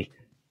really,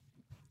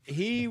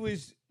 he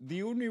was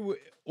the only.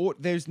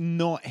 There's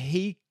not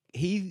he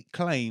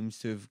claims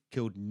to have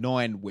killed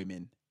 9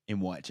 women in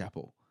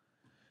Whitechapel.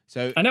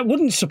 So, and it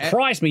wouldn't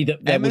surprise me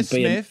that there Emma would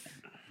be Smith,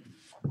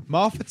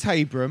 Martha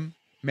Tabram,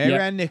 Mary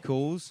Ann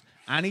Nichols,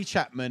 Annie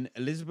Chapman,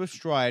 Elizabeth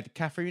Stride,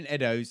 Catherine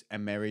Eddowes,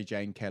 and Mary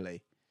Jane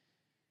Kelly.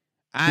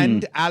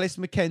 And Alice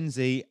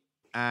Mackenzie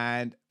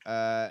and...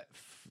 but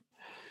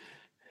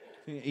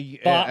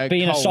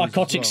being a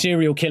psychotic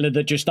serial killer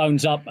that just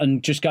owns up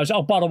and just goes,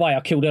 oh, by the way,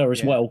 I killed her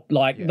as well.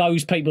 Like,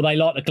 those people, they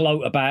like to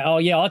gloat about, oh,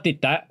 yeah, I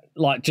did that.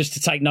 Like, just to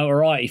take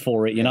notoriety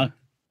for it, you know?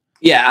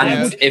 Yeah,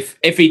 and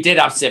if he did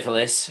have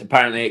syphilis,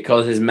 apparently it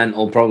causes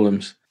mental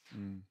problems.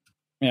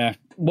 Yeah.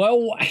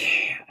 Well,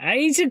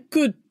 I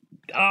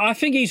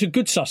think he's a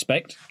good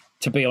suspect,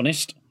 to be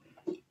honest.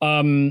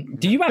 Do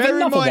you have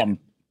another one?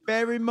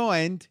 Bear in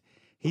mind,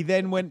 he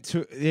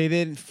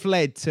then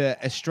fled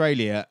to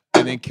Australia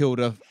and then killed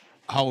a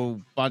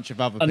whole bunch of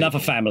other Another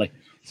people. family.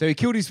 So he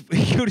killed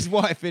his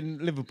wife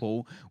in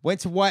Liverpool, went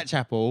to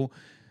Whitechapel,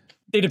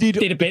 did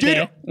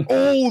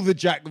all the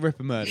Jack the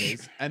Ripper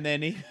murders, and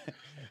then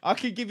I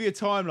could give you a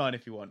timeline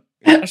if you want.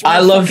 I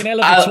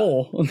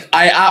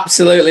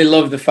absolutely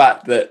love the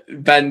fact that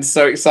Ben's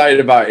so excited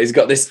about it. He's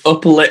got this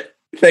uplit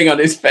thing on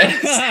his face.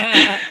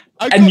 I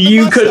got And the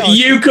you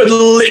mustache. could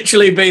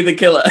literally be the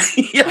killer.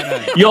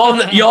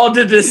 You're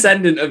the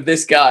descendant of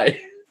this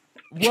guy.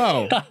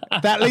 Well,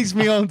 that leads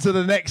me on to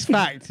the next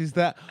fact: is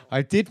that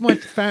I did my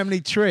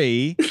family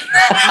tree.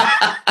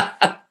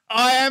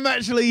 I am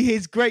actually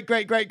his great. He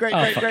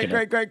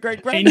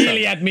He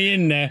nearly had me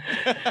in there.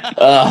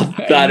 Oh,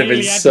 that'd have Nearly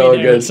been had so me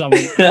there with good.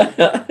 something.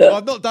 Well,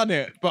 I've not done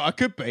it, but I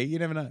could be. You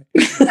never know.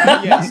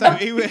 Yeah, so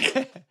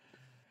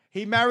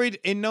he married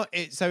in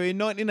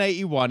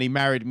 1981. He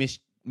married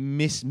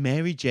Miss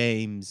Mary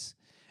James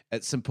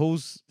at St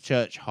Paul's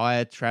Church,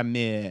 Higher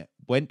Tranmere.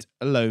 Went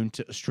alone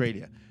to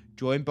Australia,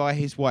 joined by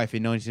his wife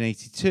in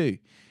 1982.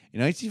 In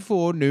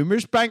 1984,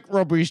 numerous bank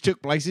robberies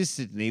took place in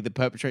Sydney, the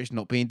perpetrators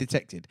not being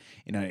detected.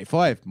 In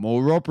 1985,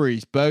 more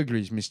robberies,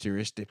 burglaries,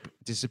 mysterious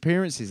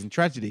disappearances and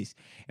tragedies.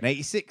 In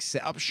 1986,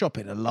 set up shop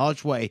in a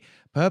large way,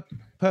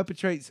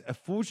 perpetrates a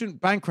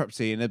fraudulent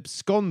bankruptcy and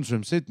absconds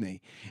from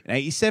Sydney. In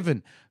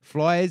 1987,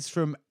 flies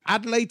from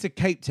Adelaide to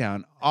Cape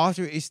Town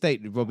after it is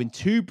stated robbing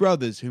two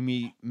brothers whom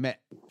he met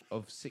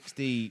of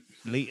 60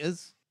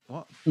 litres.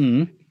 What?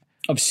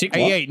 I'm sick.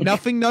 88,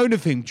 nothing known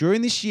of him.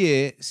 During this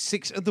year,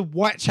 6 of the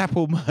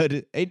Whitechapel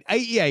murder. In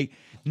 88,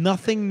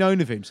 nothing known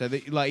of him. So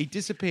that, he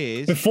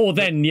disappears. Before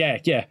then,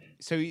 yeah.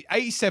 So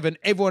 87,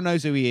 everyone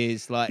knows who he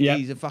is.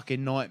 He's a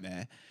fucking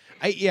nightmare.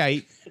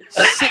 88,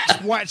 6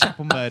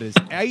 Whitechapel murders.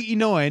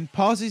 89,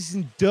 passes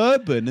in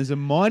Durban as a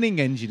mining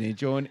engineer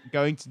going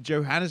to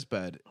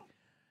Johannesburg.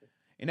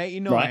 In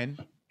 89,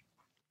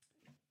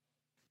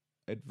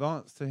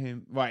 advanced to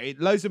him.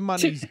 Loads of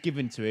money's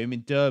given to him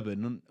in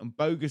Durban on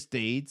bogus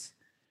deeds.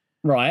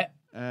 Right.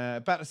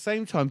 About the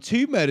same time,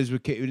 2 murders were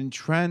committed in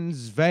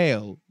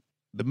Transvaal.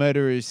 The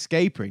murderer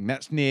escaping.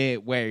 That's near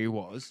where he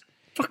was.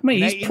 Fuck me,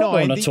 he's proper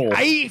on a tour. The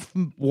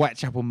 8th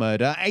Whitechapel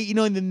murder.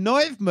 89, the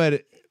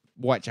 9th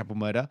Whitechapel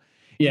murder.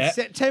 Yeah. In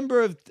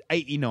September of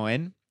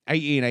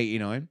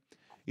 1889,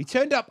 he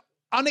turned up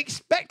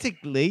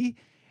unexpectedly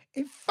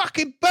in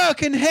fucking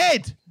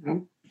Birkenhead.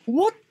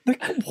 What?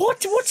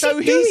 What's So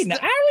he he's doing? How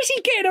is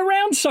he getting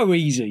around so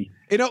easy?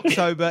 In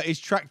October, he's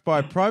tracked by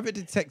a private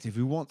detective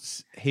who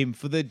wants him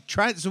for the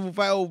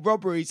Transvaal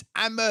robberies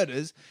and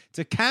murders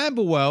to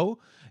Camberwell,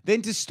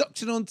 then to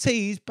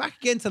Stockton-on-Tees, back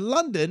again to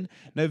London.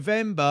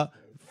 November,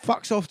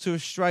 fucks off to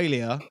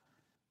Australia.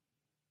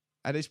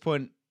 At this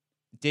point,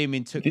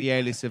 Demon took the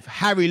alias of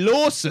Harry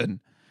Lawson.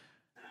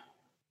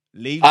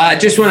 I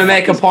just want to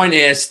make a point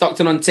here.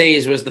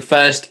 Stockton-on-Tees was the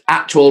first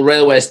actual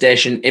railway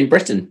station in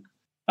Britain.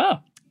 Oh,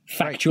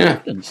 factual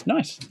evidence.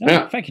 Nice.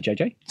 Yeah. Thank you,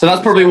 JJ. So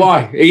that's probably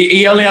why.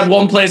 He only had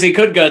one place he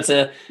could go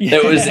to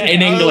that was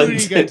in England.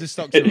 Only go to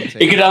Stockton-on-Tees.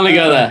 He could only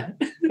go there.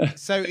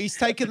 So he's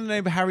taken the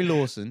name of Harry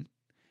Lawson,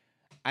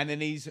 and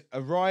then he's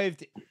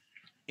arrived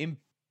in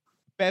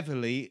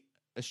Beverley,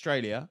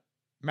 Australia.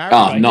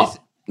 Married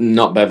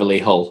Not Beverly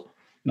Hull.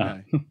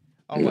 No.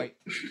 Oh, wait.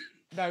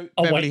 No,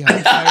 Oh, Beverly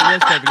wait. Hull. No, it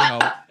was Beverly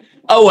Hull.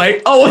 Oh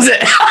wait, was it?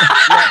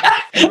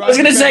 I was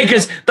going to say,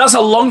 because that's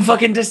a long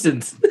fucking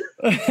distance.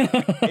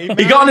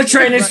 He got on a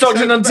train in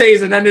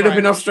Stockton-on-Tees and ended up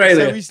in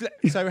Australia.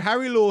 So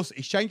Harry Lawson,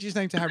 he's changed his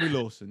name to Harry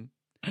Lawson.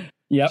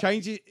 Yeah.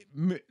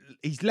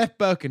 He's left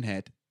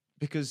Birkenhead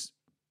because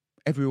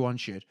everyone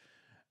should.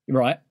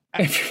 Right.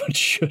 Everyone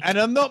should. And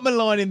I'm not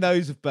maligning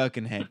those of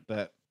Birkenhead,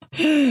 but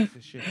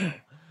for sure.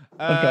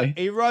 Okay.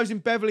 He arrives in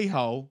Beverly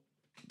Hull,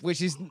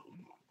 which is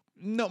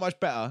not much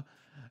better.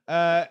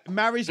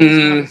 Marries Miss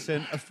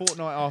Madison a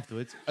fortnight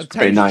afterwards.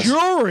 Obtains nice.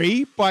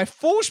 jewelry by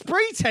false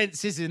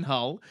pretenses in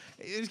Hull.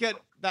 He's going,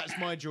 that's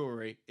my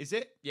jewelry. Is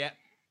it? Yeah.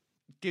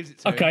 Gives it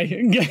to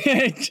him.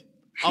 Okay.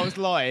 I was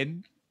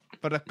lying,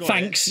 but I got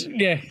Thanks. it.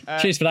 Yeah.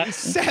 Cheers for He that.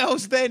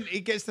 sells then, he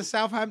gets to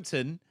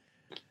Southampton,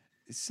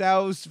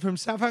 sells from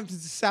Southampton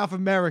to South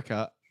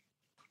America,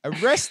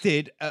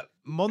 arrested at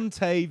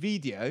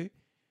Montevideo,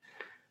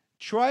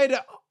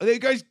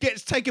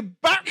 gets taken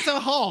back to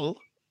Hull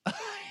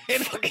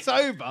in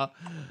October.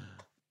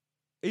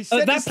 He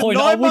said that it's point,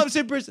 9 I would- months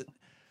in prison.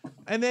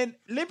 And then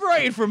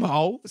liberated from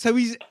Hull. So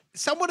he's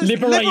someone is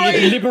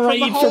Liberated from the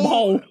from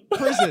Hull.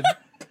 prison.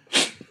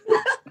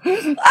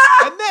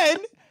 And then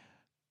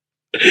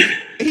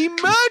he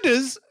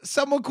murders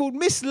someone called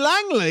Miss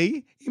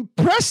Langley in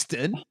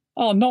Preston,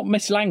 Oh, not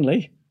Miss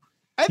Langley.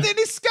 and then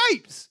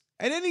escapes.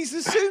 And then he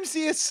assumes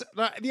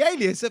the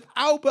alias of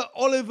Albert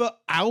Oliver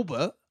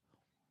Oliver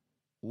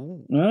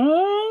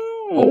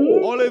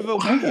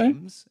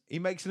Williams. He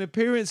makes an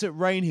appearance at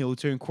Rainhill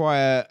to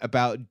inquire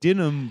about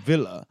Dinham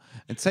Villa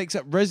and takes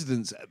up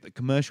residence at the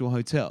commercial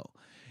hotel.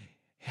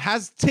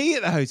 Has tea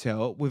at the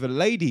hotel with a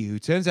lady who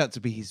turns out to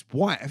be his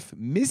wife,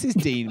 Mrs.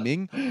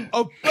 Deeming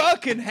of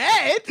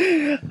Birkenhead.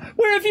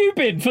 Where have you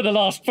been for the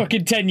last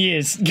fucking 10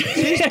 years?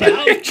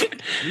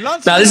 Now,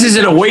 this is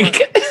in a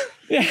week.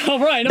 Yeah, all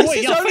right. This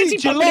is only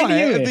July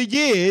of the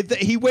year that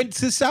he went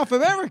to South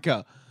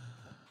America.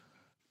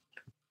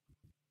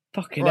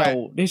 Fucking Right.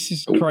 hell. This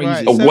is crazy.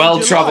 Right. A So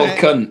well-travelled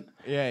July- cunt.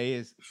 Yeah, he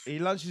is. He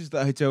lunches at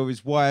the hotel with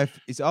his wife,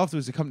 is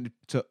afterwards accompanied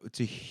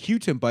to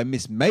Houghton by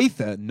Miss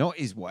Mather, not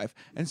his wife,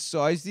 and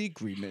signs the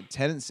agreement of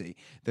tenancy.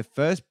 The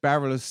first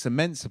barrel of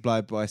cement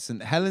supplied by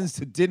St. Helens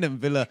to Dinham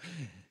Villa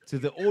to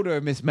the order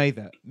of Miss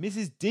Mather.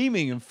 Mrs.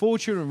 Deeming and 4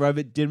 children arrive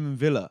at Dinham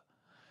Villa.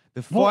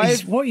 The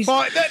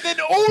then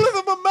all of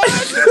them are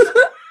murdered.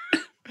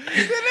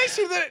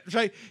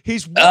 So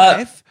his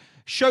wife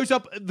shows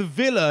up at the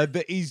villa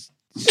that he's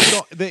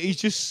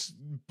just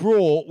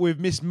brought with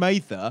Miss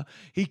Mather.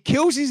 He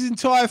kills his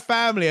entire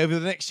family over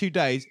the next 2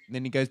 days, and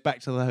then he goes back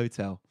to the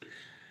hotel.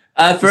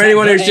 For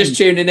anyone who's just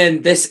tuning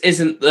in, this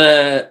isn't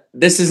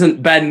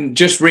Ben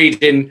just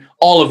reading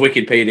all of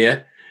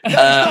Wikipedia,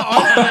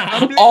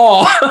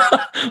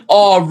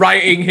 or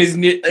writing his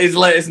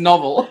latest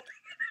novel.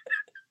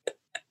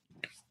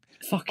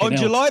 On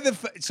July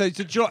so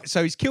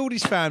he's killed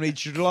his family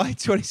July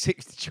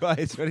 26th to July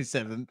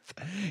 27th.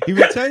 He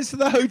returns to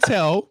the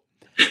hotel.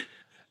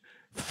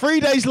 3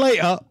 days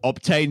later,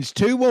 obtains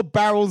 2 more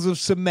barrels of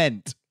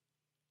cement.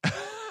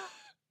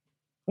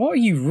 What are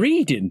you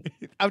reading?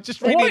 I'm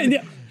just reading.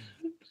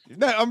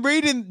 No, I'm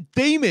reading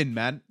Demon,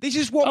 man. This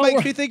is what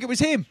makes me think it was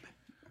him.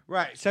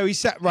 Right, so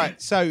he's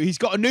so he's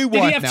got a new wife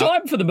now. Did he have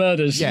time for the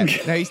murders? Yeah,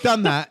 no, he's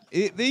done that.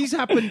 These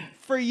happened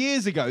 3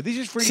 years ago. This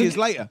is 3 years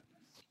later.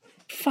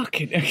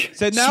 Fucking.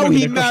 So now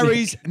he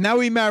marries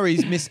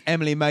Miss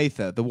Emily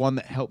Mather, the one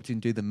that helped him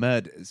do the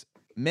murders.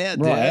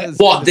 Right.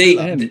 What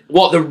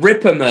the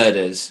Ripper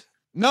murders?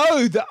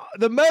 No,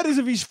 the murders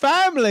of his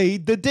family,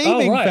 the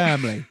Deeming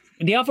family.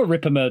 The other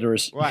Ripper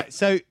murderers. Right,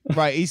 so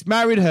he's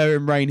married her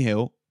in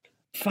Rainhill.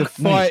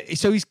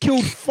 So he's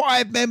killed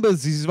 5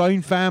 members of his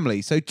own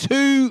family. So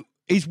 2,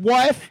 his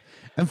wife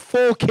and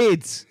 4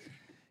 kids.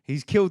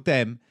 He's killed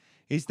them.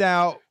 He's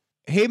now,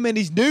 him and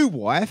his new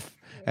wife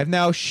have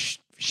now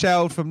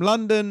sailed from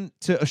London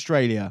to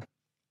Australia.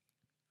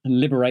 And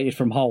liberated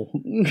from Hull.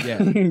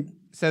 Yeah.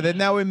 So they're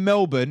now in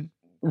Melbourne.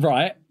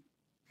 Right.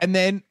 And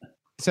then,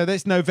 so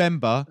that's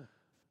November.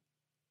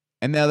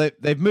 And now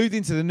they've moved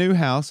into the new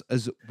house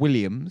as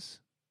Williams.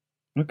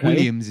 Okay.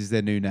 Williams is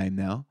their new name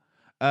now.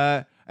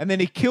 And then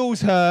he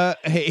kills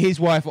his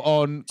wife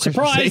on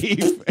Surprise!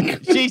 Christmas Eve.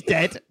 She's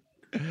dead.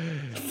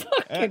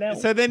 Fucking hell.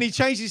 So then he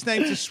changed his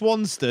name to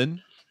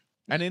Swanston.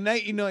 And in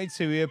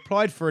 1892, he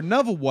applied for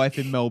another wife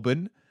in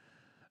Melbourne.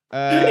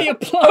 He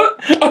applied?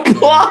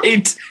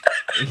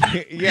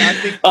 Yeah, I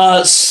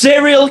think.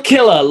 Serial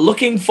killer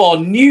looking for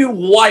new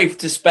wife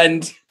to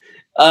spend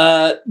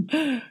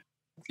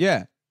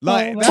Yeah.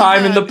 Like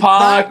time in the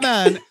park.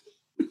 That man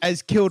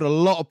has killed a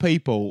lot of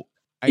people.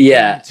 And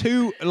Yeah.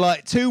 2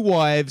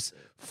 wives,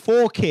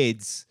 4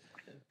 kids.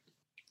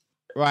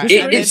 Right.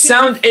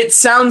 It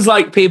sounds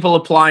like people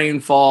applying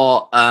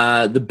for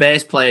the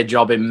bass player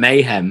job in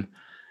Mayhem.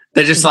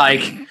 They're just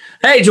like,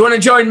 hey, do you want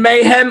to join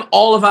Mayhem?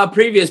 All of our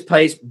previous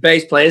bass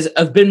players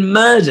have been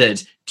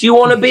murdered. Do you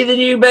want to be the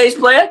new bass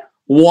player?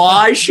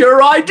 Why,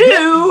 sure I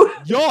do.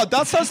 Yeah,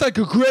 that sounds like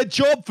a great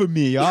job for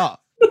me, yeah.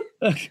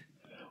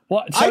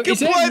 What? So I can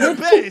play the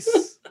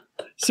bass.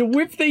 So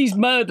with these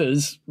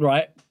murders,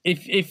 right,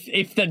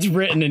 if that's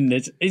written in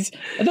this,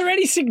 are there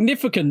any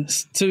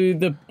significance to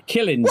the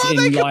killings? Well,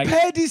 they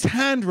compared his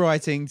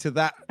handwriting to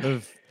that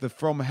of the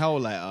From Hell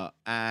letter.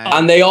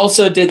 And they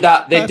also did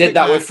that. They did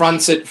that with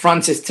Francis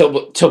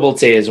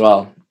Tubblety as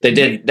well. They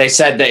did. They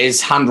said that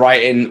his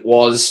handwriting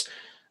was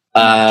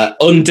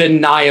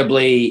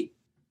undeniably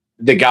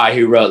the guy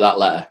who wrote that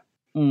letter.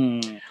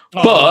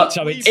 But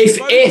so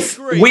if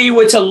we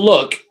were to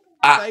look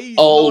at they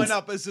old, line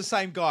up as the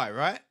same guy,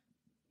 right?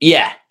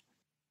 yeah,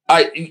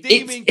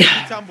 Deeming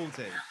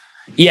Tumbleton.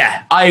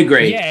 yeah, I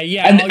agree.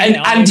 Yeah.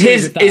 And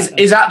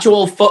his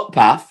actual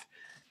footpath,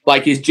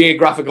 like his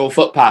geographical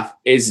footpath,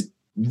 is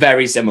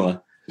very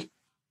similar.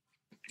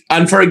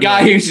 And for a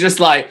guy who's just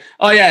like,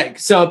 oh yeah,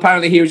 so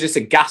apparently he was just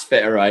a gas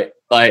fitter, right?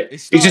 Like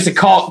he's just a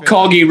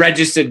corgi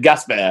registered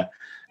gas fitter.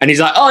 And he's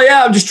like, oh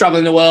yeah, I'm just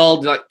traveling the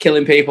world, like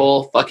killing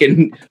people,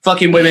 fucking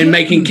women,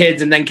 making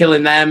kids, and then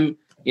killing them.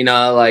 You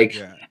know, like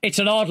it's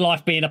an hard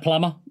life being a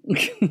plumber.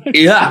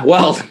 Yeah,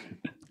 well,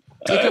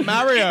 look at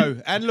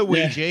Mario and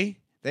Luigi.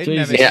 They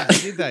never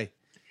did they?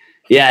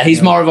 Yeah,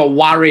 he's more of a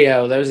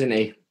Wario, though, isn't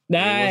he?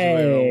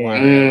 Wario.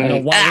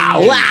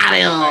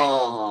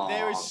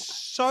 There is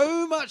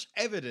so much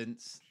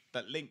evidence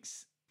that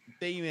links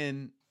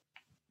Demon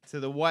to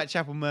the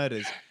Whitechapel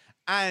murders,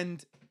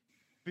 and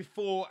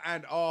before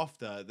and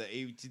after that,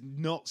 he did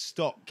not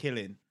stop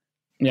killing.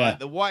 Yeah, like,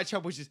 the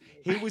Whitechapel was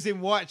he was in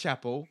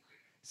Whitechapel,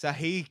 so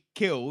he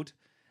killed,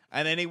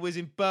 and then he was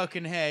in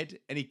Birkenhead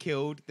and he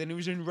killed. Then he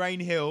was in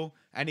Rainhill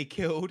and he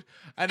killed,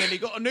 and then he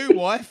got a new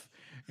wife.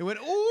 He went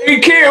he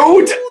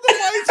killed all the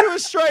way to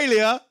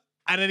Australia,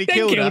 and then he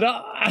killed her.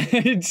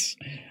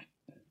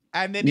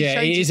 And then he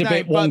changed his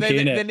name, but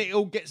then it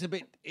all gets a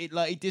bit.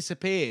 It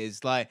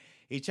disappears. Like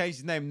he changed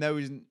his name.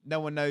 No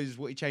one knows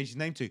what he changed his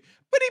name to.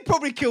 But he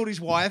probably killed his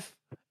wife.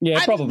 Yeah,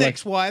 and probably the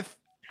next wife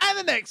and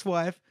the next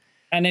wife.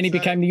 And then he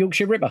became the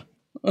Yorkshire Ripper.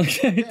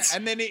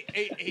 And then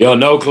you're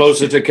no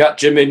closer to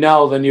catching me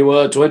now than you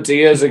were 20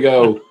 years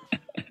ago.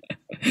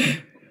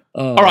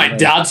 Oh, All right, man.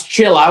 dads,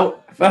 chill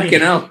out. Fucking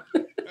hell.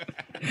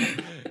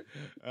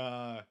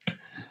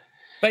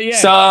 But yeah,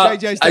 So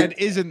JJ's I- dad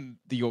isn't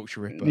the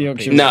Yorkshire Ripper. The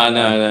Yorkshire People-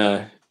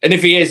 no. And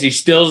if he is, he's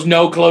still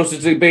no closer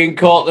to being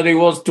caught than he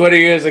was 20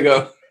 years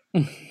ago.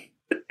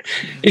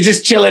 He's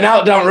just chilling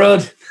out down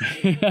road,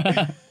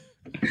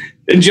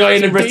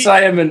 enjoying So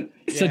retirement.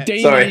 so Yeah.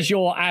 Demon Sorry. is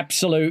your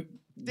absolute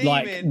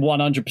like Demon.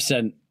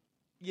 100%.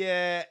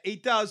 Yeah, he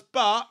does,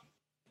 but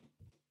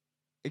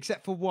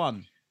except for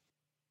one.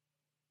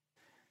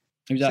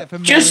 Who's that? Except for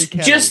Mary Just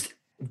Kelly.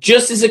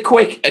 just as a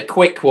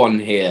quick one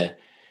here.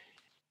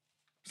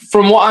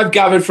 From what I've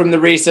gathered from the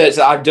research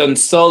that I've done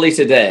solely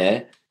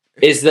today,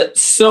 is that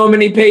so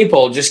many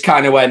people just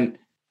kind of went,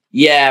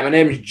 "Yeah, my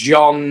name's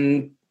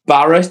John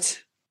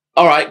Barrett.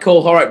 All right,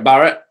 cool. All right,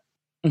 Barrett.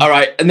 All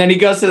right," and then he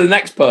goes to the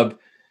next pub.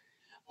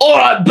 "All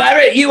right,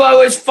 Barrett, you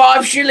owe us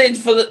 5 shillings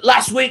for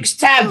last week's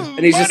tab," and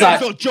he's just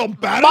like, not John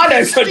Barrett. "My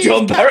name's not Steve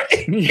John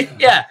Barrett."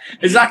 Yeah,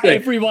 exactly.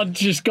 Everyone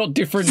just got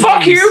different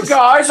Fuck names. you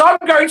guys! I'm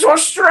going to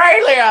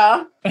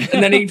Australia,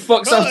 and then he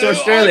fucks off to Hello,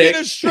 Australia. I'm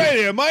in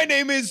Australia. My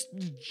name is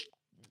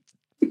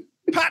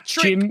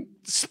Patrick Jim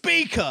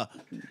Speaker.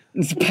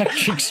 it's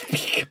Patrick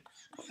Speaker.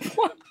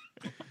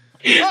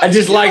 I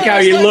just like how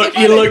you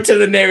look to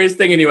the nearest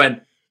thing and you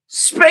went,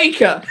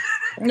 "Speaker."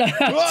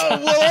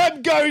 Well,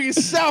 I'm going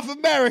to South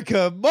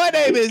America. My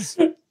name is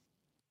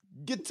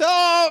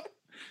Guitar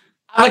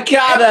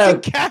Avocado.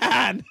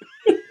 Can.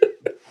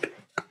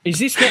 Is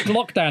this what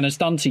lockdown has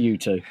done to you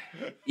two?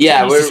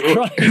 Yeah, Jesus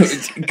we're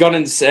Christ. gone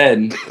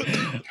insane.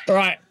 All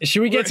right,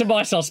 should we get to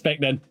my suspect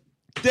then?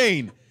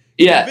 Dean.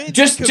 Yeah,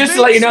 Convince- just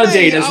to let you know, convince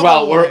me Dean, as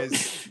well.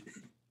 otherwise.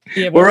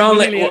 Yeah, We're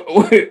nearly-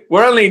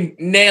 only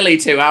nearly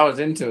 2 hours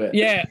into it.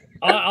 Yeah,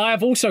 I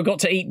have also got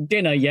to eat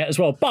dinner yet as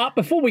well. But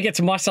before we get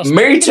to my suspect,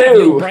 Me I'm gonna have a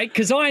little too. break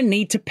because I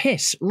need to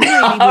piss really,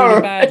 really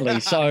Alright. badly.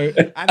 So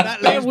And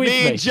that bear leaves with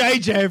me and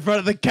JJ in front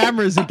of the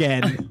cameras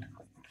again.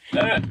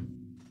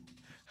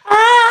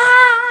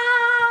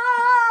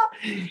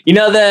 You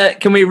know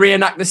can we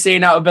reenact the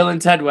scene out of Bill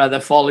and Ted where they're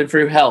falling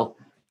through hell?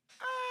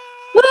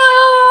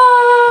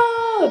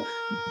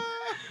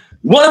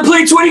 Want to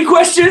play 20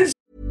 questions?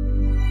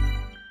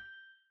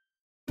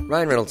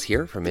 Ryan Reynolds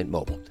here from Mint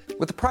Mobile.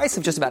 With the price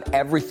of just about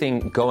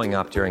everything going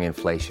up during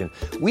inflation,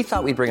 we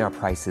thought we'd bring our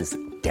prices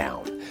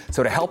down.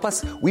 So to help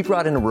us, we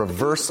brought in a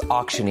reverse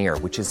auctioneer,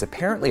 which is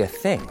apparently a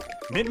thing.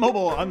 Mint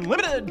Mobile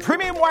Unlimited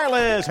Premium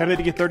Wireless. How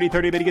to get 30,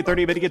 30, bit to get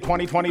 30, bit to get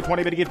 20, 20,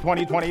 20, bit to get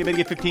 20, 20, bit to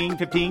get 15,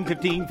 15,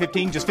 15,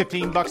 15, just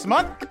 $15 a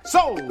month?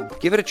 Sold!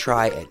 Give it a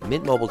try at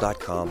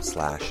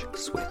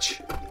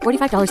mintmobile.com/switch.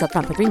 $45 up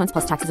front for 3 months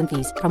plus taxes and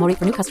fees. Promo rate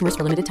for new customers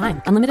for limited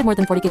time. Unlimited more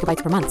than 40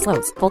 gigabytes per month.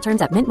 Slows full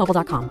terms at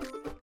mintmobile.com.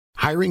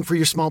 Hiring for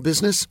your small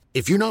business?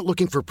 If you're not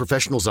looking for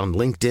professionals on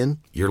LinkedIn,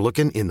 you're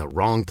looking in the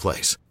wrong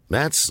place.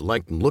 That's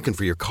like looking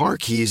for your car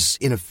keys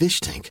in a fish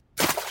tank.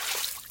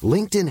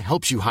 LinkedIn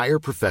helps you hire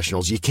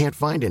professionals you can't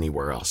find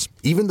anywhere else,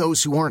 even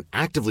those who aren't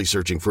actively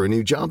searching for a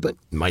new job but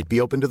might be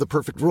open to the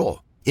perfect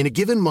role. In a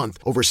given month,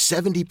 over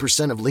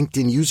 70% of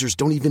LinkedIn users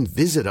don't even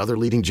visit other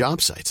leading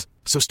job sites.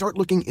 So start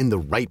looking in the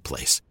right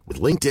place. With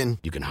LinkedIn,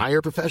 you can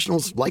hire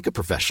professionals like a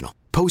professional.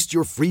 Post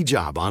your free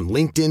job on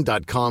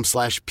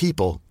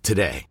linkedin.com/people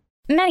today.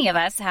 Many of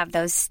us have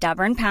those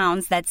stubborn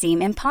pounds that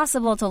seem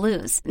impossible to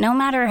lose, no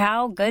matter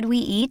how good we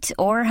eat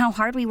or how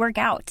hard we work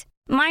out.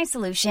 My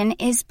solution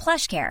is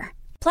PlushCare.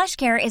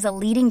 PlushCare is a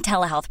leading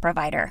telehealth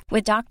provider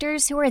with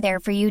doctors who are there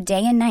for you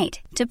day and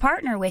night to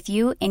partner with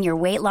you in your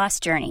weight loss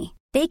journey.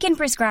 They can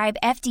prescribe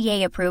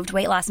FDA-approved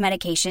weight loss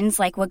medications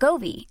like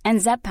Wegovy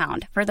and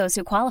Zepbound for those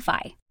who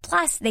qualify.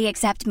 Plus, they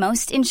accept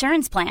most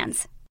insurance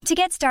plans. To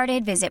get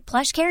started, visit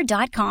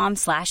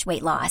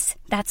plushcare.com/weightloss.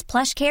 That's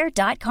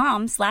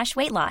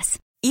plushcare.com/weightloss.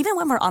 Even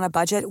when we're on a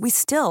budget, we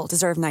still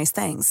deserve nice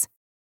things.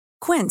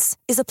 Quince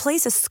is a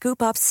place to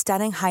scoop up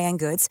stunning high-end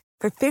goods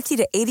for 50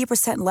 to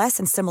 80% less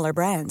than similar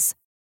brands.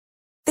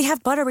 They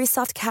have buttery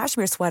soft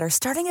cashmere sweaters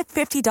starting at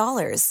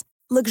 $50,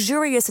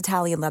 luxurious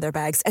Italian leather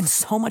bags, and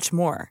so much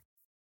more.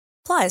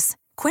 Plus,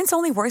 Quince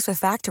only works with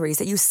factories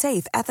that use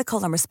safe,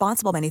 ethical, and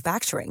responsible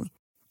manufacturing.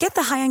 Get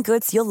the high-end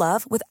goods you'll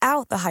love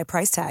without the high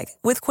price tag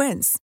with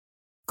Quince.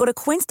 Go to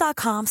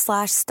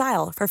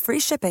quince.com/style for free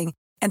shipping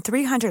and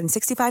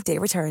 365-day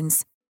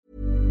returns.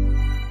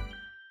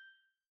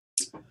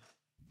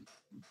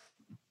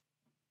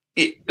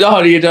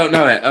 Oh, you don't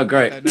know it? Oh,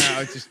 great. No, I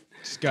was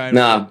just going.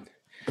 No.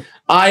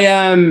 So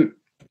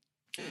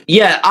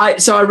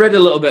I read a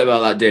little bit about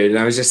that dude and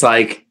I was just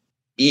like,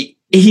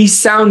 he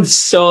sounds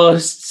so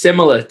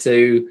similar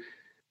to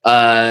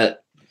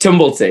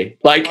Tumblety.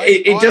 Like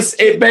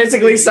it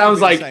basically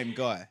sounds like the same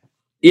guy.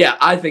 Yeah,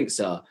 I think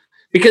so.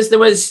 Because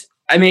when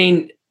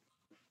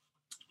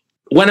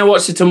I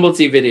watched the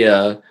Tumblety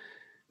video,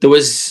 there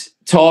was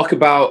talk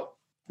about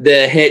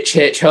the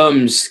H.H.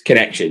 Holmes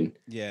connection.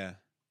 Yeah.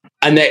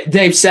 And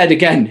they've said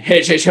again,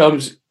 H.H.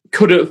 Holmes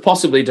couldn't have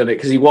possibly done it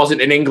because he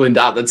wasn't in England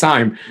at the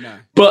time. No.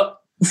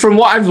 But from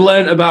what I've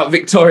learned about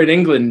Victorian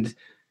England,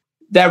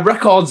 their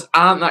records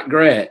aren't that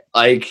great.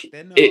 Like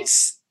They're not.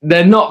 it's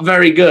they're not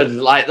very good.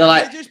 Like they're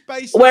like, just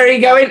where are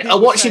you going?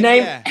 people What's your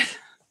saying, name?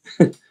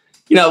 yeah.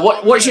 You know,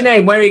 what's your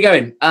name? Where are you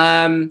going?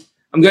 I'm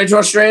going to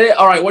Australia.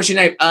 All right, what's your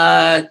name?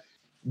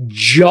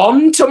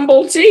 John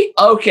Tumblety?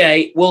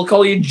 Okay, we'll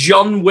call you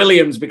John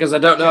Williams because I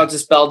don't know how to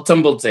spell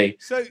Tumblety.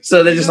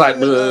 So they're just like,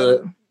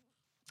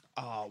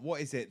 what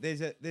is it?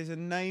 There's a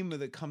name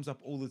that comes up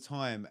all the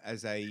time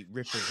as a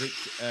Ripper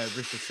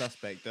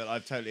suspect that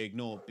I've totally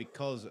ignored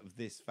because of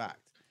this fact.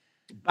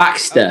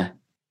 Baxter.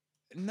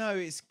 No,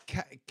 it's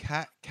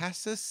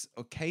Cassus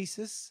or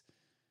Casus.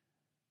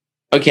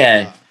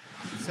 Okay.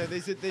 So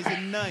there's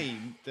a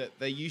name that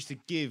they used to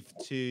give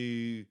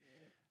to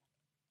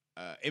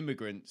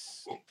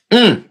immigrants.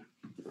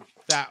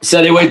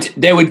 So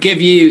they would give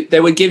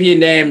you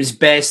names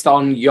based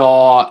on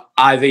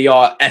either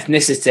your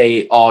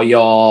ethnicity or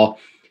your.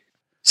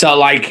 So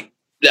like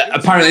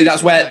apparently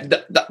that's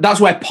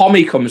where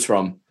Pommy comes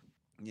from,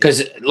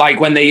 because like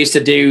when they used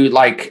to do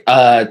like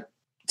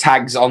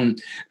tags on,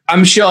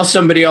 I'm sure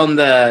somebody on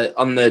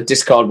the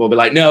Discord will be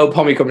like, no,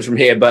 Pommy comes from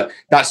here, but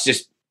that's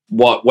just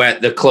where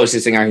the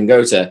closest thing I can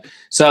go to.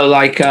 So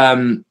like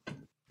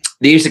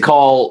they used to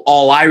call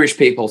all Irish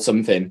people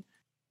something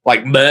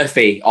like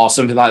Murphy or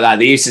something like that.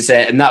 They used to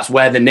say, and that's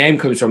where the name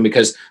comes from,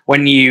 because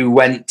when you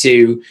went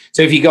to,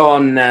 so if you go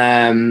on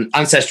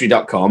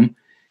ancestry.com,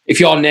 if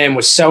your name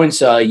was so and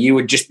so, you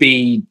would just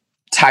be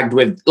tagged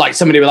with like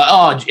somebody would be like,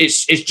 oh,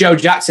 it's Joe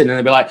Jackson, and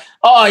they'd be like,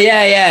 oh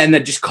yeah, and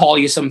they'd just call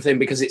you something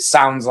because it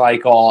sounds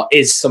like or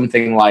is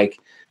something like,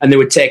 and they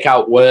would take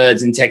out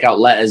words and take out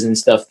letters and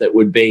stuff that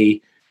would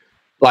be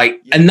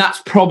like, and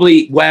that's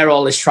probably where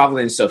all this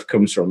traveling stuff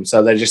comes from.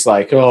 So they're just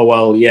like, oh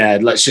well, yeah,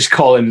 let's just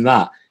call him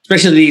that.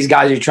 Especially these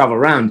guys who travel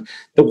around.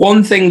 The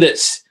one thing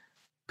that's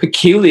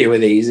peculiar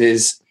with these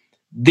is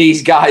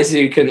these guys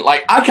who can,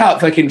 like, I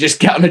can't fucking just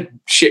get on a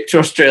ship to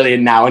Australia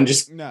now and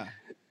just,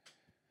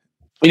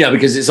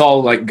 because it's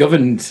all like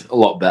governed a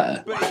lot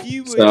better. But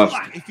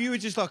if you were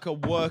just like a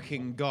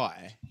working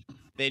guy,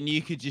 then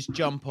you could just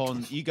jump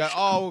on. You go,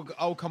 oh,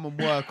 I'll come and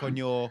work on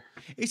your.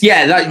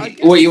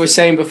 What you were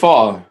saying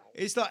before.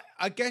 It's like,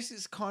 I guess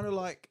it's kind of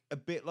like a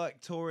bit like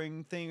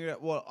touring thing.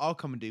 Well, I'll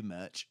come and do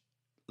merch.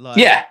 Like,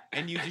 yeah,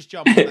 and you just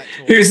jump on that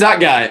tour. Who's that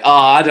guy? Oh,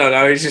 I don't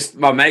know. He's just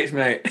my mate's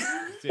mate.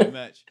 Do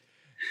merch.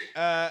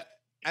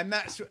 And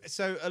that's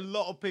so a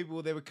lot of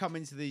people, they would come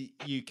into the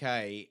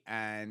UK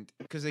and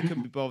because they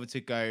couldn't be bothered to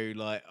go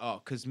like,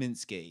 oh,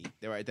 Kosminski,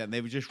 they write it down.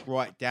 They would just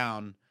write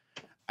down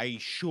a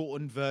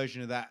shortened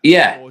version of that,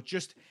 or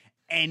just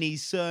any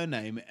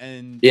surname,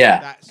 and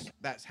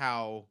that's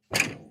how.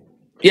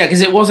 Yeah,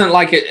 because it wasn't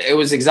like it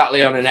was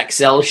exactly on an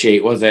Excel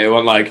sheet, was it? It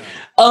wasn't like,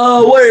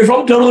 oh, where are you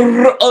from?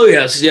 Oh,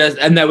 yes,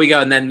 and there we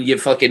go. And then you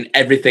fucking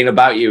everything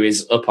about you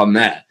is up on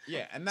there.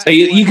 Yeah, and so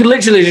you could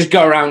literally just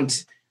go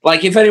around.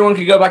 Like, if anyone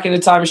could go back in the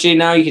time machine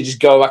now, you could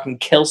just go back and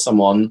kill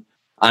someone,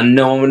 and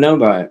no one would know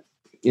about it.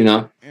 You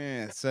know?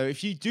 Yeah. So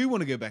if you do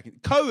want to go back,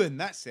 Cohen,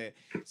 that's it.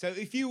 So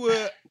if you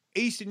were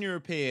Eastern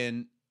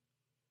European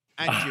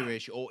and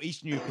Jewish, or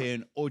Eastern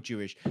European or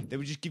Jewish, they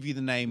would just give you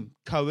the name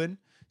Cohen.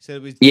 So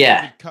it was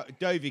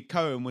David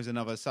Cohen was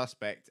another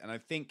suspect, and I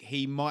think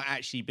he might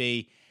actually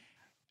be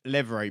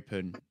Leather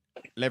Apron.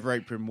 Leather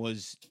Apron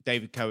was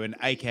David Cohen,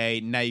 aka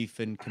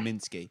Nathan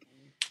Kaminsky.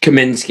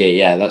 Kaminsky,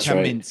 yeah, that's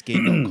right. Kaminsky,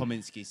 not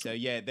Kominsky. So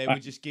yeah, they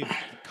would just give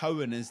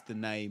Cohen as the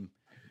name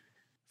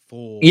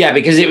for. Yeah,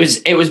 because it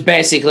was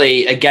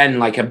basically again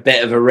like a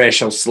bit of a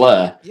racial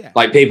slur. Yeah.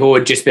 Like people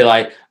would just be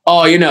like,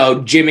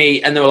 oh,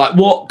 Jimmy, and they were like,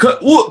 what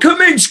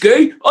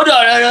Kaminsky? Oh no,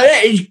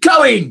 it's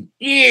Cohen.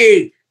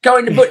 Yeah.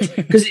 Going to butch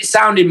because it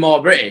sounded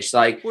more British.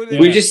 Like we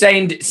were just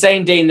saying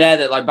Dean there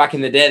that like back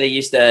in the day they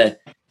used to.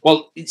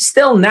 Well, it's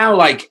still now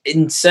like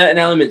in certain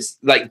elements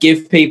like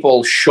give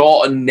people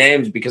shortened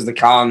names because they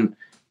can't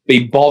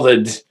be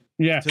bothered.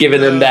 Giving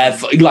them their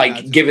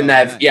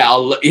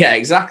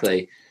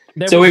exactly.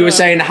 So we were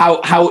saying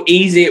how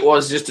easy it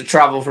was just to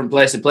travel from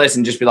place to place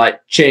and just be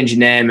like change your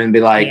name and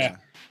be like,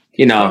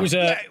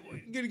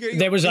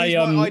 There was a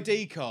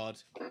ID card.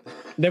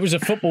 There was a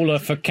footballer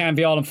for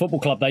Canvey Island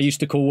Football Club they used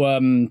to call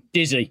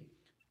Dizzy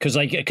because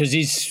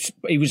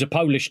he was a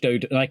Polish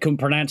dude and they couldn't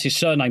pronounce his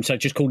surname, so they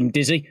just called him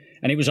Dizzy,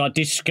 and it was like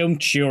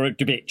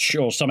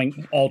Diskunchurikdovich or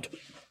something odd.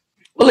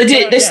 Well, they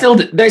did. They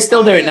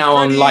still do it now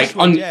on like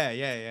on.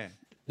 Yeah.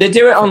 They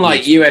do it on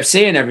like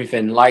UFC and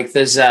everything. Like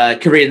there's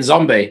Korean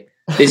Zombie.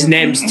 His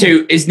name's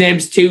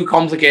too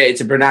complicated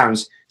to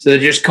pronounce. So they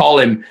just call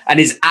him, and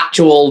his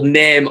actual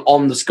name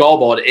on the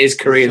scoreboard is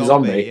Korean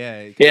Zombie.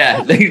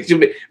 Yeah,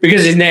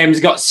 because his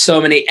name's got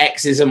so many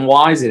X's and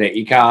Y's in it,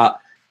 you can't,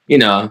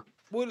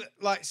 Well,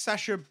 like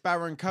Sacha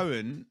Baron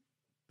Cohen,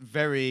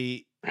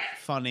 very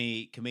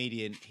funny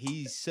comedian.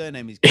 His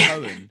surname is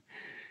Cohen.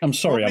 I'm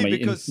sorry, I'm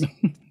eating. Because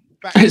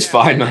it's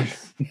fine, man.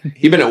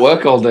 You've been at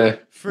work all day.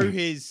 Through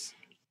his,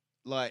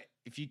 like,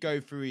 if you go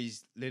through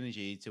his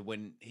lineage to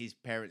when his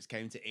parents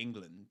came to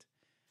England.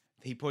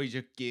 He probably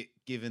just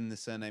given the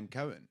surname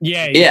Cohen.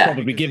 Yeah, he's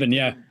probably given,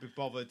 be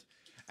bothered.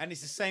 And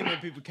it's the same when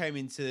people came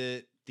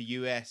into the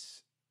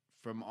US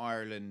from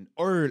Ireland,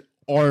 or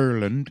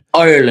Ireland.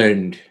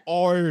 Ireland.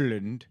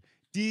 Ireland.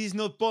 He's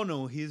not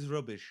Bono, he's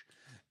rubbish.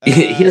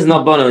 He's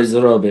not Bono, he's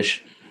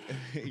rubbish.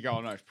 You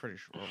go, no, it's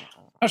British.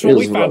 That's what It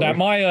we was found rubbish. out.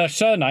 My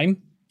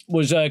surname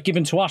was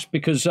given to us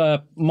because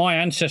my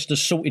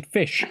ancestors salted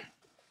fish.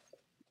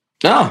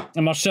 Oh.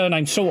 And my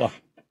surname's Salter.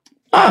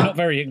 Ah.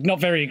 Not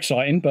very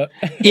exciting, but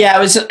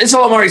Yeah, it's a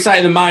lot more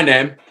exciting than my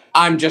name.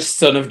 I'm just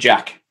son of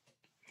Jack.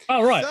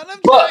 oh right.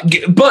 But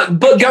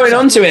going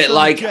on to it,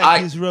 like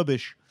Jack is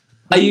rubbish.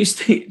 I used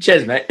to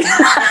cheers, mate.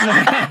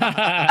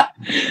 I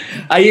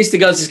used to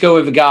go to school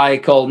with a guy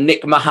called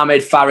Nick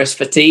Mohammed Faris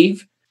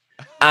Fativ,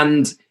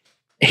 and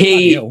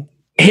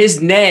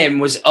his name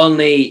was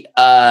only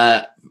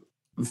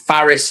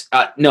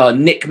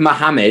Nick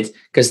Mohammed,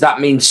 because that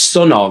means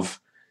son of.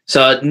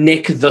 So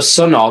Nick the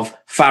son of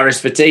Faris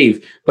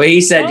Fativ. But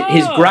he said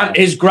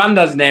his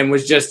granddad's name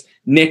was just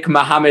Nick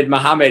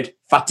Mohammed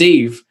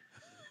Fativ.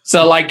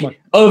 So like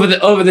over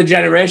the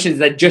generations,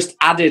 they just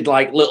added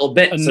like little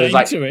bits. So it's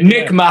like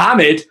Nick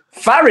Mohammed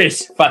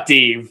Faris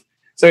Fativ.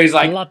 So he's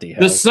like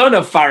the son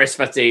of Faris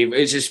Fativ.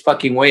 It's just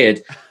fucking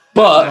weird.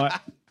 But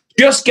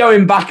just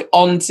going back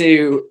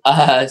onto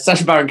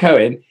Sacha Baron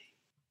Cohen,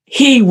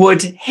 he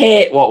would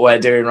hate what we're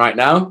doing right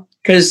now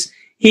because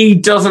he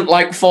doesn't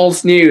like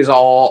false news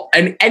or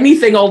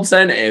anything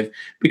alternative.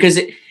 Because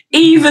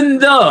even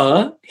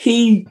though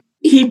he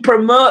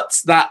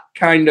promotes that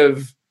kind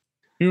of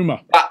humor,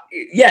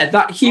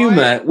 that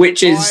humor,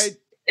 which is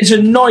it's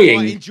annoying.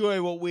 I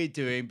enjoy what we're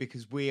doing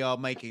because we are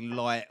making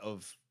light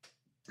of.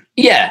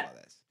 Yeah,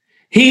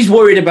 he's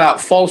worried about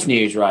false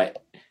news, right?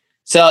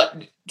 So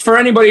for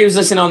anybody who's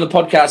listening on the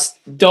podcast,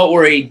 don't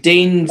worry.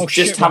 Dean's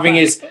just having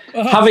a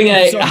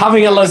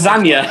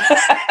lasagna.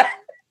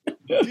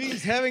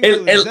 He's having a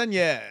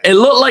lasagna. It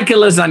looked like a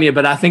lasagna,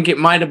 but I think it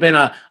might have been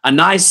a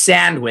nice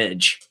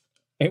sandwich.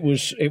 It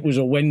was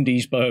a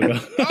Wendy's burger.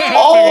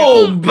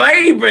 Oh,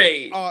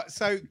 baby!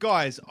 So,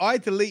 guys, I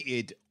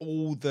deleted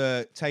all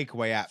the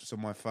takeaway apps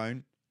on my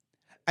phone.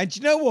 And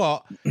you know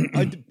what?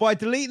 By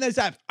deleting those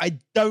apps, I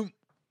don't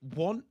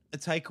want a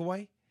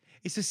takeaway.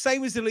 It's the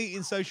same as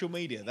deleting social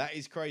media. That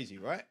is crazy,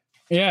 right?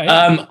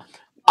 Yeah.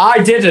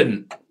 I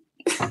didn't.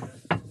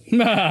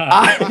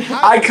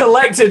 I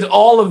collected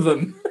all of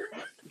them.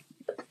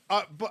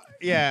 But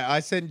yeah,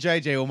 I sent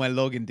JJ all my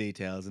login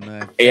details, and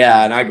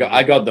and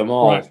I got them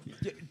all. Right.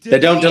 They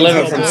don't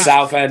deliver from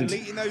Southend.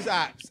 Deleting those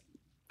apps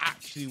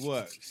actually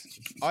works.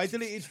 I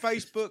deleted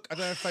Facebook. I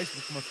don't have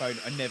Facebook on my phone.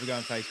 I never go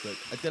on Facebook.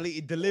 I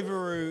deleted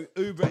Deliveroo,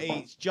 Uber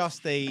Eats,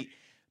 Just Eat,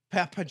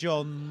 Papa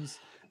John's,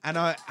 and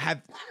I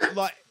have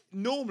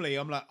normally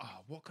I'm like,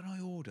 what can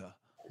I order?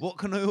 What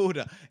can I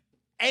order?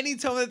 Any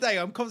time of the day,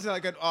 I'm constantly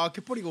like going, I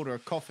could probably order a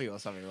coffee or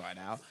something right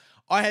now.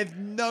 I have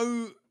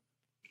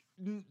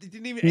it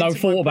didn't even no enter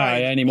thought my about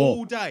brain it anymore.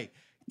 all day.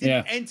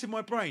 Didn't enter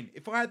my brain.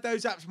 If I had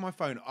those apps on my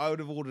phone, I would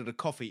have ordered a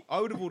coffee. I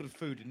would have ordered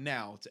food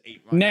now to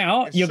eat. Right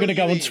now you're going to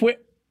go on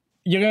Twitter.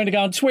 You're going to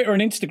go on Twitter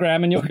and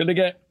Instagram, and you're going to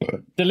get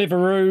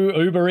Deliveroo,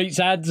 Uber Eats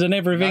ads, and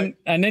everything,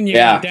 and then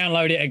you're going to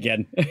download it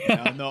again. No,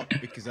 I'm not,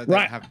 because I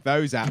don't have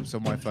those apps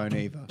on my phone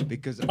either.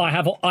 Because I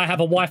have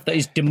a wife that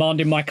is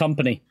demanding my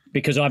company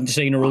because I haven't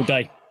seen her all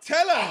day.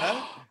 Tell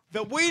her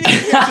that we need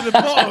to get to the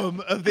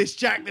bottom of this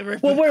Jack the Ripper.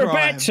 Well, we're crime.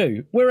 about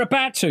to. We're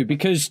about to,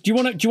 because do you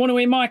want to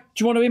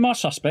hear my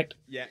suspect?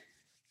 Yeah.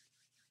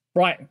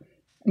 Right.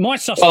 My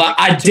suspect. Well,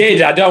 I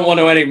did. I don't want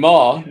to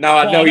anymore. Now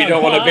I know you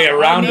don't want to be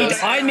around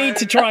us. I need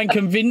to try and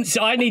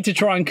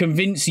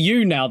convince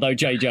you now, though,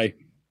 JJ.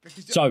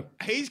 So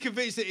he's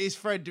convinced that it's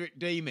Frederick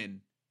Demon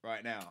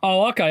right now.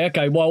 Oh,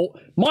 okay. Well,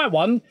 my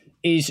one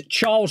is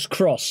Charles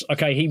Cross.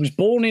 Okay, he was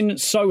born in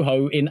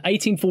Soho in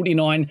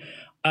 1849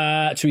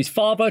 to his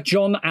father,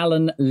 John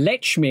Allen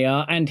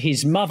Lechmere, and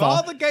his mother,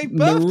 Father gave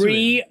birth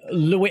Marie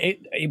Louise.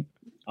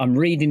 I'm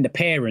reading the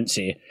parents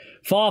here.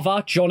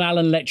 Father, John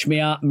Allen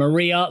Lechmere,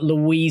 Maria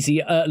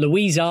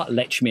Louisa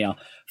Lechmere.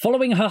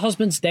 Following her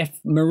husband's death,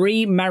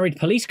 Marie married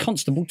police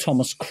constable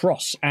Thomas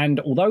Cross, and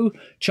although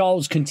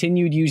Charles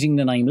continued using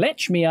the name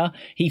Lechmere,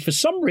 he for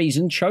some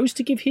reason chose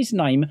to give his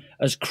name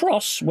as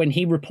Cross when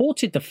he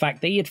reported the fact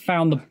that he had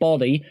found the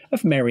body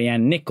of Mary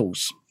Ann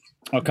Nichols.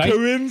 Okay?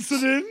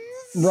 Coincidence?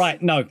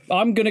 Right, no.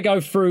 I'm going to go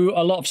through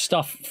a lot of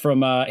stuff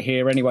from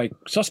here anyway.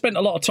 So I spent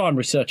a lot of time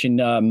researching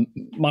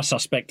my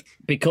suspect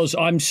because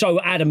I'm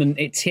so adamant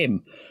it's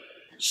him.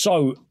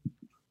 So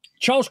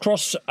Charles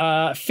Cross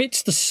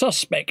fits the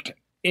suspect,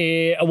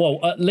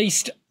 at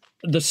least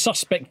the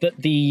suspect that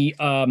the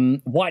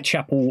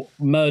Whitechapel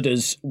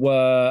murders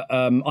were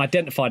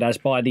identified as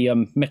by the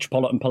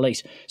Metropolitan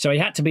Police. So he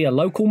had to be a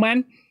local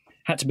man,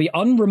 had to be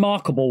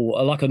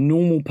unremarkable, like a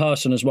normal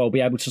person as well,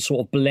 be able to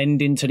sort of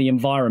blend into the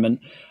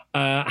environment,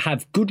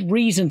 have good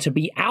reason to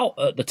be out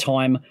at the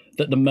time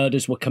that the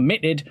murders were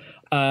committed,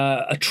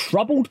 a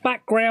troubled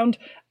background,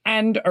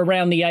 and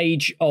around the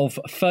age of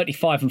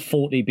 35 and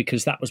 40,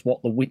 because that was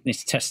what the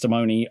witness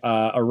testimony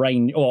led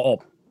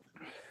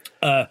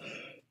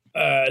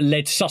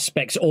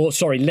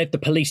the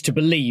police to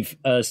believe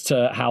as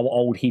to how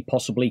old he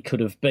possibly could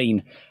have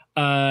been.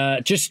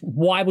 Just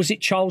why was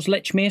it Charles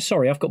Lechmere?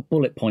 Sorry, I've got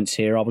bullet points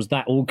here. I was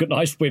that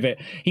organised with it.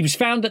 He was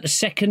found at the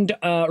second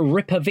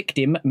Ripper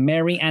victim,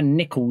 Mary Ann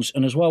Nichols,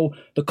 and as well,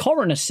 the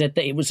coroner said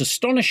that it was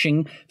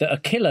astonishing that a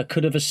killer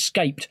could have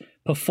escaped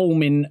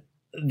performing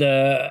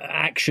the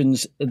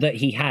actions that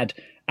he had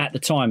at the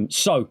time.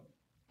 So,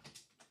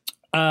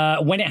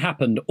 when it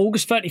happened,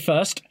 August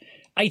 31st,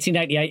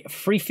 1888,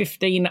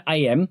 3:15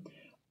 a.m.,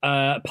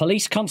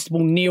 Police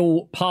Constable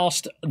Neil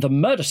passed the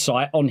murder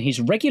site on his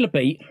regular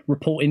beat,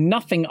 reporting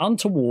nothing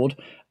untoward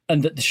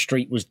and that the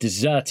street was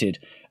deserted.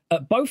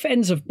 At both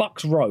ends of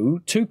Bucks Row,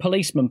 2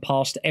 policemen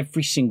passed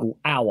every single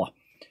hour.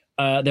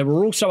 There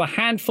were also a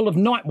handful of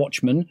night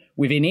watchmen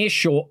within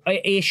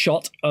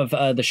earshot of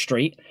the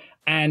street,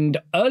 and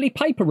early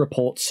paper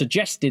reports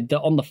suggested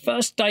that on the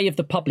first day of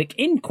the public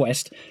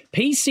inquest,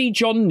 PC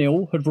John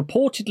Neal had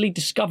reportedly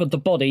discovered the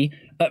body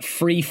at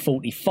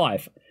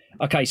 3:45.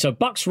 Okay, so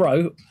Bucks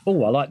Row.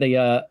 Oh, I like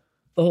the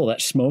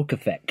that smoke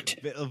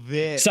effect. Bit of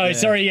it. So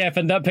sorry,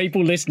 for the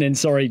people listening.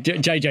 Sorry,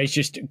 JJ's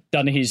just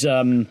done his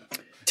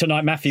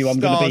Tonight Matthew. I'm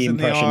going to be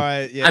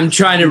impression. I'm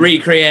trying to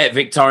recreate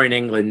Victorian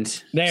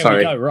England. There Sorry.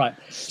 we go. Right.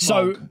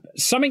 So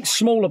something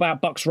small about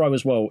Bucks Row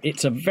as well.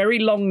 It's a very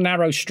long,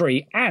 narrow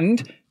street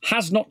and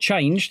has not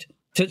changed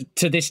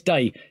to this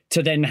day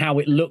to then how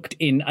it looked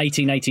in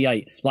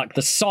 1888. Like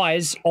the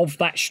size of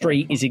that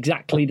street is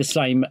exactly the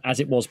same as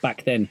it was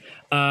back then.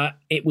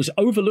 It was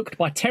overlooked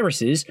by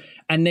terraces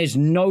and there's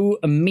no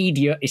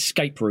immediate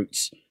escape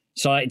routes.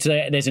 So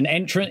there's an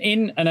entrance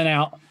in and an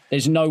out.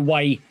 There's no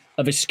way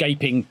of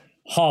escaping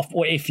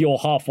if you're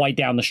halfway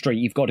down the street.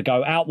 You've got to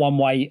go out one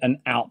way and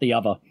out the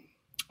other.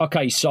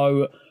 Okay,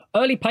 so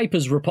early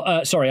papers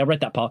sorry, I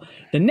read that part.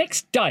 The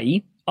next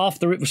day,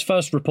 after it was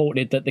first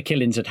reported that the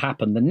killings had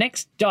happened, the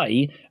next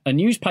day, a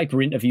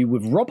newspaper interview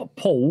with Robert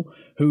Paul,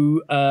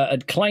 who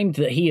had claimed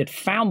that he had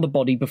found the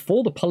body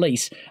before the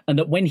police and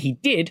that when he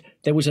did,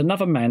 there was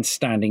another man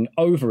standing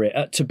over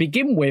it. To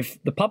begin with,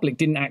 the public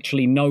didn't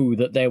actually know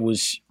that there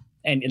was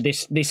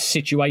this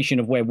situation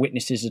of where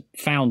witnesses had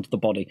found the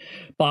body.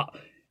 But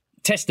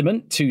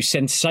testament to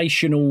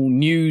sensational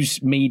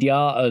news media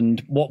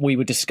and what we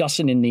were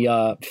discussing in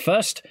the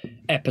first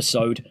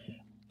episode,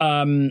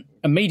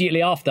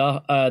 immediately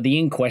after the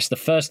inquest,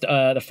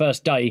 the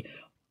first day,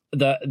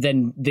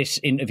 then this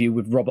interview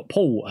with Robert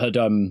Paul had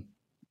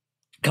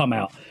come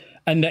out,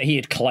 and that he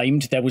had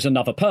claimed there was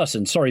another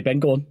person. Sorry, Ben,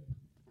 go on.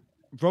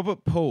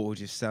 Robert Paul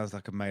just sounds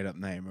like a made-up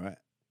name, right?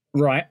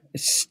 Right,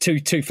 it's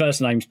two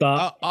first names,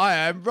 but I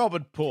am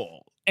Robert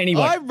Paul.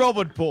 Anyway, I'm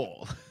Robert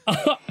Paul.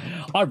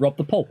 I robbed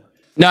the Paul.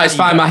 No, it's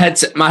fine. My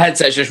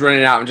headset's just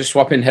running out. I'm just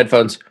swapping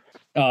headphones.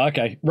 Oh,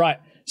 okay, right.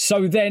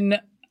 So then,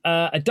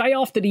 a day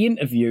after the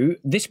interview,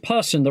 this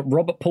person that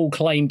Robert Paul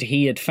claimed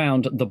he had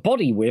found the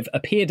body with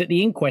appeared at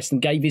the inquest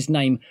and gave his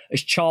name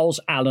as Charles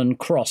Allen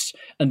Cross,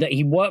 and that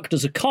he worked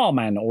as a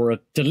carman or a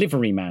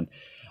delivery man.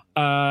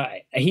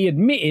 He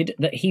admitted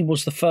that he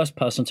was the first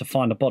person to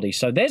find a body.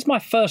 So there's my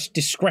first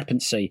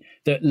discrepancy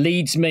that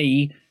leads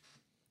me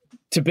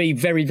to be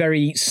very,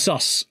 very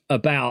sus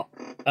about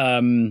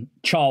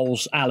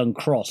Charles Allen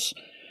Cross.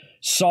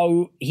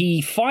 So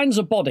he finds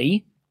a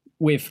body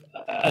with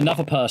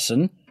another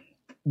person.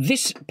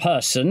 This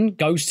person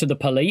goes to the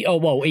police. Oh,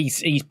 well,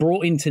 he's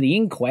brought into the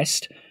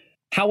inquest.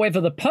 However,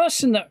 the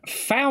person that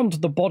found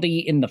the body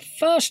in the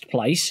first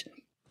place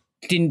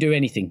didn't do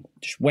anything.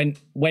 Just went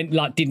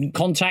like didn't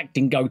contact,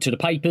 didn't go to the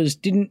papers,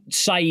 didn't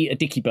say a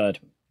dicky bird.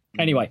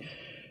 Anyway,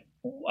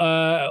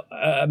 a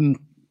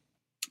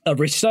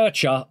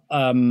researcher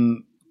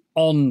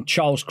on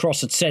Charles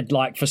Cross had said,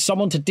 like, for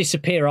someone to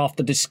disappear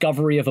after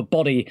discovery of a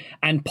body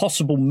and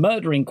possible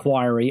murder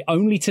inquiry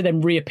only to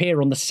then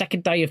reappear on the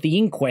second day of the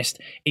inquest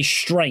is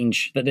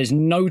strange. That there's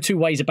no two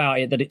ways about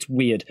it, that it's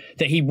weird.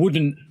 That he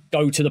wouldn't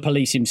go to the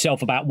police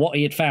himself about what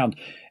he had found.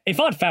 If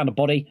I'd found a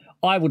body,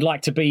 I would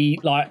like to be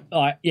like,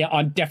 yeah,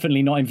 I'm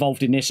definitely not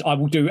involved in this. I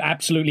will do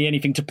absolutely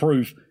anything to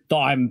prove that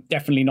I'm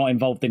definitely not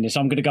involved in this.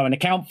 I'm going to go and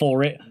account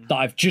for it, that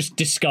I've just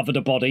discovered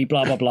a body,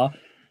 blah, blah, blah.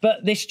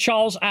 But this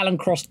Charles Allen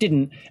Cross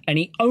didn't, and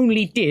he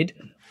only did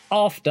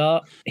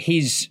after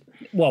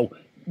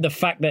the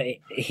fact that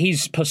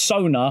his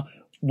persona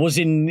was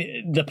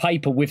in the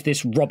paper with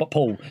this Robert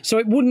Paul. So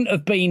it wouldn't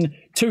have been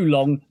too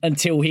long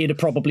until he had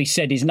probably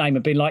said his name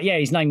and been like, yeah,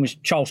 his name was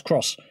Charles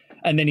Cross.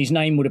 And then his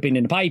name would have been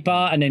in the paper,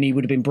 and then he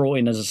would have been brought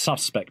in as a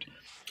suspect.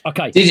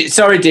 Okay.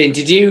 Sorry, Dean.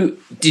 Did you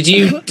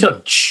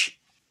touch?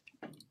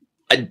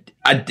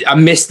 I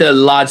missed a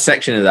large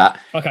section of that.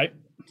 Okay.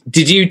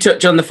 Did you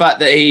touch on the fact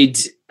that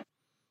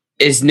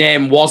his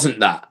name wasn't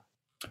that?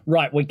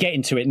 Right, we're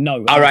getting to it.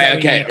 No. All right.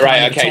 Okay.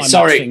 Right. Okay.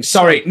 Sorry.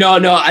 No.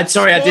 I'm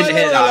sorry. I didn't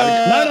hear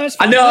that. No, it's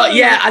fine. I know.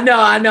 Yeah.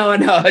 I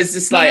know. It's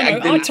just like I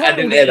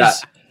didn't hear that.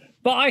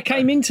 But I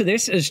came into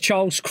this as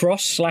Charles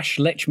Cross /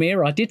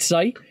 Lechmere. I did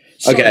say.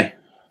 So, okay.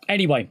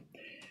 Anyway,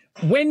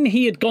 when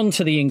he had gone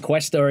to the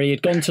inquest, or he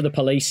had gone to the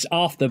police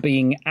after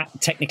being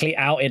technically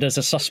outed as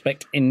a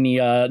suspect in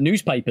the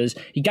newspapers,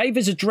 he gave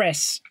his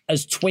address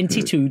as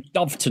 22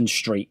 Doveton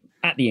Street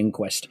at the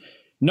inquest.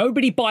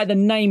 Nobody by the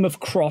name of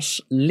Cross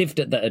lived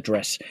at that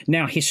address.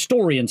 Now,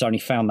 historians only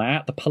found that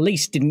out. The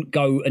police didn't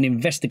go and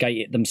investigate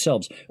it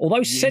themselves.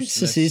 Although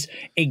censuses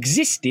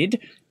existed,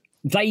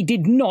 they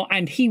did not,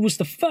 and he was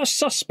the first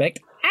suspect.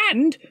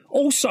 And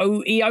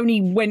also, he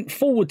only went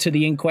forward to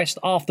the inquest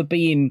after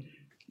being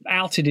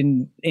outed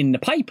in the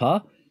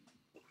paper.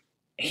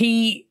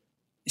 He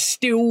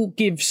still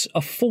gives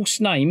a false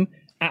name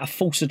at a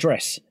false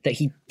address that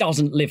he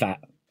doesn't live at.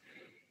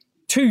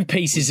 Two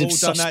pieces We've of all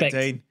done suspect.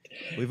 that, Dean.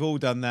 We've all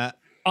done that.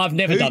 I've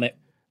never done it.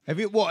 Have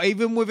you? What?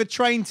 Even with a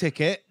train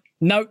ticket?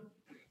 No.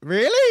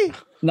 Really?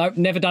 No,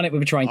 never done it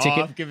with a train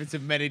ticket. I've given to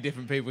many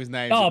different people's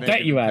names. Oh, I and many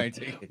bet you have.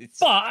 different train tickets.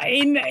 But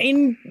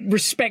in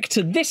respect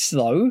to this,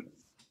 though,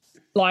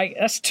 like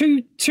that's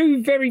two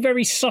very,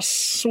 very sus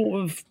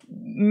sort of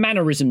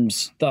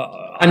mannerisms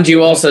that. And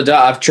you also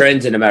don't have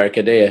trains in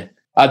America, do you?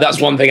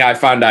 That's one thing I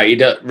found out. You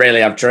don't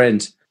really have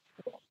trains.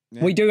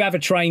 We do have a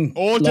train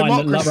Or line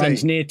that democracy.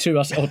 runs near to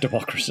us. Or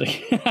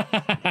democracy.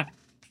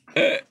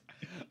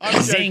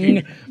 I'm Zing.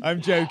 joking.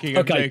 I'm joking.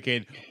 I'm Okay.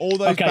 joking. All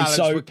those Okay, ballots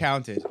so- were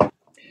counted.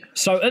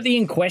 So at the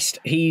inquest,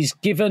 he's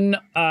given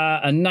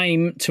a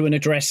name to an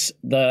address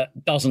that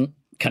doesn't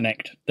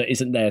connect, that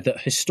isn't there,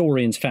 that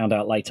historians found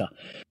out later.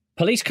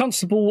 Police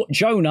Constable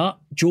Jonah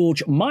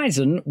George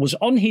Misen was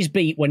on his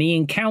beat when he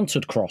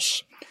encountered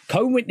Cross.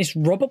 Co-witness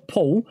Robert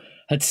Paul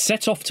had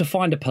set off to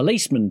find a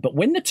policeman, but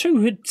when the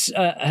two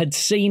had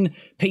seen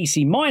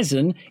PC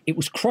Misen, it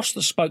was Cross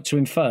that spoke to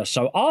him first.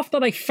 So after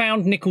they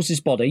found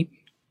Nichols's body,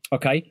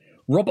 okay,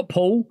 Robert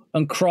Paul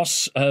and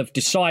Cross have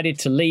decided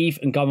to leave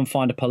and go and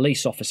find a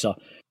police officer.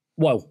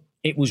 Well,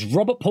 it was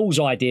Robert Paul's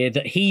idea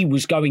that he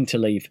was going to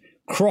leave.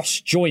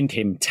 Cross joined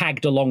him,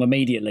 tagged along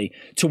immediately,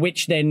 to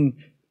which then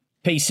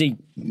PC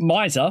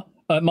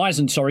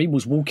Misen,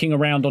 was walking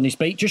around on his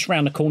beat, just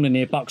round the corner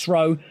near Bucks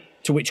Row,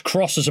 to which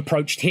Cross has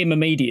approached him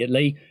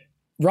immediately,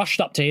 rushed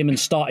up to him and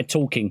started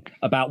talking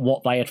about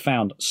what they had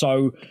found.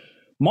 So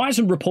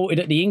Misen reported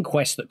at the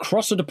inquest that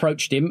Cross had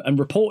approached him and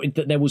reported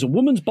that there was a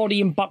woman's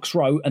body in Bucks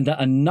Row and that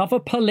another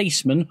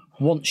policeman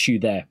wants you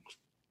there.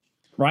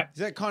 Right? Is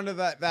that kind of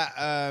that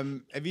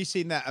have you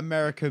seen that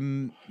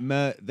American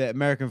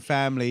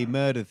Family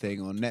murder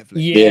thing on Netflix?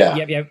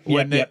 Yeah.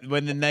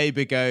 When the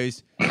neighbor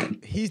goes,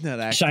 he's not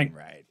acting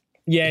right.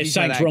 Yeah, He's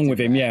not something's wrong with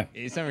him, yeah.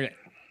 It's something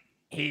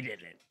he did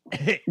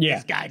it. Yeah.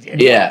 This guy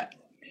did it. Yeah.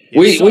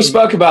 We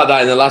spoke about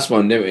that in the last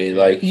one, didn't we?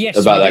 Like Yes,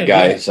 about we that did,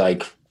 guy. yeah. It's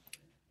like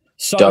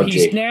So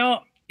dodgy.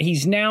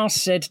 he's now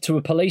said to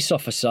a police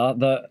officer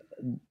that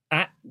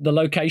at the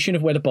location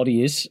of where the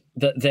body is,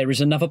 that there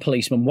is another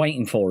policeman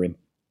waiting for him.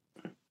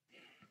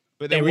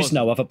 But there is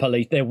no other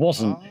police. There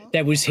wasn't.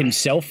 There was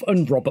himself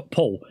and Robert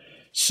Paul.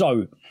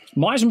 So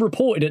Misen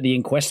reported at the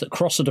inquest that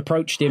Cross had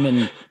approached him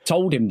and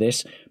told him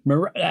this,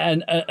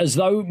 and as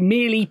though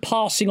merely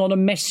passing on a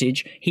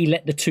message, he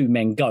let the two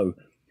men go.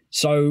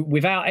 So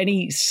without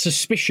any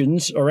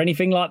suspicions or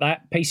anything like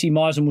that, PC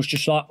Misen was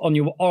just like, on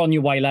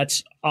your way,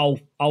 lads. I'll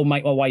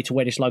make my way to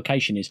where this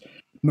location is.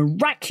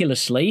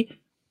 Miraculously,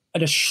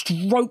 at a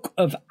stroke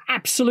of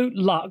absolute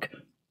luck,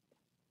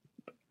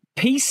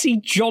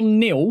 PC John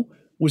Neal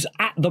was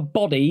at the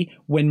body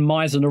when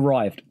Misen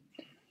arrived.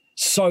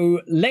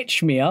 So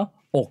Lechmere,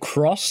 or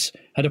Cross,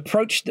 had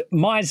approached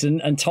Misen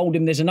and told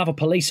him there's another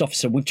police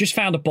officer. We've just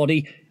found a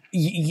body.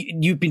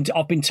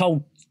 I've been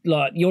told,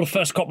 like, you're the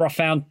first copper I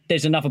found.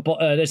 There's another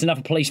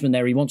policeman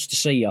there. He wants to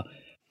see you.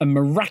 And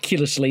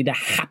miraculously, there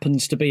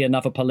happens to be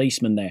another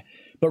policeman there.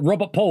 But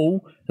Robert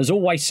Paul has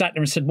always sat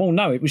there and said, well,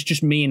 no, it was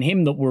just me and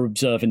him that were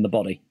observing the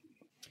body.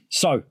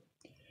 So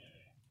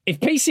if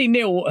PC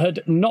Neal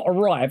had not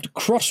arrived,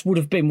 Cross would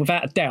have been,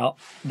 without a doubt,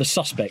 the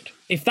suspect.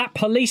 If that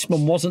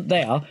policeman wasn't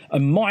there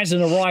and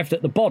Misen arrived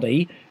at the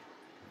body,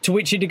 to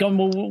which he'd have gone,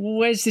 well,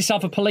 where's this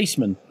other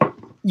policeman?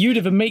 You'd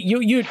have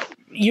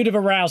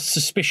aroused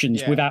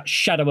suspicions without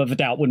shadow of a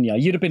doubt, wouldn't you?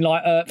 You'd have been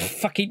like,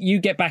 fuck it, you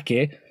get back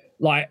here.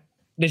 Like,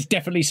 there's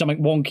definitely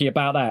something wonky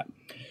about that.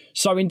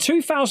 So in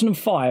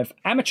 2005,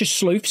 amateur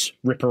sleuths,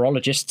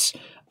 ripperologists,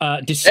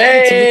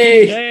 decided to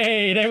look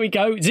hey, there we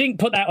go. Zing,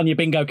 put that on your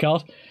bingo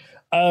card.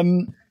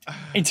 In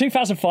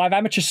 2005,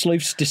 amateur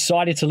sleuths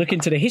decided to look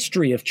into the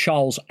history of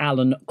Charles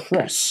Allen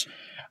Cross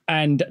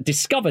and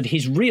discovered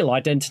his real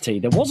identity.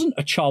 There wasn't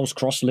a Charles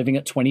Cross living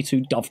at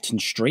 22 Doveton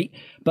Street,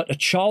 but a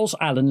Charles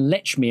Allen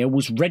Lechmere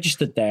was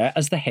registered there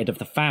as the head of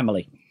the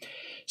family.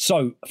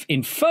 So,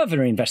 in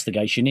further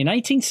investigation, in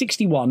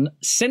 1861,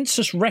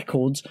 census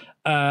records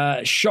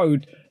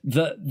showed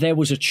that there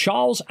was a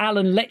Charles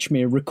Allen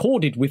Lechmere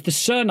recorded with the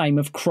surname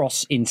of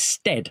Cross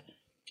instead.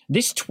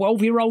 This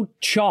 12-year-old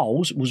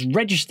Charles was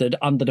registered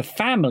under the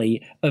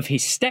family of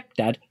his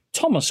stepdad,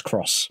 Thomas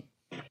Cross.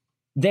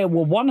 There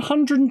were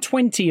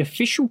 120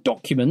 official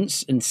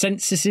documents and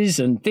censuses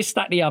and this,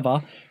 that, the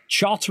other,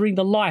 chartering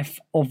the life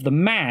of the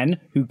man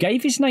who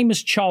gave his name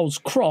as Charles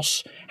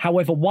Cross.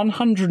 However,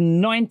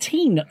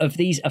 119 of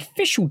these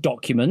official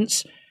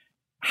documents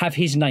have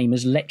his name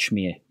as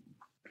Lechmere.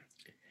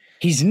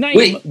 His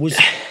name was...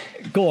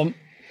 Go on.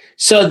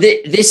 So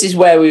this is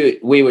where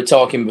we were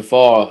talking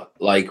before,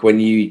 like when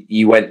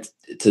you went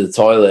to the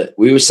toilet.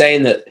 We were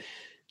saying that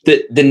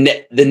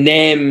the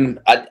name,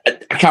 I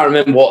can't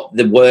remember what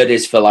the word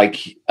is for like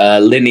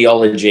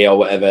linealogy or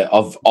whatever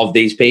of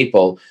these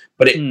people,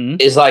 but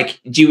it is like,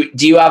 do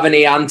you have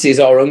any aunties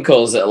or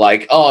uncles that are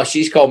like, oh,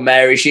 she's called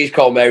Mary,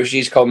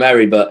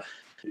 but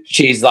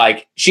she's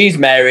like, she's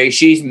Mary,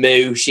 she's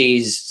Moo,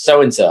 she's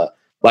so and so.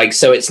 Like,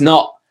 so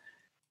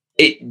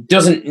it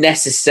doesn't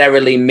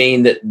necessarily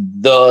mean that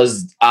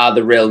those are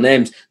the real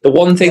names. The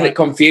one thing that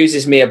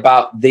confuses me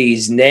about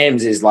these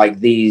names is like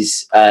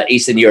these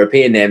Eastern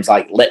European names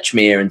like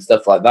Lechmere and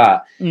stuff like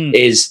that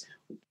is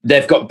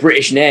they've got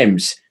British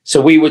names.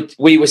 So we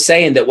were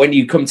saying that when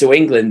you come to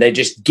England, they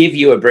just give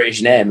you a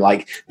British name.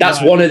 Like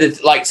that's one of the,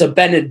 like, so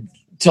Ben had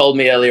told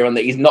me earlier on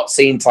that he's not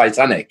seen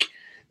Titanic.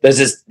 There's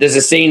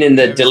a scene in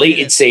the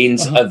deleted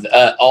scenes of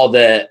or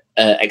the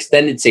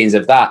extended scenes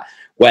of that,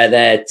 where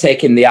they're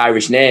taking the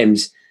Irish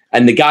names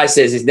and the guy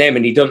says his name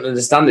and he doesn't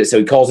understand it. So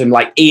he calls him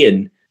like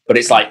Ian, but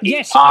it's like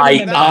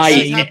I-I-I-N.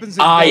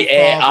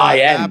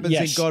 That happens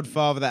in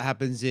Godfather, that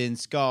happens in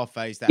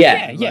Scarface. That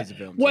happens in loads of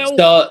films. Well,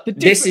 so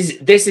this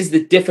is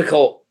the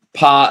difficult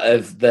part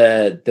of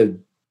the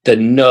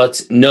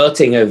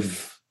noting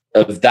of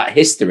that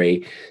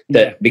history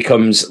that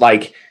becomes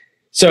like,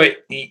 so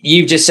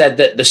you've just said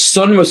that the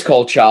son was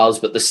called Charles,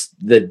 but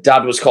the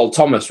dad was called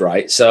Thomas,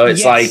 right? So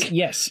it's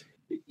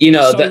you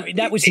know, so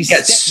that was his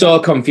gets so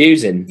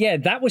confusing. Yeah,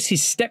 that was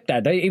his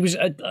stepdad.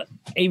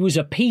 He was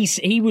a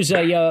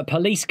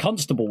police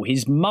constable.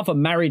 His mother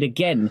married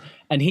again,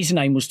 and his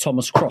name was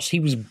Thomas Cross. He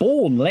was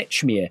born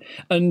Lechmere,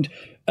 and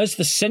as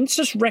the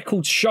census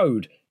records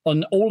showed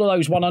on all of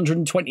those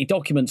 120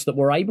 documents that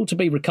were able to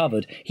be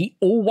recovered, he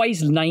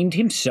always named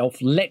himself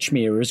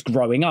Lechmere as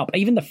growing up.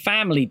 Even the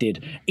family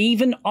did,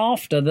 even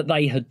after that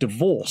they had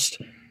divorced,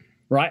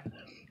 right?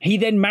 He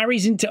then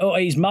marries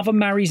his mother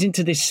marries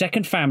into this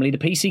second family, the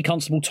PC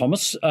Constable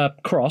Thomas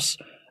Cross.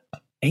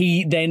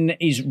 He then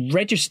is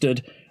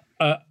registered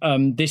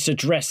this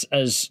address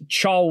as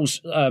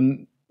Charles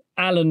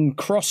Alan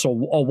Cross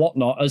or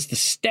whatnot, as the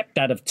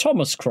stepdad of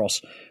Thomas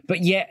Cross.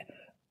 But yet,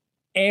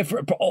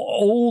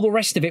 all the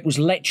rest of it was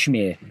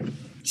Lechmere.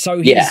 So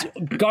he's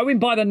going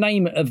by the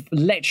name of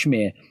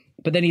Lechmere,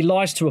 but then he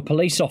lies to a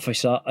police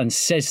officer and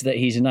says that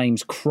his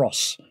name's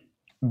Cross.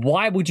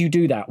 Why would you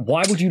do that?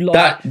 Why would you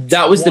lie?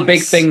 That was the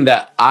big thing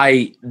that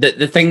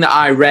the thing that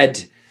I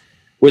read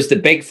was the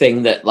big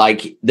thing that,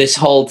 like, this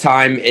whole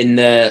time in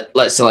the,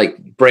 let's like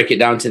break it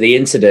down to the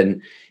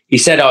incident, he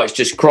said, oh, it's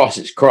just Cross,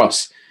 it's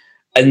Cross.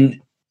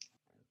 And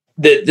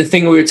the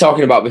thing we were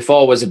talking about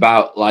before was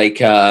about like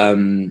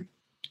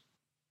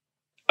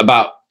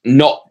about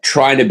not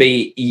trying to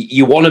be,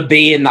 you want to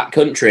be in that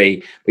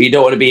country, but you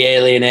don't want to be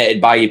alienated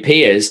by your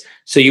peers.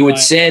 So you would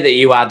say that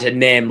you had a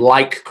name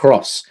like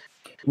Cross.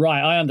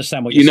 Right, I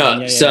understand what you're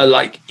saying. So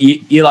like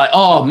you're like,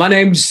 oh, my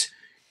name's,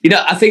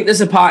 I think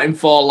there's a part in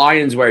Four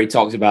Lions where he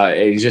talks about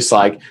it. He's just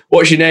like,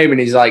 what's your name? And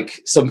he's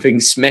like something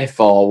Smith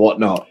or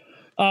whatnot.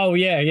 Oh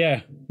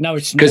yeah. No,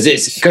 it's because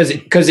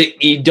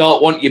you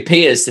don't want your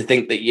peers to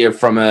think that you're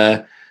from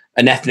an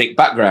ethnic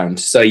background.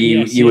 So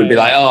you would be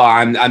like, oh,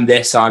 I'm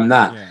this, I'm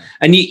that,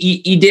 and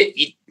you did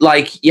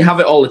like you have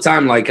it all the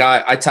time. Like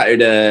I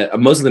tattooed a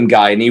Muslim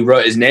guy and he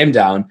wrote his name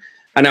down,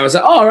 and I was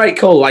like, oh, all right,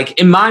 cool. Like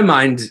in my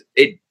mind,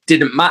 it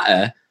didn't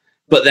matter,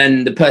 but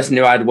then the person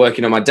who I had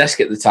working on my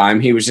desk at the time,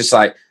 he was just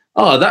like,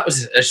 oh, that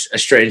was a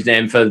strange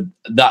name for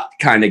that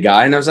kind of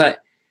guy. And I was like,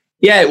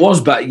 yeah, it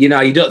was, but you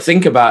don't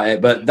think about it,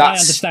 but that's,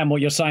 I understand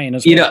what you're saying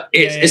as well.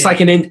 It's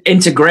like an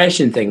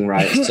integration thing,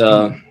 right?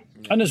 So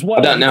and as well,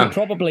 I don't know.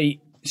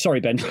 Probably, sorry,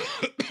 Ben.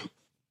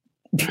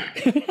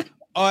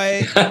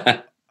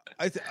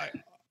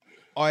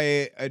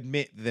 I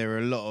admit there are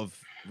a lot of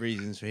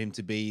reasons for him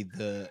to be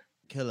the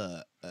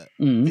killer at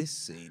this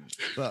scene,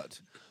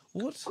 but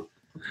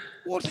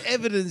what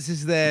evidence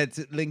is there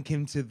to link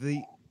him to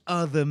the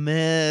other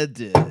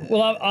murder?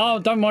 Well,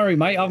 don't worry,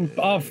 mate.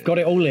 I've got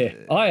it all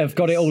here. I have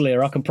got it all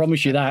here. I can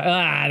promise you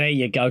that. There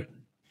you go.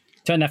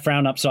 Turn that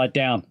frown upside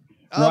down.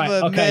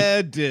 Other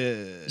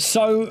murder.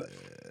 So,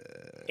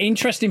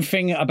 interesting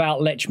thing about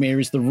Lechmere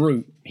is the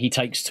route he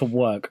takes to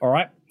work. All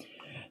right,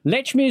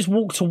 Lechmere's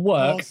walk to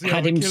work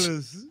had him.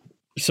 Killers.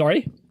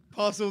 Sorry.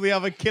 Past all the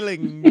other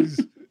killings.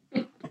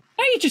 Hey,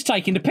 you're just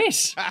taking the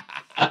piss.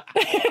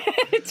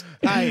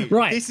 Hey,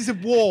 right. This is a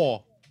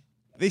war.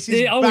 This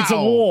is it's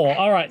a war.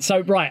 All right, so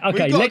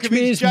okay.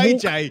 Lechmere's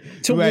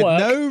JJ to who had work.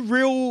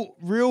 no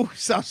real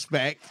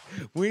suspect.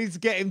 We need to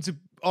get him to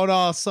on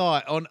our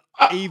side, on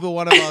either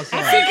one of our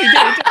sides.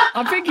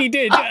 I think he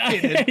did.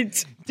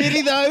 Did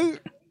he though?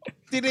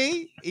 Did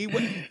he?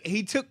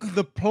 He took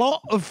the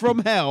plot of From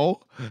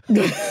Hell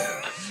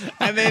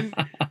and then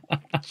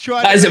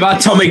tried. That is my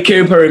Tommy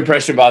Cooper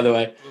impression, by the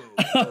way.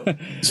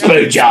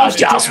 Spoon, Charles,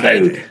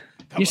 spoon.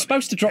 You're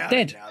supposed to drop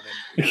dead.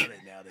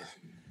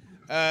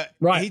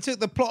 Right. He took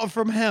the plot of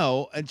From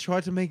Hell and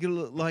tried to make it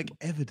look like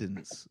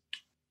evidence.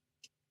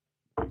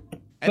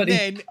 And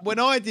then when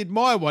I did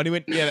my one, he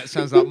went, "Yeah, that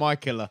sounds like my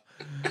killer."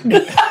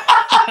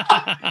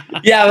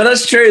 Yeah, but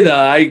that's true though.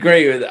 I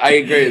agree with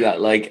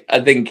that. Like,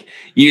 I think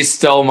you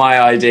stole my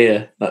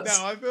idea. That's...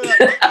 No, I feel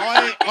like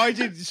I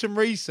did some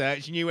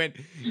research and you went,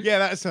 yeah,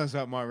 that sounds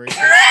like my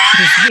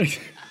research.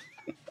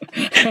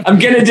 I'm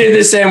gonna do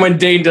the same when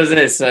Dean does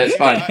this, so it's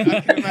fine. I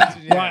can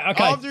imagine, yeah. Right,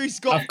 okay. After he's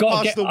got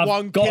past the one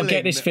I've got to killing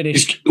get this that-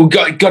 finished. We've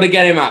got to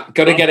get him out.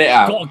 Got to get it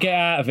out. Got to get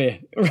out of here.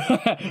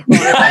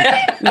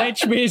 Right.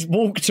 Letchmere's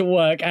walk to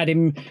work had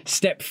him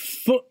step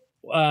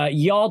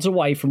yards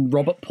away from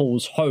Robert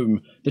Paul's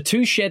home. The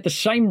two shared the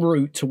same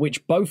route, to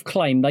which both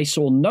claimed they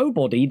saw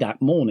nobody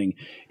that morning.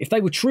 If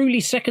they were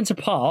truly seconds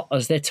apart,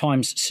 as their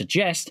times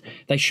suggest,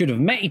 they should have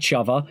met each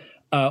other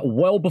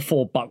well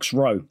before Bucks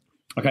Row.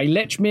 Okay,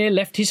 Letchmere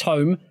left his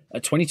home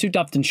at 22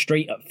 Doveton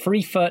Street at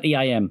 3:30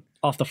 a.m.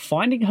 After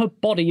finding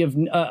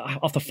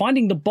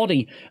the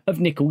body of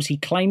Nichols, he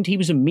claimed he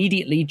was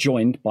immediately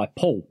joined by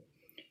Paul.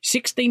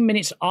 16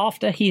 minutes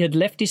after he had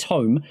left his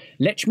home,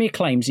 Letchmere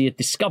claims he had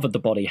discovered the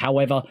body.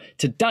 However,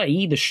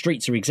 today the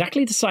streets are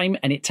exactly the same,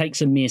 and it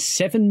takes a mere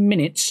 7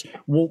 minutes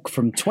walk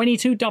from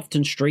 22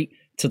 Doveton Street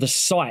to the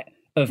site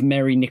of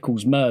Mary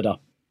Nichols' murder.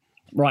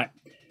 Right,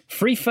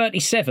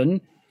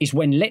 3:37 is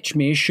when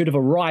Letchmere should have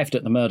arrived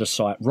at the murder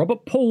site.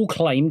 Robert Paul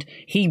claimed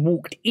he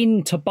walked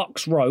into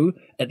Bucks Row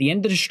at the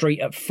end of the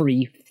street at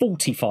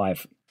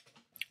 3:45.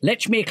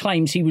 Letchmere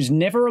claims he was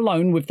never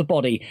alone with the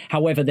body.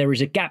 However, there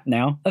is a gap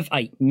now of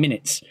 8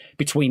 minutes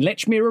between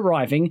Letchmere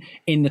arriving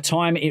in the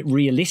time it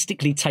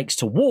realistically takes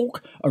to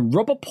walk and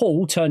Robert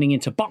Paul turning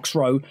into Bucks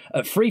Row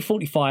at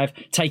 3:45,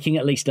 taking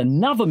at least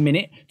another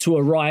minute to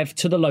arrive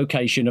to the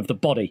location of the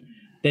body.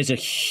 There's a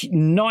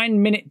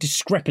 9-minute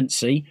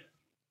discrepancy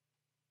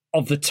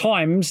of the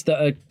times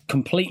that are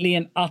completely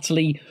and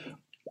utterly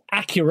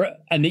accurate,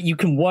 and that you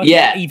can work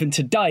out even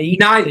today.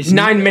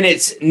 9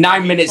 minutes.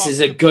 9 minutes is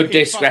a good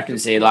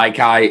discrepancy. Like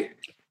fuck.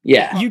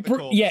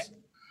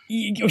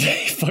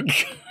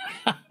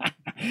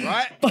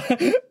 Right?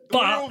 But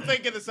we're all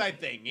thinking the same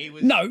thing.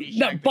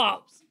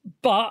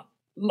 But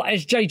like,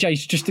 as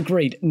JJ's just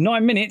agreed,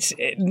 9 minutes.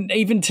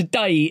 Even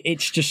today,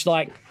 it's just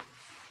like,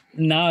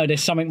 no,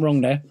 there's something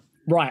wrong there.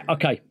 Right?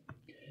 Okay.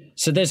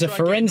 So there's a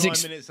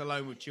forensics. 9 minutes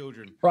alone with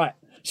children. Right.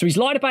 So he's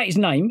lied about his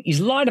name, he's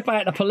lied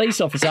about the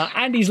police officer,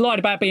 and he's lied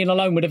about being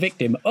alone with a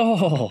victim.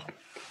 Oh,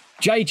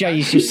 JJ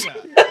is just...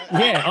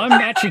 Yeah, I'm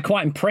actually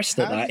quite impressed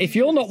at that. If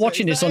you're not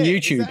watching this on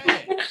YouTube...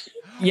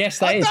 Yes,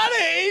 that is. I've done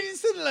it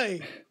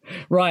instantly.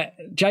 Right,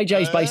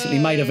 JJ's basically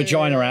made a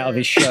vagina out of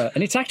his shirt,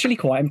 and it's actually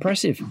quite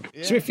impressive.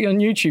 Yeah. So if you're on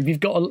YouTube, you've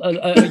got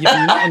if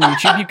you're not on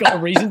YouTube, you've got a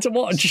reason to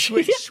watch.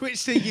 Switch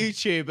to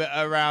YouTube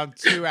at around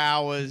 2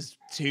 hours,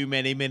 too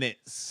many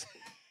minutes.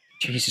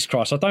 Jesus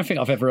Christ, I don't think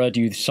I've ever heard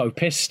you so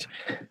pissed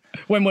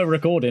when we're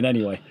recording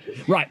anyway.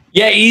 Right.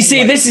 Yeah, you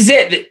see, this is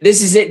it.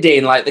 This is it,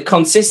 Dean. Like, the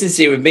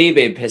consistency with me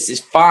being pissed is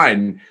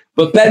fine,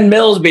 but Ben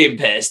Mills being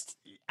pissed,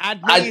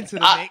 add me into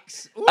the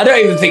mix. I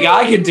don't even think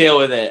I can deal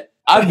with it.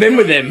 I've been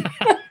with him.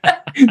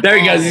 There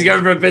he goes. He's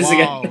going for a piss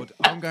again.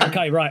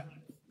 Okay, right.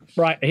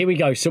 Right, here we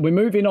go. So we're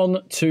moving on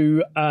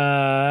to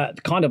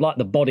kind of like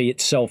the body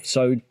itself.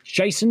 So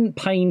Jason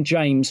Payne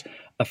James,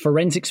 a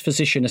forensics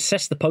physician,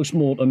 assessed the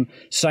post-mortem,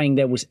 saying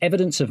there was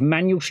evidence of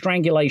manual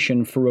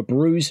strangulation through a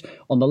bruise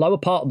on the lower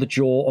part of the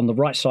jaw on the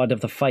right side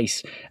of the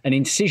face, an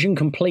incision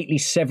completely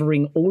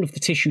severing all of the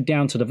tissue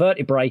down to the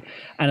vertebrae,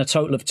 and a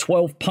total of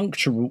 12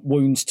 puncture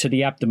wounds to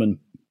the abdomen.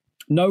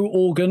 No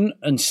organ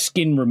and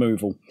skin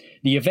removal.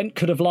 The event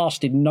could have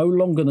lasted no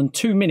longer than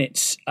 2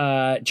 minutes,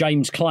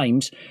 James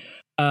claims,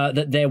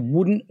 that there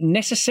wouldn't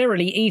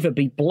necessarily either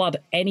be blood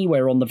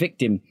anywhere on the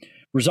victim,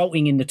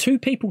 resulting in the two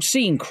people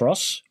seeing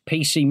Cross,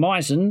 P.C.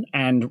 Misen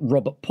and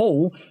Robert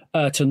Paul,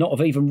 to not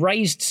have even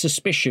raised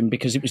suspicion,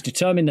 because it was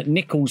determined that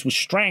Nichols was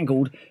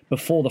strangled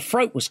before the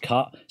throat was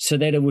cut, so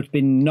there would have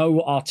been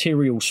no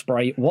arterial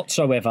spray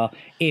whatsoever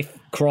if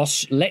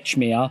Cross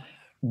Letchmere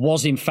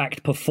was in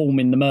fact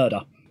performing the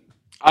murder.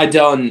 I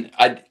don't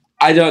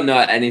know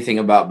anything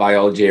about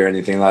biology or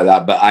anything like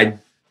that, but I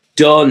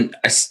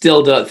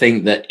still don't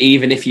think that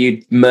even if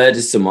you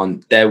murder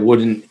someone, there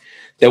wouldn't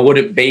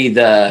be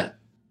the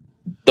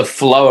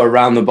flow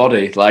around the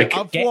body. Like,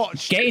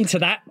 get into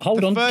that.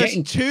 Hold on.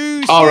 First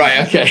two seasons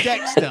of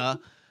Dexter.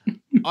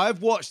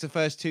 I've watched the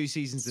first 2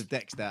 seasons of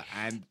Dexter,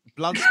 and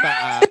blood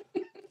spatter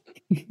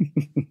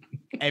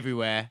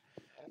everywhere.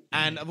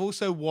 And I've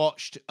also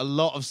watched a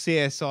lot of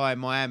CSI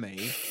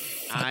Miami,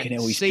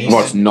 and semen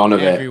watched none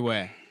of it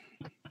everywhere.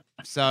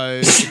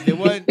 So if there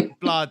weren't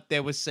blood,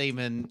 there was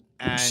semen.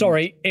 And...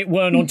 Sorry, it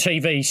weren't on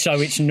TV, so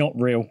it's not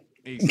real.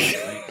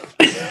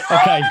 Exactly.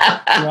 Okay,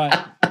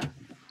 right.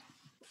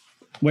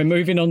 We're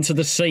moving on to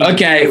the scene.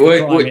 Okay,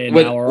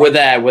 we're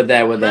there.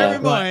 Bear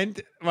in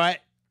mind, right?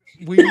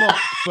 We mocked,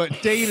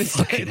 but Dean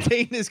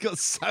has got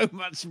so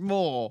much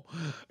more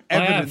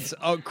evidence,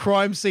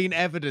 crime scene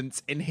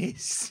evidence in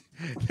his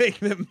thing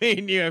that me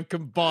and you have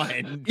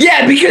combined.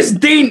 Yeah, because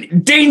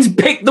Dean's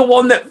picked the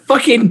one that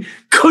fucking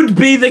could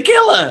be the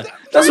killer.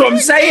 That's what I'm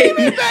saying.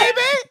 Baby.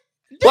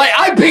 Like,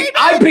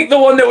 I picked the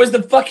one that was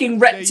the fucking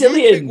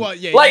reptilian.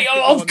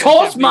 Of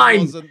course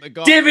mine.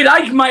 David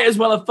Icke might as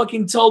well have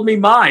fucking told me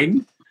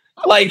mine.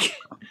 Like,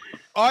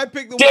 I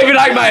picked the David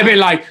Icke might have been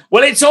like,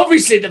 well, it's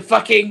obviously the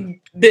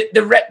fucking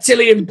the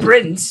reptilian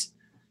prince.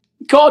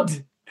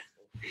 God,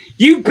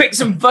 you picked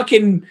some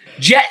fucking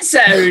jet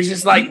setter who's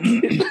just like,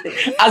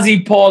 as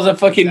he pours a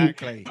fucking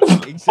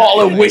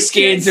bottle of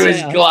whiskey into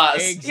his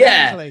glass.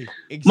 Yeah,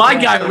 my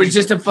guy was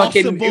just a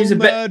fucking. He was a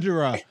bit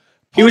murderer.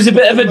 He was a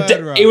bit of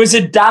a. He was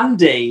a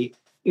dandy.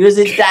 He was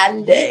a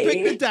dandy. You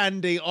picked the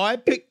dandy. I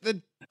picked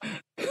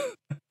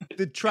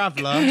the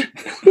traveller,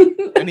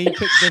 and he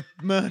picked the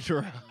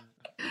murderer.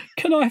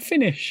 Can I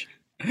finish?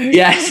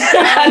 Yes,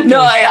 I know.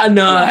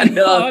 I've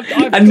got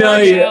to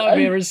get out of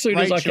here as soon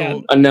as I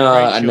can. I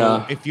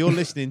know. If you're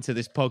listening to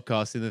this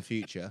podcast in the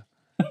future,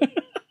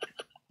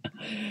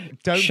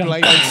 don't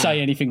say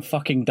anything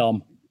fucking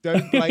dumb.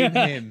 Don't blame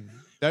him.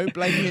 Don't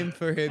blame him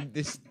for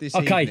this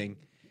okay. evening.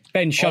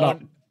 Ben, shut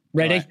up.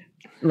 Ready?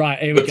 Right,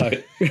 here we go.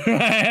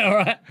 All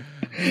right.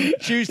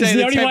 Tuesday, it's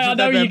the only way I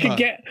know November. you can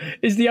get.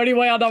 It's the only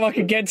way I know I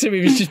can get to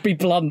him is just be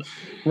blunt.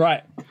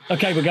 Right.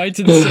 Okay, we're going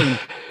to the scene.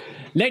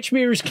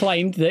 Lechmere has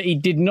claimed that he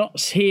did not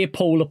hear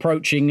Paul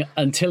approaching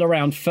until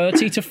around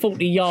 30 to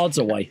 40 yards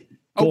away.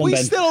 Are we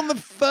still on the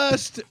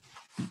first?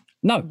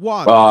 No.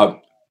 One.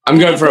 I'm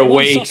going for a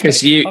week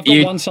because I've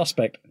got one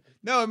suspect.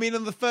 No, I mean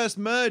on the first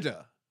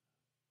murder.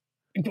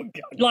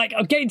 Like,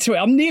 I'm getting to it.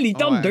 I'm nearly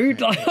done, dude.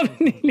 Like, I'm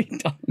nearly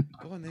done.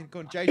 Go on then. Go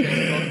on.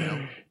 JJ's gone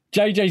now.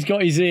 JJ's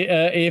got his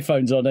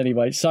earphones on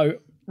anyway. So,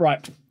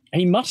 right.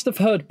 He must have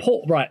heard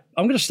Paul. Right,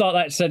 I'm going to start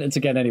that sentence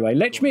again anyway.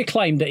 Lechmere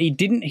claimed that he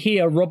didn't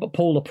hear Robert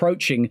Paul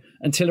approaching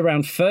until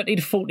around 30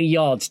 to 40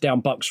 yards down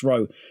Bucks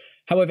Row.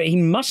 However, he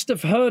must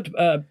have heard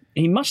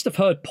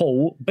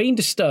Paul being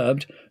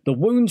disturbed. The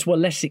wounds were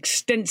less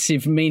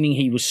extensive, meaning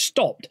he was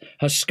stopped.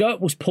 Her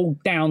skirt was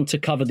pulled down to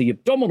cover the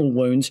abdominal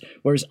wounds,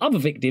 whereas other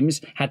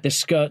victims had their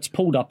skirts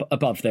pulled up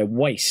above their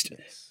waist.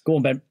 Go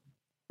on, Ben.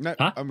 No,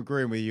 I'm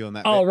agreeing with you on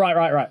that. Oh, bit.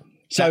 right.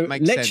 So that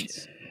makes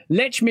sense.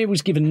 Lechmere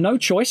was given no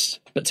choice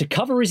but to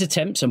cover his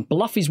attempts and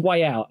bluff his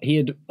way out. He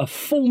had a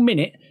full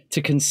minute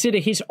to consider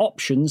his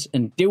options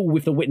and deal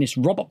with the witness,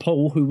 Robert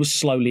Paul, who was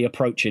slowly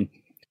approaching.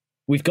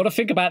 We've got to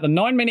think about the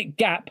 9-minute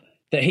gap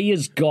that he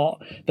has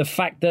got, the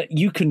fact that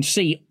you can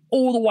see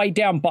all the way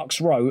down Bucks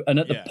Row, and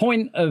at the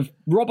point of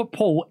Robert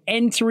Paul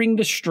entering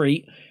the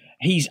street,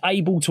 he's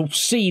able to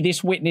see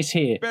this witness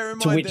here. Bear in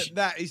mind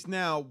that is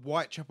now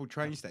Whitechapel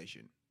train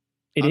station.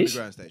 It is?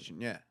 Underground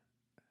station, yeah.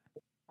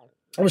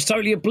 I was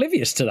totally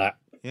oblivious to that.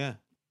 Yeah.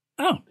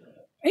 Oh,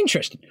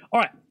 interesting.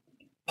 All right.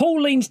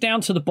 Paul leans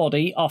down to the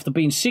body after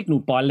being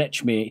signalled by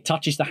Lechmere. He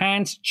touches the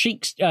hands,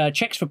 cheeks,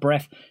 checks for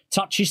breath,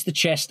 touches the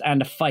chest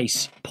and the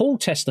face. Paul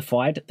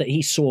testified that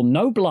he saw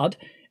no blood,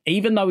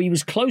 even though he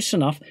was close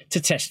enough to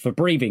test for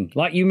breathing,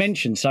 like you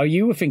mentioned. So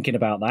you were thinking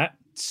about that.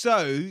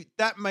 So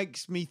that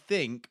makes me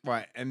think,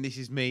 right, and this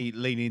is me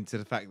leaning into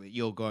the fact that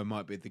your guy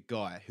might be the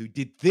guy who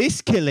did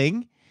this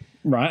killing.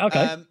 Right,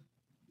 okay.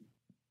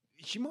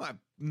 She might have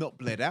not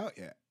bled out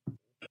yet.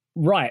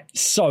 Right,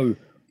 so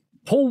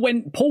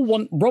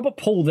Robert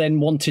Paul then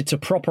wanted to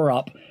prop her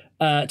up,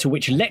 to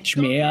which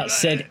Lechmere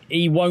said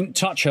he won't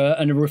touch her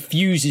and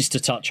refuses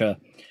to touch her.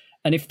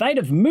 And if they'd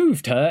have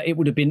moved her, it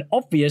would have been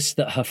obvious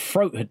that her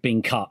throat had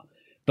been cut.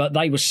 But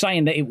they were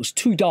saying that it was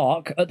too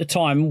dark at the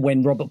time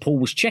when Robert Paul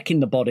was checking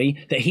the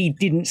body, that he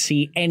didn't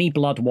see any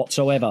blood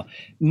whatsoever.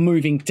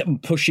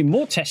 Pushing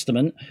more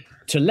testament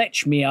to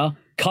Lechmere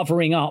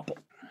covering up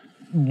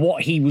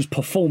what he was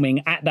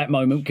performing at that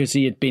moment because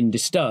he had been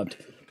disturbed.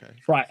 Okay.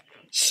 Right.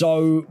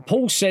 So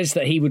Paul says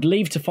that he would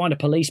leave to find a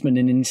policeman,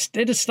 and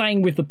instead of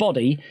staying with the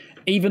body,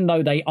 even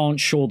though they aren't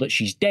sure that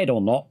she's dead or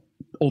not,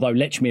 although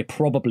Lechmere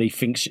probably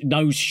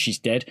knows she's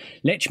dead,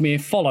 Lechmere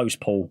follows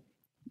Paul.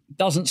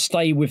 Doesn't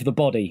stay with the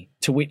body,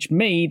 to which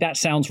that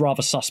sounds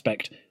rather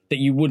suspect, that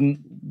you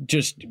wouldn't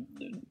just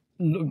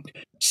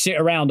sit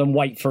around and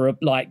wait for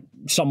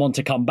someone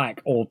to come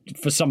back, or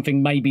for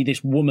something maybe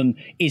this woman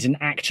isn't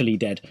actually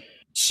dead.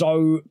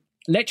 So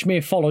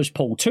Lechmere follows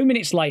Paul. 2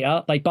 minutes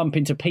later, they bump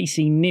into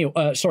PC Neil.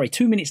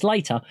 2 minutes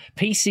later,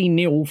 PC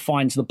Neil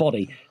finds the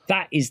body.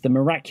 That is the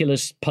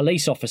miraculous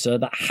police officer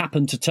that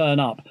happened to turn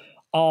up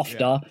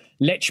after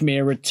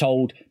Lechmere had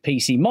told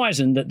PC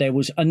Misen that there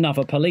was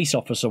another police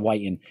officer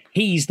waiting.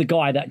 He's the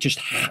guy that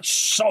just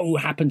so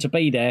happened to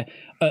be there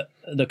at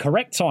the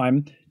correct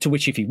time, to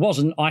which if he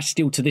wasn't, I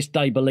still to this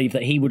day believe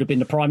that he would have been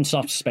the prime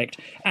suspect,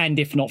 and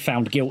if not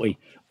found guilty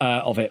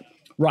of it.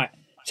 Right.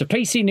 So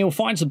PC Neil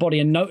finds the body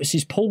and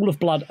notices a pool of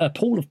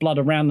blood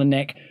around the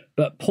neck,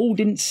 but Paul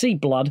didn't see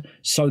blood,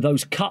 so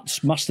those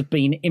cuts must have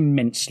been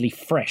immensely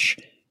fresh.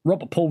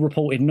 Robert Paul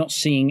reported not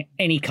seeing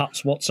any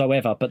cuts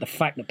whatsoever, but the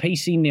fact that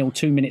PC Neil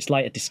 2 minutes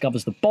later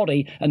discovers the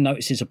body and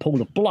notices a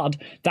pool of blood,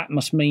 that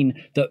must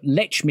mean that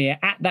Lechmere,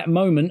 at that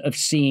moment of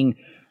seeing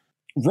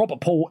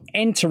Robert Paul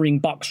entering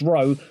Bucks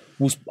Row,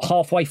 was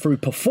halfway through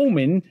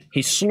performing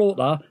his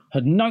slaughter,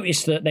 had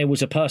noticed that there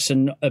was a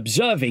person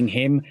observing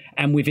him,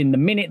 and within the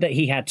minute that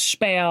he had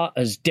spare,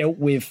 has dealt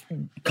with,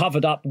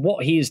 covered up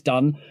what he has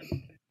done,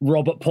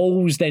 Robert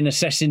Paul's then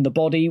assessing the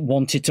body,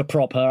 wanted to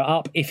prop her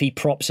up. If he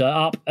props her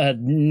up, her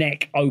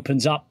neck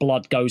opens up,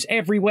 blood goes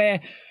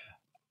everywhere.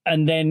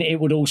 And then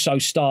it would also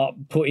start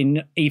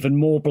putting even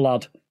more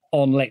blood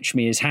on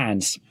Lechmire's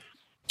hands.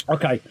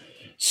 Okay,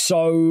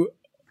 so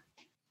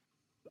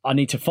I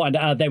need to find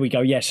out. There we go.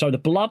 Yeah, so the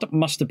blood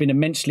must have been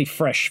immensely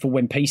fresh for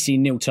when PC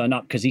and Neil turned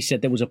up, because he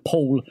said there was a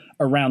pool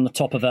around the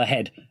top of her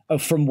head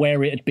from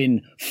where it had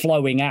been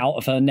flowing out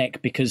of her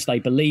neck, because they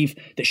believe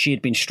that she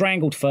had been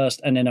strangled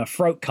first and then her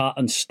throat cut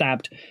and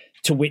stabbed,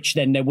 to which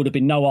then there would have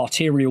been no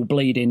arterial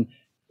bleeding.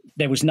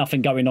 There was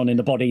nothing going on in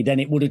the body. Then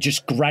it would have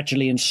just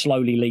gradually and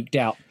slowly leaked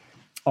out.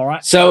 All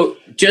right. So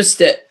just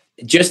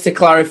to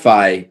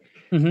clarify,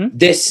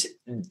 this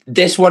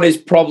one is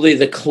probably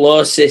the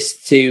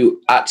closest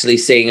to actually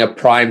seeing a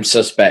prime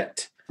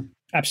suspect.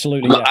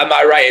 Absolutely. Yeah. Am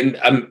I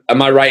right?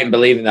 Am I right in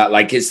believing that?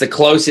 Like, it's the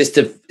closest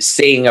to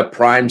seeing a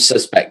prime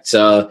suspect.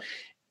 So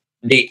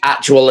the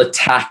actual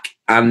attack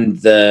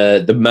and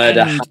the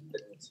murder happened.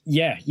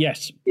 Yeah.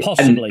 Yes.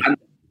 Possibly.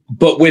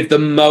 But with the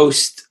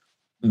most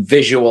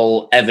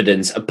visual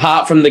evidence,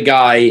 apart from the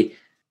guy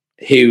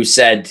who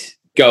said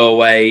 "go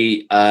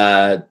away,"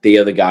 the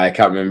other guy, I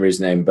can't remember his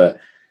name, but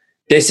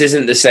this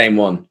isn't the same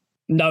one.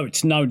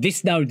 This one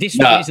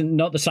isn't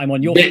not the same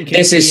one. You're thinking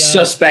this is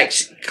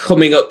suspects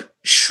coming up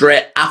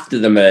straight after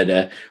the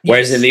murder,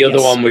 whereas in the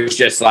other one was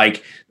just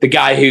like the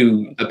guy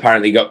who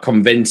apparently got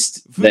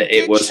convinced that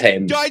it was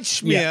him.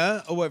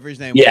 Lechmire, or whatever his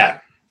name was.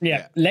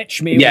 Yeah,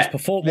 Lechmire was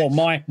performing.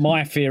 Well,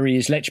 my theory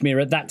is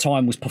Lechmire at that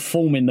time was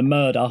performing the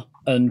murder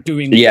and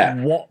doing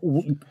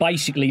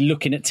basically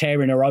looking at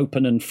tearing her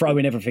open and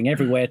throwing everything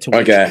everywhere. To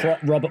which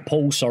Robert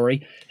Paul,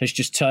 has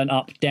just turned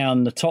up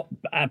down the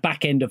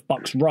back end of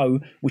Bucks Row,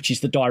 which is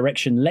the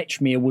direction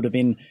Lechmire would have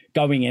been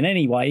going in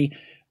anyway.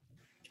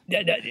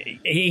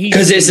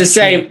 Because it's the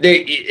same.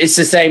 It's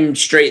the same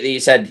street that you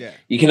said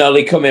you can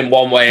only come in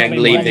one way and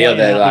leave the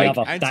other.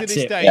 And to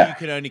this day, you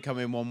can only come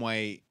in one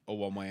way or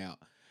one way out.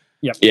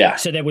 Yep. Yeah.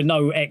 So there were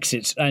no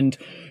exits. And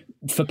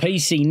for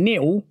PC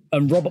Neil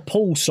and Robert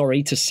Paul,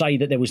 to say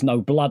that there was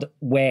no blood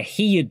where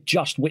he had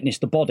just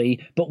witnessed the body,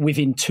 but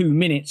within 2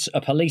 minutes,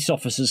 a police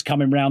officer's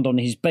coming round on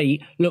his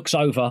beat, looks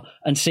over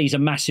and sees a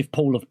massive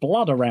pool of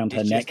blood around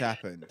her neck.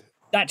 Happened.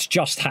 That's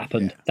just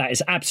happened. Yeah. That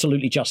has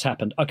absolutely just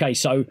happened. Okay,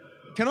 so...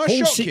 Can I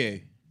shock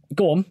you?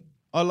 Go on.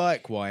 I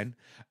like wine.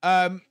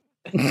 That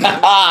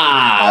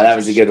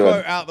was a good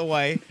one. Out the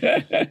way.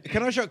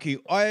 Can I shock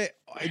you? I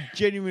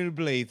genuinely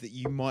believe that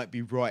you might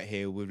be right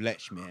here with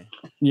Lechmire.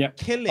 Yeah.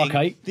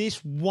 Killing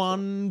this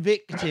one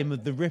victim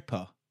of the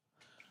Ripper.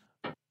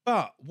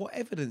 But what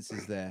evidence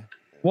is there?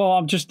 Well,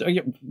 I'm just...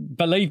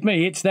 believe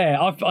me, it's there.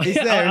 Is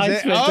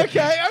it?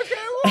 Okay.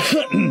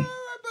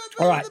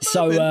 All right,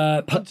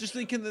 so... I'm just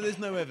thinking that there's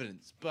no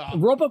evidence. But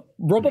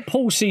Robert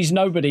Paul sees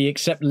nobody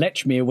except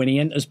Lechmire when he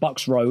enters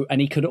Bucks Row, and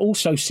he could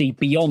also see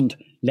beyond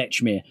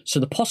Lechmire. So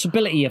the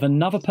possibility of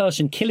another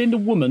person killing the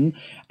woman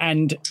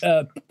and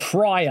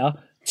prior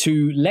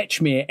to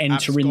Lechmire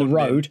entering the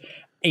road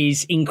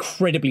is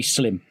incredibly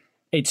slim.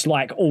 It's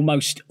like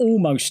almost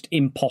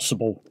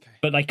impossible.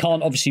 But they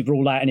can't obviously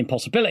rule out an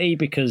impossibility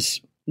because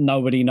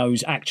nobody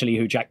knows actually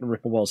who Jack the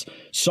Ripper was.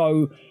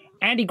 So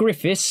Andy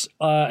Griffiths,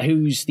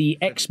 who's the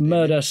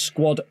ex-murder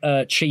squad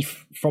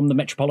chief from the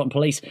Metropolitan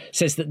Police,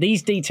 says that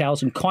these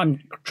details and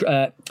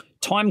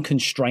time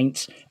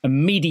constraints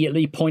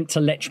immediately point to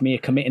Lechmire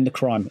committing the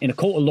crime. In a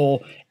court of law,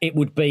 it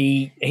would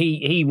be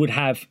he would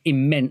have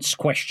immense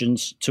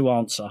questions to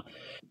answer.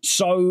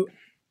 So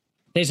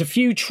there's a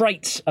few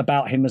traits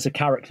about him as a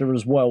character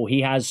as well.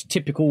 He has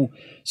typical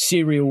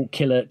serial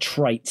killer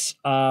traits.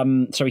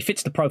 So he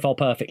fits the profile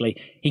perfectly.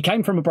 He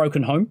came from a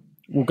broken home.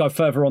 We'll go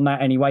further on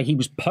that anyway. He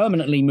was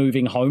permanently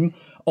moving home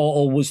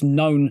or was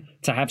known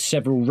to have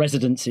several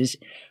residences.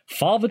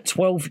 Fathered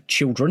 12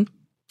 children.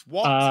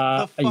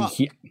 What the fuck?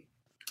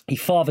 He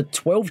fathered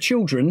 12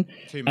 children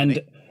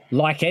and,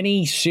 like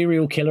any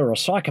serial killer or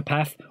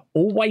psychopath,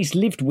 always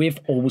lived with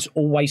or was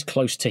always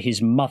close to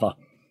his mother.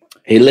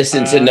 He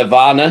listened to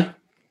Nirvana.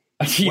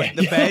 Wet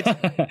the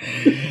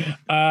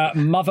bed.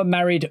 Mother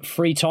married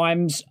 3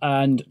 times,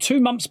 and 2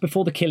 months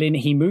before the killing,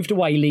 he moved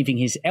away, leaving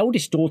his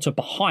eldest daughter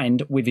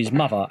behind with his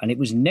mother. And it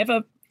was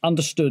never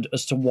understood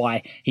as to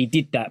why he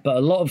did that. But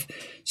a lot of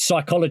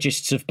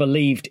psychologists have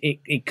believed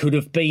it could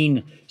have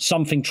been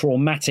something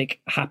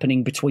traumatic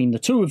happening between the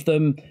two of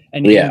them,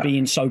 and him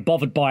being so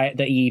bothered by it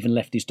that he even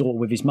left his daughter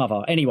with his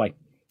mother. Anyway.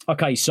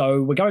 Okay,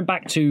 so we're going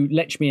back to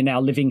Lechmire now,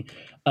 living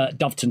at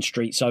Doveton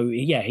Street. So,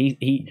 yeah,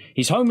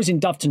 his home was in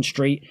Doveton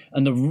Street,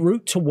 and the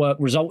route to work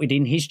resulted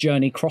in his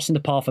journey crossing the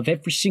path of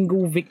every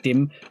single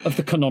victim of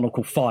the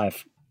Canonical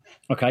Five.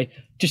 Okay,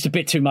 just a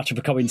bit too much of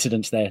a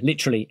coincidence there.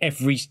 Literally,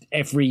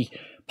 every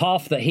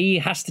path that he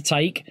has to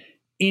take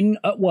in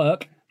at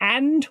work,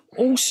 and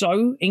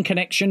also in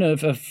connection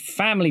of a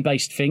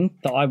family-based thing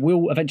that I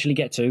will eventually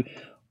get to,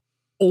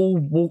 all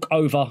walk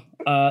over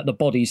the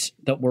bodies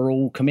that were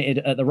all committed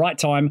at the right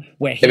time.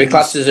 Where they'd be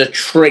classed as a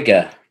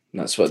trigger.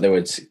 That's what they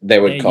would there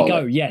call you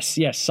go. it.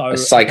 Yes. So a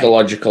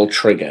psychological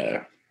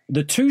trigger.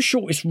 The two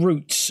shortest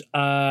routes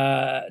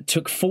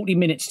took 40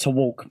 minutes to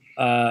walk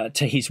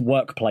to his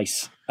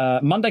workplace.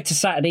 Monday to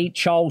Saturday,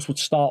 Charles would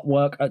start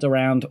work at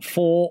around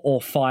 4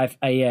 or 5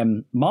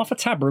 a.m. Martha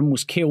Tabram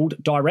was killed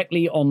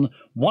directly on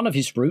one of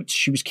his routes.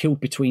 She was killed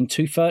between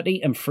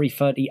 2:30 and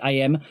 3:30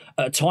 a.m.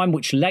 at a time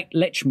which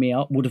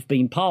Lechmere would have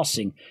been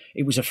passing.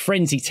 It was a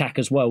frenzy attack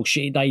as well.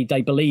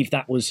 They believe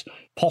that was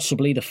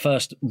possibly the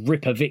first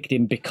Ripper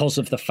victim because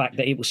of the fact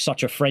that it was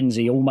such a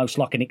frenzy, almost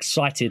like an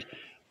excited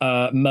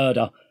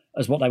murder,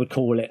 as what they would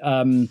call it.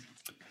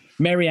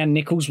 Mary Ann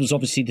Nichols was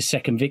obviously the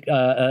second victim,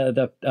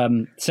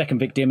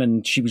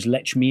 and she was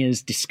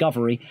Lechmere's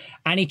discovery.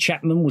 Annie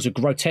Chapman was a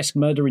grotesque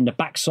murder in the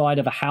backside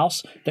of a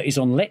house that is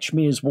on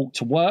Lechmere's walk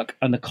to work,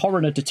 and the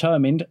coroner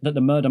determined that the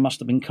murder must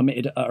have been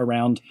committed at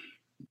around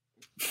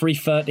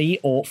 3:30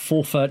 or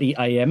 4:30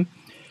 a.m.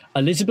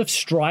 Elizabeth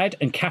Stride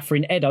and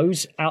Catherine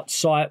Eddowes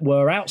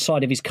were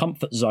outside of his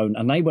comfort zone,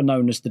 and they were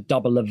known as the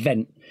double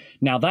event.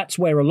 Now, that's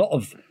where a lot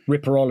of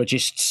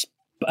Ripperologists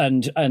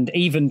and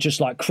even just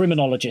like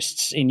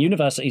criminologists in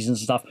universities and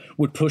stuff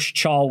would push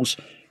Charles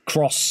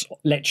Cross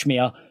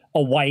Lechmere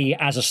away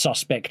as a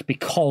suspect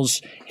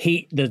because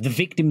the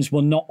victims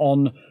were not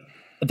on,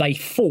 they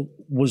thought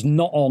was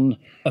not on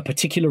a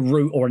particular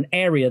route or an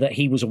area that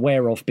he was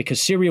aware of,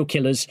 because serial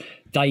killers,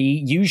 they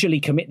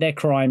usually commit their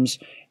crimes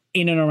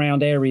in and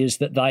around areas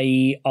that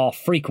they are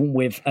frequent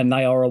with and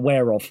they are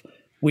aware of,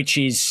 which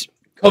is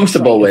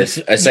comfortable with,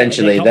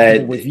 essentially.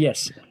 Comfortable with,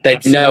 yes. They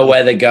know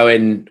where they're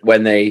going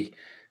when they've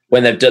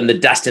done the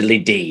dastardly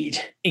deed.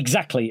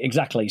 Exactly.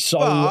 So,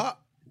 But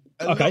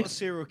a lot of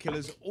serial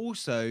killers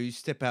also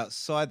step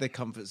outside their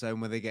comfort zone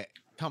where they get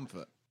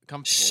comfortable.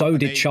 So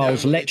did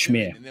Charles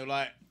Lechmere. And they're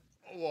like,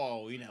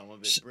 whoa, I'm a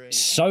bit brave.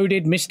 So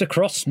did Mr.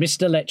 Cross,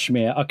 Mr.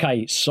 Lechmere.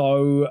 Okay,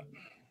 so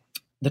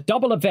the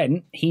double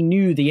event, he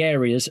knew the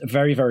areas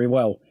very, very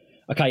well.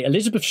 Okay,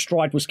 Elizabeth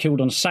Stride was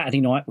killed on a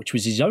Saturday night, which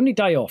was his only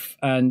day off,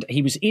 and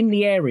he was in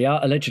the area,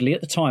 allegedly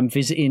at the time,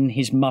 visiting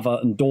his mother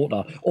and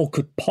daughter, or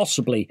could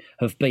possibly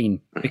have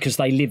been, because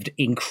they lived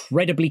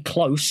incredibly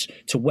close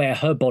to where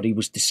her body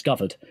was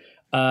discovered.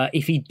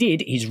 If he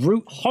did, his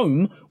route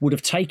home would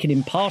have taken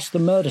him past the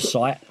murder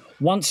site,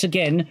 once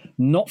again,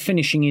 not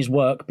finishing his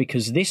work,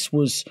 because this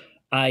was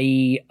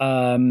the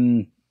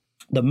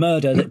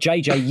murder that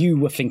JJ, you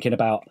were thinking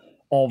about,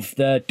 of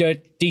the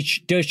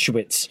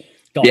Dershowitz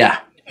guy.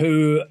 Yeah.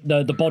 Who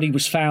the body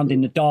was found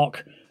in the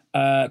dark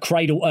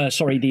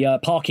the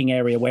parking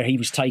area where he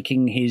was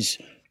taking his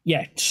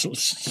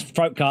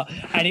throat cut,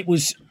 and it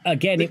was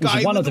again it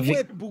was one of the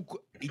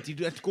he did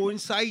have to go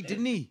inside,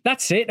 didn't he?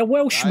 That's it, a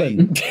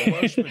Welshman.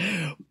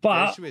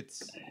 But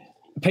Dershowitz.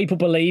 people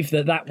believe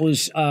that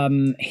was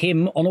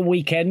him on a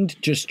weekend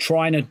just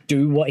trying to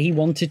do what he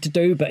wanted to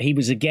do, but he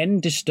was again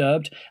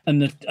disturbed,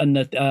 and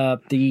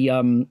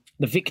the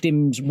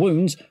victim's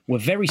wounds were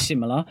very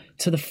similar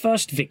to the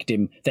first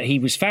victim that he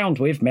was found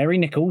with, Mary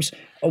Nichols,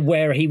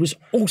 where he was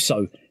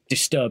also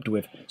disturbed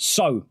with.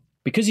 So,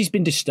 because he's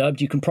been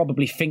disturbed, you can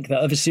probably think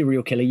that of a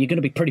serial killer, you're going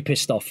to be pretty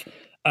pissed off.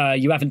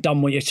 You haven't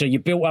done so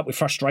you're built up with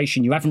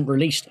frustration. You haven't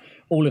released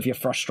all of your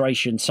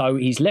frustration. So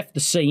he's left the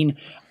scene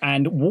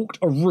and walked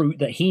a route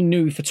that he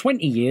knew for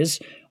 20 years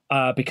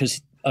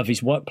because of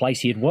his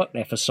workplace. He had worked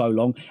there for so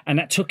long, and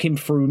that took him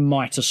through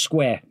Mitre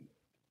Square,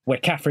 where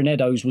Catherine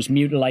Eddowes was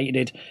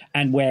mutilated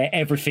and where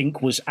everything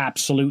was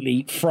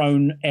absolutely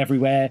thrown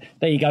everywhere.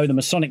 There you go, the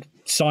Masonic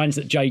signs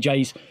that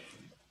JJ's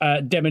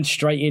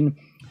demonstrating.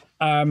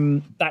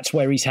 That's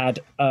where he's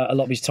had a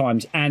lot of his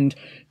times. And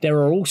there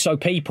are also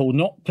people,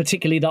 not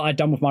particularly that I've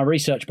done with my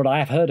research, but I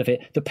have heard of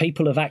it, that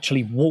people have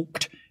actually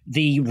walked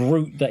the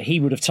route that he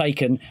would have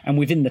taken, and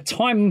within the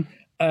time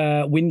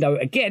window,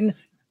 again,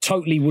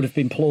 totally would have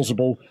been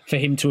plausible for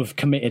him to have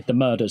committed the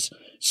murders.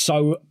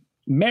 So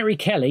Mary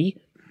Kelly,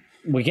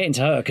 we're getting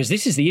to her because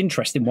this is the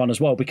interesting one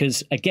as well,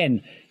 because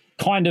again,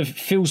 kind of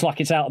feels like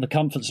it's out of the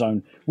comfort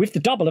zone. With the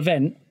double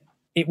event,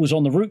 it was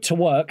on the route to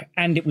work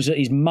and it was at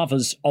his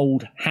mother's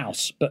old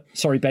house. But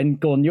sorry, Ben,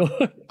 go on.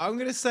 I'm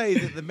going to say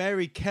that the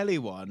Mary Kelly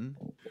one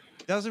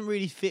doesn't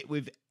really fit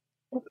with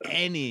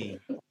any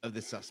of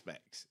the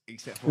suspects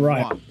except for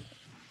one.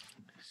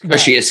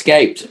 Because she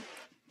escaped.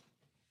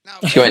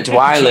 She went to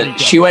Ireland.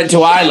 She went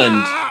to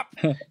Ireland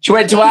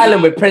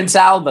with Prince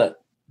Albert.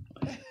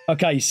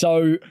 Okay,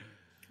 so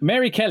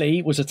Mary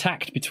Kelly was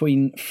attacked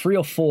between 3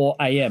 or 4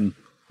 a.m.,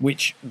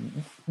 which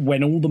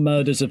when all the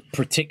murders have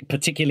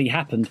particularly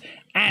happened,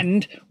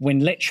 and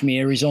when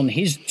Lechmere is on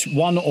his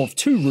one of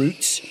two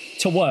routes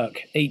to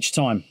work each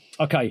time.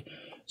 Okay,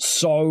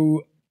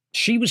 so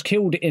she was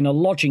killed in a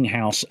lodging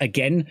house,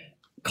 again,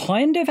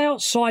 kind of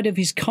outside of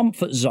his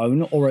comfort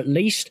zone, or at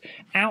least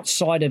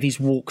outside of his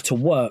walk to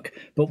work.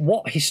 But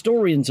what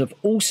historians have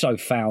also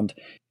found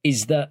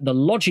is that the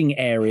lodging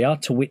area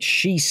to which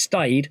she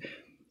stayed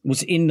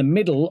was in the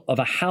middle of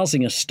a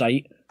housing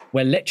estate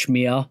where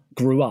Lechmere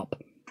grew up.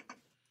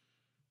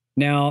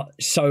 Now,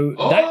 so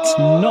that's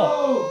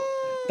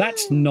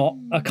not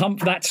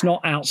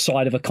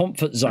outside of a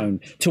comfort zone,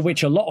 to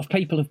which a lot of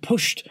people have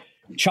pushed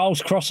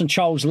Charles Cross and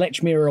Charles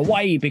Lechmere are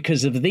away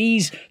because of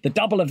the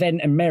double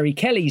event and Mary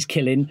Kelly's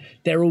killing.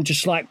 They're all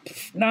just like,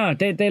 no,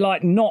 they're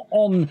like not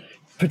on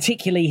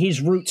particularly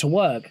his route to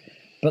work.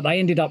 But they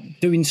ended up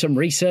doing some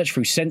research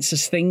through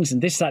census things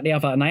and this, that, the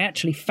other, and they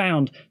actually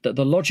found that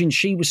the lodging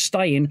she was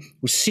staying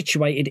was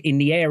situated in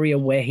the area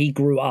where he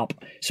grew up.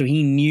 So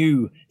he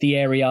knew the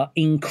area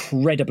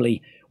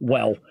incredibly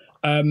well.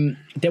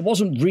 There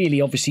wasn't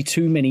really, obviously,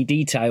 too many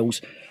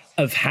details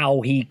of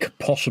how he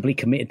possibly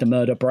committed the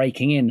murder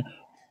breaking in.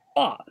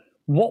 But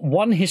what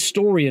one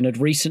historian had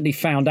recently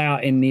found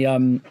out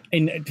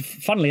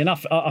funnily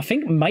enough, I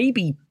think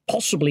maybe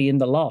possibly in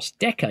the last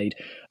decade,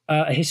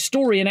 a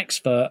historian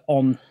expert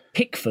on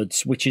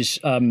Pickfords, which is,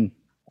 I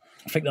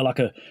think they're like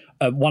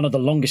one of the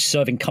longest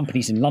serving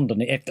companies in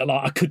London.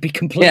 I could be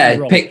completely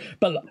wrong.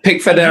 But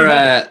Pickford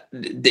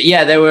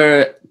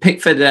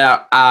Pickford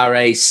are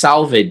a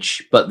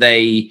salvage, but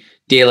they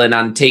deal in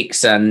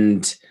antiques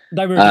and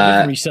they were a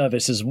delivery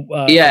service as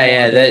well.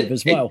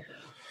 As well.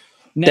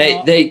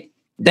 Now, they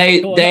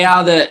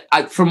are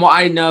from what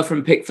I know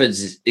from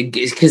Pickford's,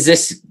 because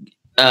this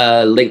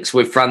links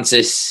with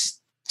Francis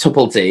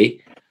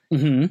Tupplety.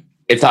 Mm-hmm.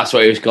 If that's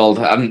what he was called.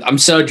 I'm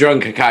so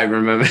drunk I can't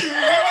remember.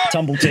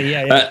 Tumblety,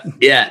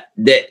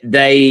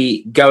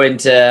 they go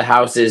into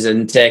houses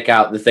and take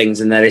out the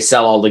things, and then they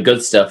sell all the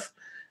good stuff.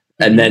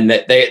 And then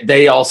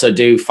they also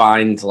do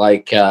find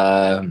like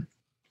family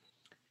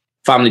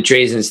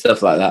trees and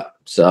stuff like that.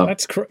 So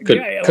that's could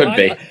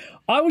be.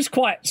 I was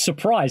quite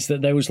surprised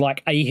that there was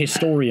like a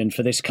historian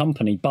for this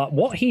company, but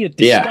what he had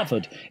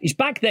discovered is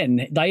back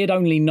then they had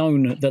only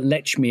known that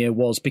Lechmere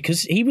was,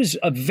 because he was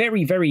a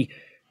very, very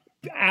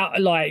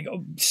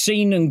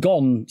seen and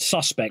gone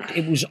suspect.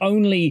 It was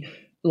only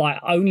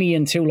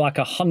until like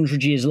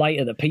 100 years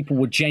later that people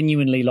were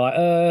genuinely like,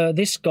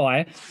 this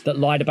guy that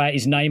lied about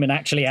his name and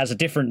actually has a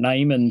different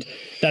name and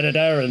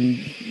and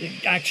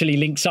actually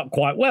links up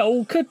quite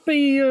well could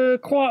be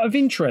quite of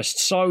interest.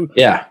 So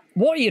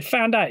what he had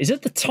found out is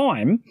at the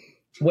time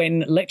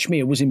when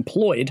Lechmere was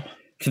employed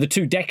for the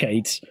 2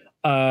 decades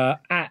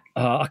at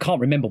I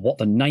can't remember what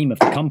the name of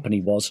the company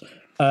was.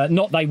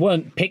 They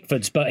weren't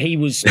Pickfords, but he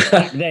was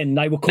back then.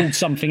 They were called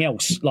something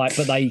else, but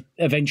they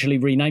eventually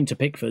renamed to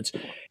Pickfords.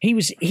 He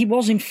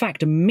was in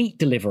fact a meat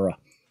deliverer,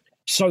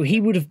 so he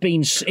would have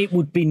been. It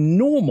would be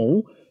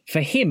normal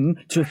for him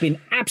to have been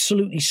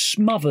absolutely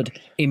smothered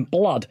in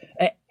blood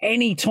at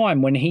any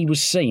time when he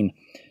was seen.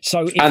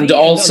 So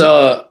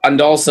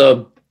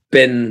also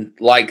been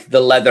like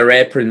the leather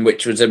apron,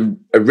 which was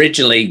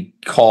originally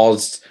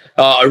caused.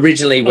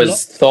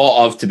 Was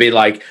thought of to be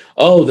like,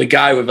 the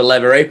guy with a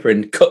leather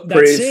apron, cut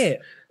proof,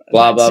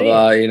 blah,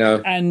 blah, you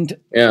know. And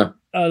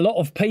a lot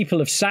of people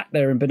have sat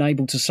there and been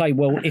able to say,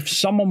 well, if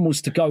someone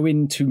was to go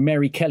into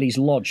Mary Kelly's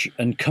lodge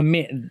and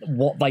commit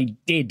what they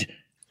did,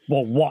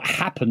 what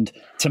happened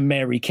to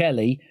Mary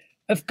Kelly,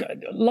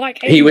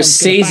 he was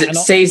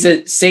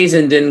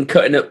seasoned in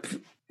cutting up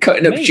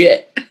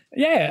shit.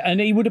 Yeah, and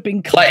he would have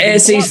been like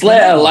AC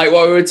Slater, like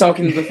what we were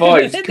talking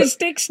before. The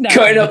sticks now.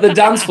 Cutting up the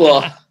dance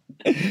floor.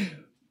 But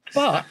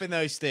slapping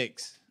those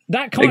sticks.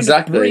 That kind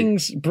of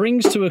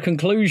brings to a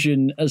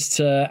conclusion as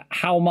to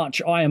how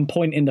much I am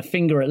pointing the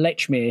finger at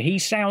Lechmere. He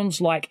sounds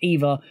like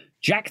either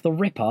Jack the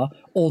Ripper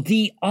or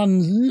the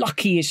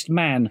unluckiest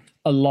man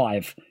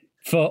alive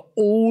for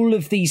all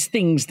of these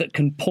things that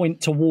can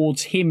point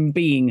towards him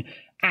being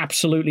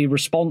absolutely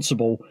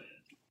responsible,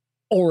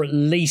 or at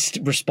least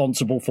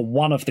responsible for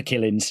one of the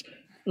killings.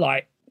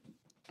 Like,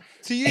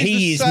 to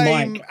use the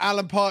same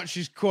Alan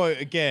Partridge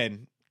quote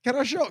again, can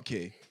I shock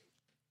you?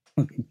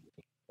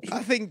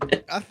 I think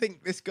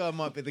this guy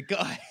might be the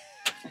guy.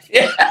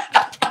 Yeah.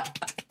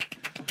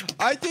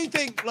 I do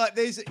think like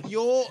there's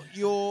your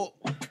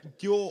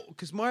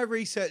because my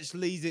research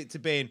leads it to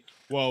being,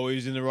 well, he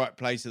was in the right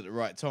place at the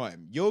right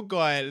time. Your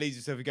guy leads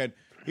itself to going,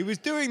 he was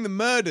doing the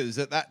murders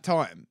at that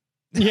time.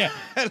 Yeah,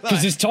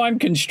 because there's time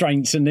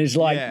constraints and there's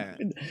like. Yeah.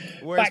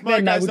 Whereas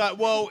my guy's like,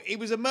 well, he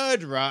was a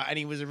murderer and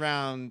he was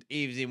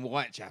in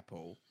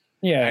Whitechapel.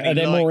 Yeah, and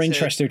they're more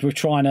interested with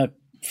trying to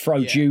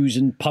throw Jews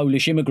and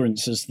Polish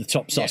immigrants as the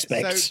top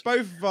suspects. So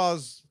both of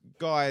us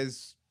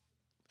guys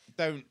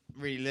don't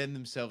really lend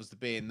themselves to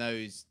being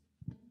those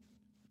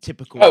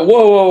typical. Oh,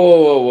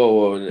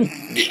 whoa!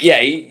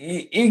 Yeah,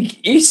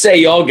 you say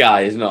your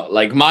guy is not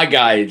like my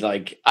guy.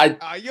 Like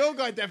your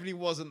guy definitely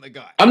wasn't the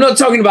guy. I'm not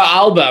talking about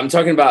Albert. I'm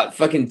talking about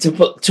fucking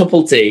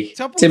Tupplety.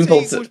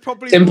 Tupplety was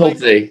probably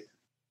Timplety.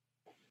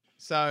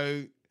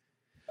 So.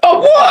 Oh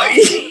what?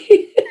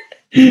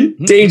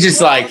 Dean's just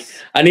like,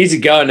 I need to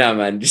go now,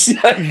 man.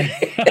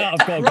 I've got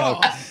to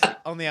go.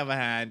 On the other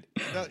hand,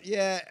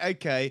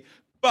 okay.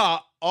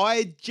 But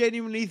I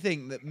genuinely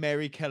think that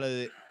Mary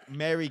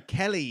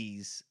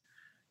Kelly's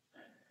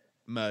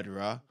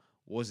murderer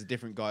was a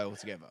different guy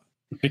altogether.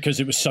 Because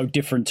it was so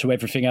different to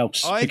everything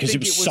else. Because it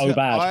was so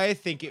bad. I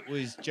think it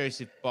was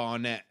Joseph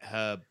Barnett,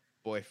 her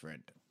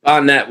boyfriend.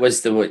 Barnett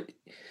was the one.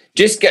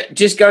 Just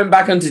going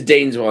back onto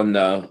Dean's one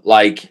though,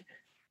 like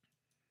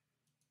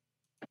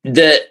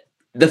the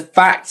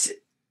fact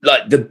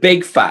like the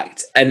big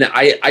fact, and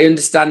I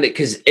understand it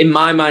because in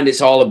my mind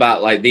it's all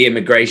about like the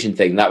immigration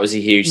thing. That was a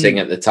huge thing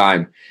at the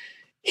time.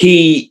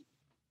 He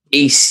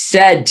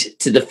said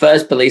to the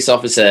first police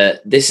officer,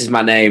 "This is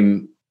my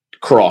name,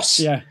 Cross."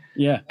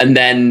 Yeah. And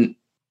then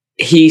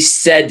he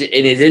said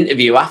in his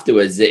interview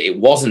afterwards that it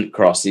wasn't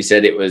Cross. He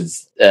said it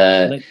was.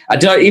 I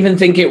don't even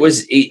think it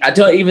was. I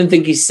don't even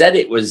think he said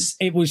it was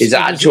his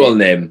actual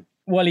name.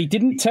 Well, he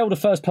didn't tell the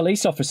first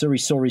police officer he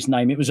saw his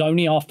name. It was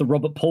only after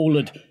Robert Paul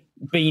had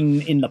been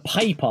in the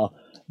paper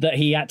that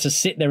he had to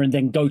sit there and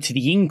then go to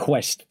the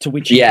inquest, to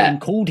which he then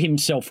called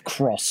himself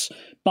Cross.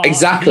 But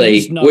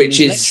exactly, which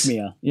is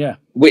Lechmere.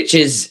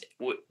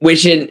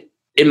 which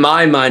in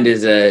my mind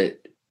is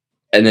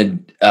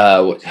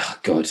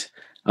God,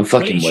 I'm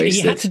fucking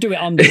wasted. He had to do it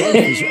under oath.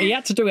 He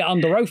had to do it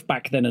under oath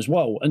back then as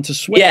well, and to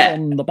swear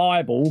on the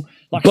Bible.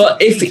 Like,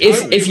 but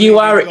if you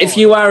are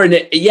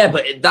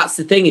but that's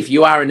the thing. If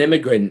you are an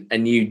immigrant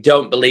and you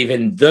don't believe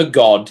in the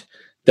God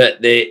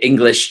that the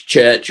English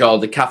Church or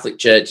the Catholic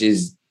Church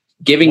is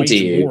giving to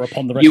you,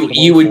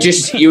 you would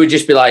just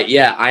be like,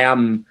 yeah, I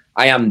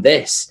am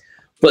this.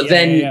 But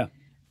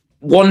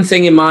one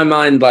thing in my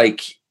mind,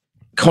 like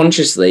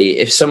consciously,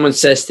 if someone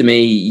says to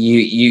me,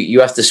 you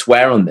have to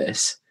swear on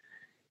this.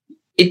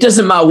 It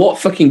doesn't matter what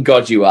fucking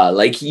God you are.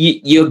 Like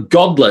you're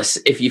godless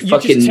if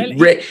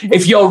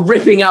if you're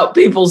ripping out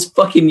people's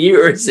fucking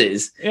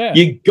uteruses. Yeah.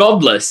 You're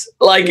godless.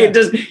 Like it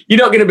does. You're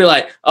not going to be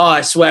like, oh,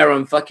 I swear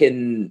on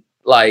fucking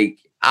like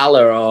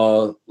Allah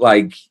or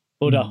like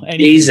Buddha,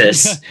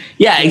 Jesus.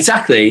 Yeah,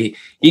 exactly.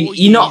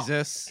 You're not.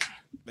 Jesus.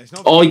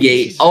 Oh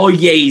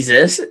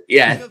Jesus.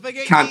 Yeah.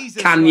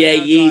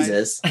 Kanye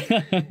Jesus.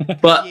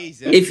 But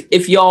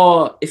if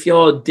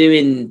you're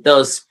doing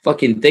those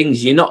fucking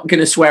things, you're not going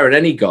to swear at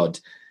any God.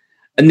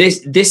 And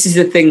this is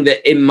the thing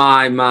that in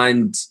my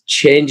mind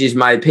changes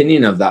my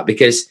opinion of that,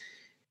 because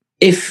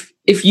if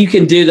you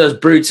can do those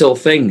brutal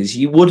things,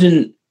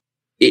 you're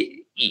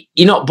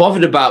not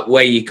bothered about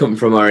where you come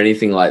from or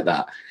anything like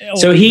that.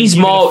 So he's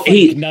more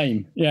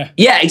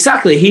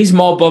exactly. He's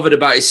more bothered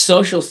about his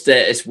social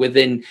status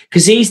within,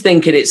 because he's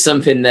thinking it's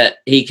something that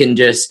he can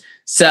just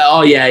say,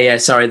 oh yeah,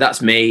 sorry,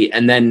 that's me,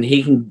 and then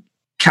he can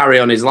carry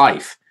on his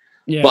life.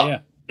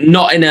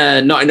 Not in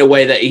a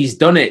way that he's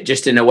done it,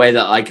 just in a way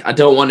that like, I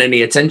don't want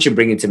any attention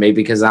bringing to me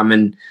because I'm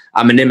an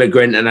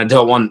immigrant, and I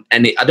don't want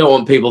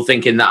people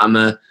thinking that I'm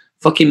a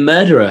fucking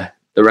murderer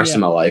the rest of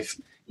my life.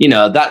 You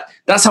know,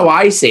 that's how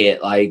I see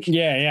it. Like,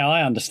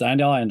 I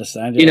understand.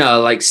 You know,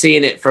 like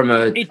seeing it from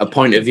a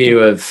point of view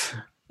of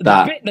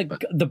that.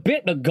 The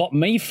bit that got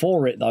me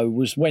for it though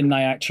was when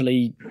they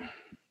actually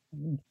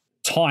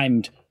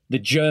timed the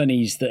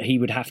journeys that he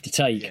would have to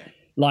take. Yeah.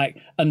 Like,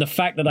 and the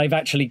fact that they've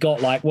actually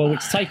got like, well,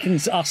 it's taken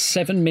us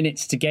 7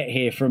 minutes to get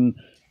here from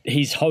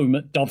his home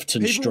at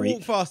Doveton Street. People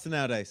walk faster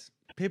nowadays.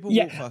 People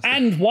walk faster.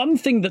 And one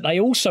thing that they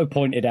also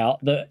pointed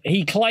out, that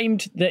he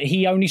claimed that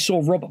he only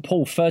saw Robert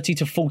Paul 30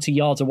 to 40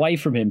 yards away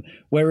from him,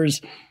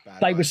 whereas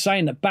they were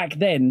saying that back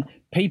then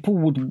people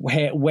would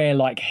wear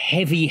like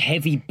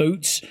heavy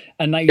boots,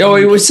 and they. Oh,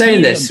 we were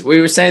saying this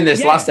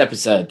last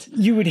episode.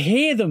 You would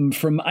hear them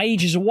from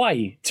ages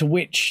away. To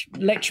which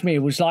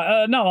Lechmere was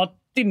like, "No, I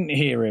didn't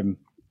hear him,"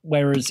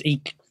 whereas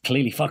he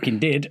clearly fucking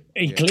did.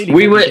 He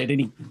clearly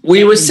did.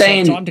 We were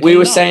saying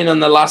on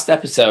the last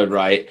episode,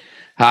 right,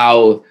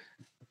 how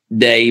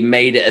they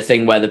made it a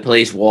thing where the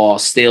police wore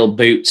steel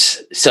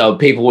boots so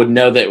people would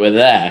know that we're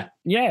there.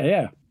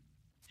 Yeah.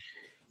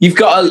 You've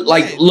got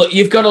to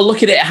you've got to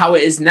look at it how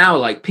it is now.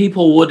 Like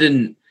people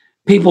wouldn't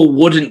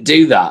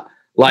do that.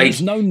 Like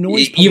there's no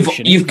noise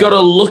pollution. You've got to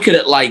look at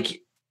it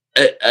like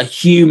a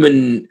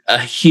human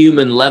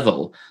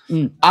level.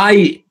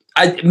 I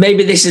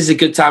maybe this is a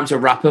good time to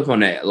wrap up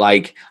on it.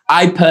 Like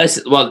I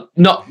personally, well,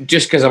 not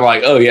just because I'm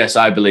like, oh yes,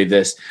 I believe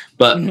this,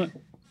 but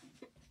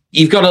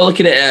you've got to look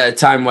at it at a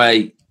time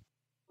where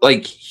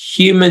like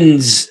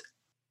humans,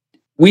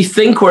 we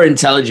think we're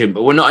intelligent,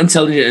 but we're not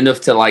intelligent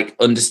enough to like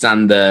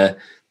understand the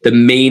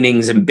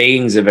meanings and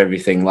beings of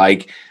everything.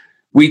 Like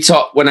we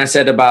talked when I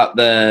said about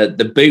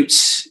the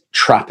boots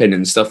trapping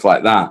and stuff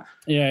like that.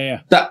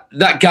 Yeah.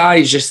 That guy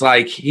is just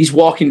like, he's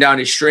walking down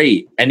his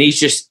street and he's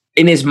just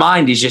in his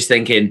mind, he's just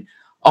thinking,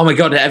 oh my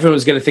God,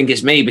 everyone's going to think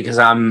it's me because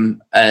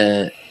I'm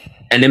an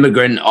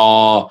immigrant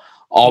or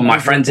my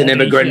friend's an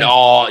immigrant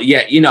or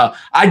you know,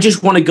 I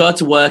just want to go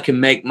to work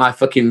and make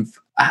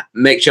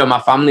sure my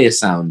family is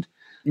sound.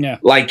 Yeah.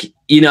 Like,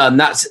 you know, and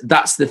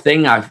that's the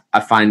thing I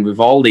find with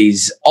all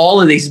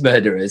of these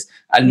murderers.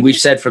 And we've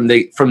said from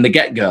the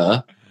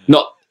get-go,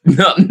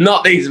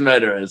 not these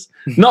murderers,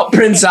 not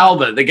Prince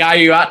Albert, the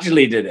guy who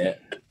actually did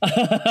it.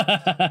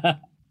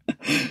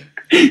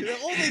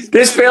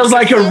 This feels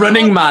like a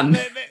Running Man.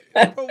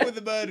 The problem with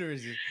the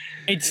murderers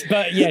is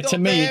to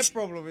me, it's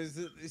problem.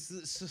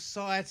 It's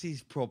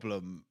society's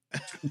problem.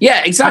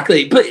 Yeah,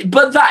 exactly.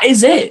 But that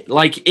is it.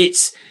 Like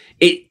it.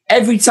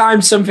 Every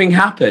time something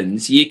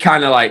happens, you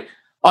kind of like,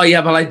 oh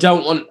yeah, but I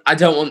don't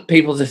want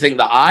people to think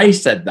that I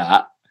said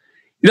that.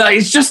 You know,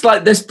 it's just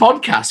like this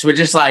podcast. We're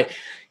just like,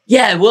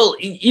 Yeah, well,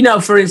 you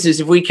know, for instance,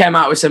 if we came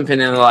out with something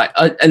and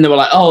they were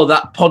like, oh,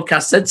 that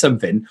podcast said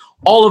something,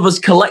 all of us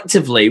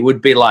collectively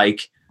would be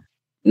like,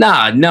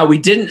 no, we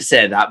didn't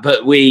say that,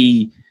 but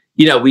we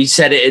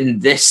said it in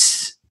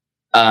this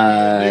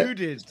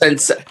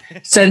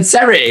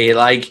sincerity.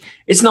 Like,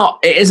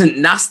 it isn't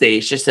nasty.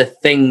 It's just a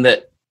thing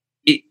that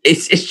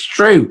it's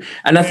true.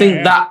 And I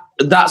think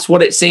that's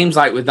what it seems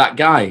like with that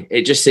guy.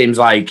 It just seems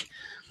like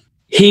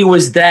he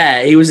was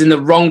there. He was in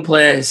the wrong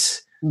place.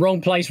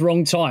 Wrong place,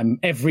 wrong time.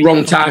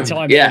 Wrong time. It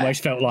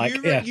almost felt like.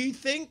 You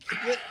think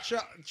that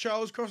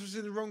Charles Cross was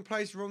in the wrong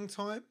place, wrong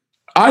time?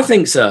 I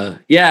think so.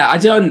 Yeah, I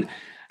don't.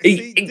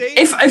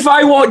 If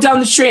I walked down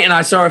the street and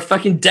I saw a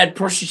fucking dead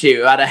prostitute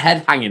who had a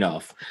head hanging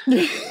off,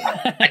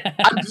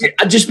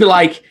 I'd just be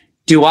like,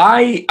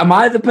 am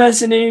I the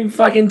person who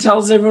fucking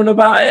tells everyone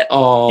about it?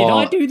 Or did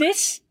I do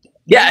this?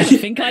 Yeah. I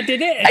think I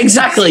did it.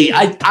 Exactly.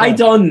 I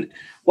don't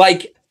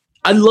like,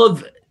 I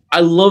love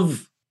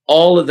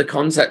all of the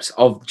concepts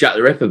of Jack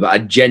the Ripper, but I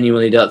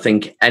genuinely don't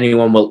think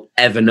anyone will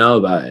ever know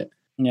about it.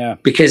 Yeah.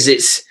 Because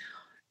it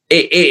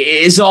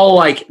is all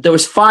like, there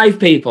was 5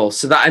 people.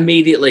 So that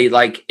immediately,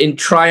 like in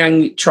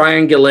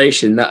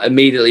triangulation, that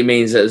immediately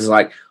means that there's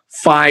like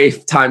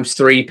 5 times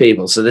 3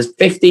 people. So there's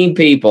 15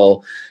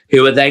 people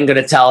who are then going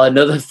to tell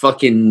another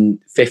fucking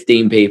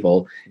 15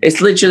 people.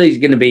 It's literally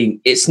going to be,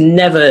 it's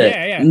never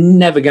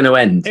going to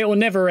end. It will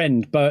never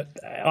end, but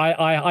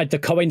I the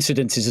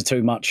coincidences are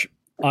too much.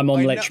 I'm on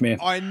Lechmere.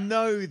 I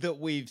know that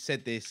we've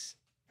said this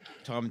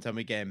time and time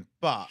again,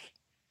 but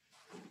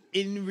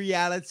in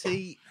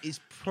reality, it's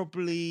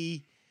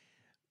probably,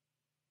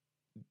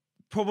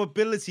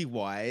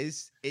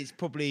 probability-wise, it's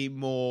probably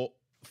more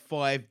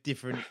 5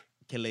 different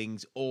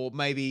killings or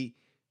maybe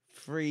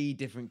 3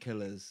 different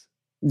killers.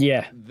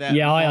 Yeah,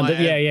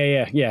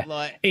 yeah.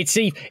 Like, it's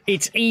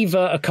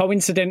either a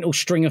coincidental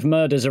string of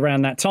murders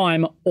around that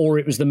time, or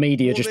it was the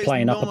media just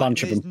playing up a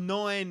bunch of them. There's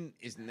 9,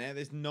 isn't there?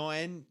 There's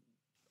 9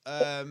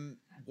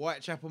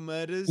 Whitechapel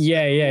murders.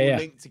 Yeah.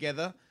 Linked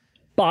together.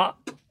 But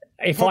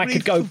if probably I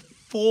could go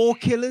 4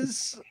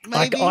 killers,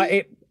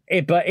 maybe.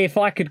 But if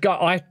I could go,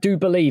 I do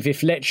believe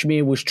if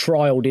Lechmere was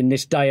trialed in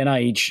this day and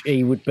age,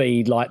 he would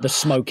be like the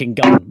smoking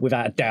gun,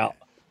 without a doubt.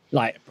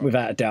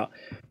 Without a doubt.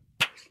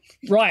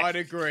 Right. I'd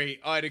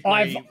agree. I've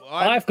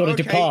got to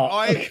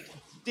depart.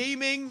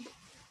 Deeming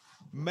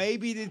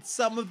maybe did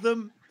some of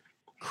them.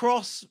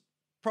 Cross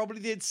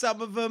probably did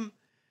some of them.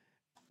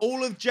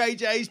 All of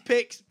JJ's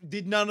picks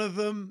did none of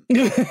them.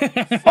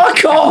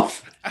 Fuck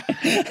off!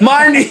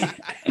 Mine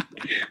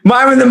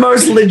were the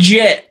most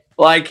legit.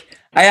 Like,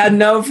 I had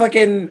no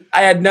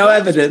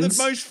evidence.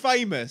 The most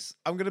famous.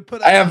 I'm going to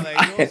put that out there.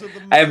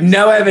 I have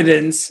no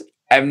evidence.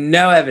 And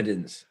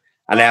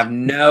I have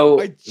no.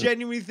 I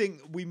genuinely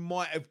think we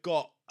might have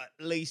got at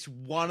least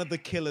one of the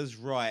killers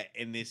right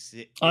in this.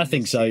 I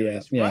think so.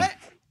 Series, yeah. Right?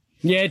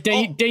 Yeah.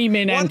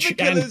 Demon one and of the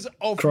killers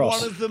of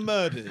Cross. one of the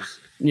murders.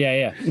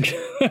 Yeah.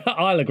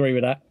 I'll agree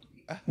with that.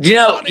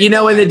 You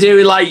know when they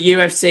do like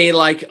UFC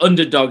like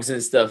underdogs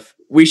and stuff.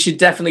 We should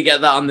definitely get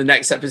that on the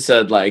next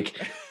episode. Like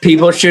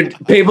people should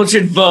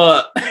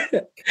vote. I'm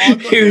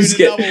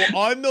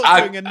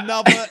not doing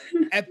another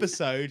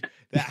episode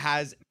that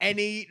has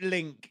any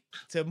link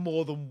to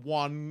more than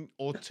 1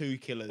 or 2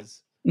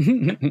 killers.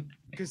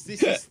 Because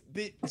this is,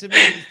 to me,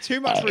 too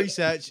much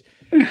research,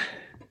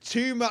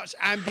 too much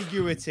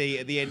ambiguity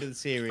at the end of the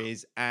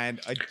series, and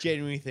I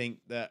genuinely think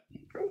that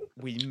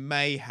we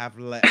may have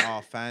let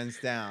our fans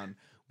down.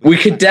 We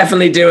could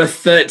definitely do a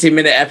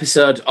 30-minute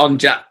episode on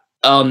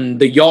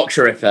the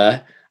Yorkshire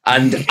Ripper,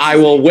 and I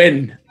will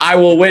win.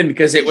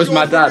 Because it was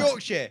my dad.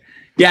 Yorkshire.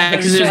 Yeah,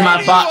 because it was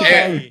my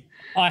dad.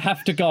 I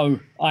have to go.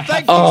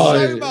 Thank you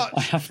so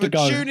much for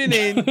tuning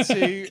in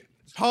to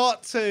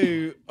part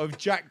 2 of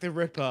Jack the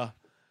Ripper,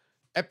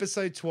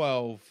 episode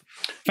 12.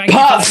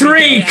 Part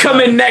 3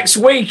 coming next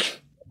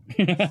week.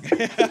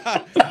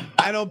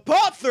 And on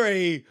part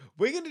 3,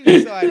 we're going to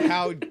decide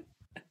how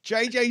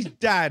JJ's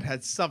dad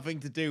had something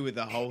to do with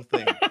the whole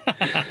thing.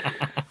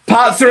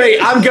 Part 3,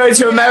 I'm going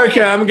to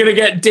America. I'm going to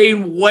get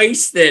Dean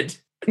wasted.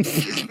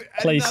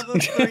 Please. Another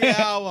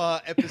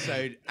 3-hour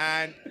episode.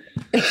 And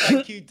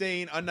thank you,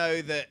 Dean. I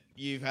know that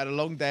you've had a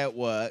long day at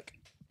work,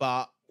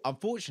 but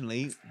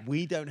unfortunately,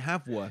 we don't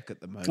have work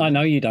at the moment. I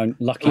know you don't.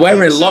 Lucky.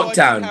 We're in lockdown.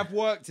 I didn't have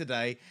work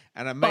today,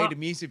 and I made a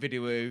music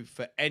video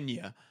for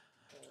Enya.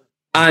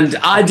 And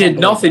I did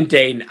nothing,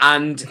 Dean.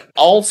 And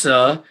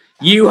also,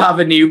 you have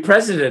a new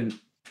president.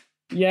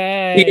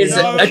 Yeah. He is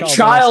a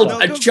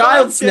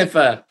child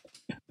sniffer.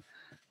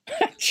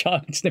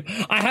 Child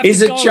sniffer. I have He's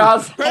to a go.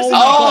 child.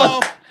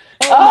 Oh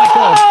my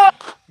god.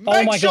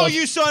 Make sure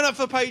you sign up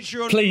for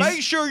Patreon. Please.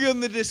 Make sure you're on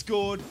the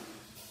Discord.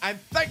 And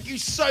thank you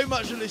so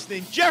much for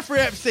listening. Jeffrey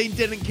Epstein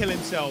didn't kill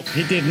himself.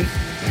 He didn't.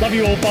 Love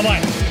you all. Bye-bye.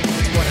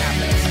 That's what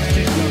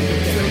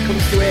happens. When it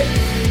comes to it,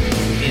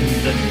 in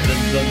the thing.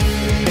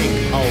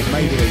 Oh,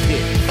 maybe they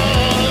did.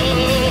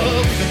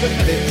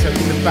 So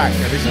in the back,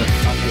 there is a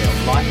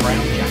light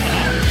brown jacket.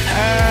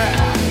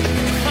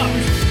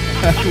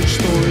 Cool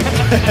story.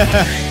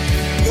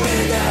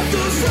 Without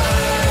those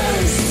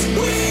lies,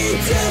 we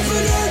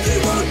definitely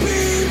won't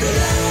be the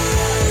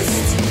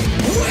last.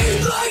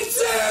 We'd like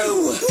to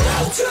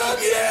welcome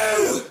you.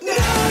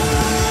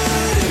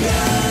 Not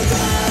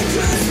another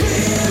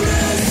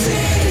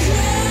conspiracy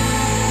cast.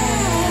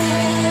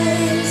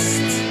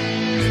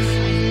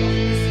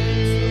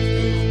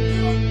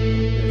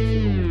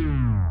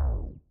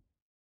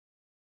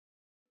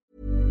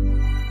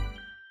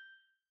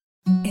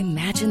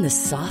 Imagine the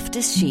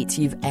softest sheets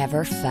you've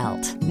ever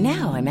felt.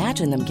 Now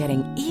imagine them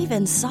getting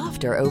even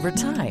softer over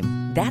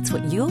time. That's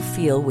what you'll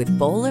feel with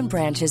Boll &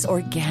 Branch's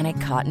organic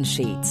cotton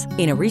sheets.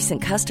 In a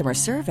recent customer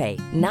survey,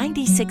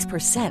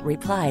 96%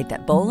 replied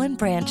that Boll &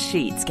 Branch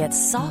sheets get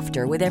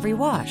softer with every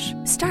wash.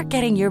 Start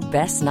getting your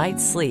best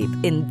night's sleep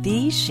in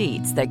these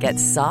sheets that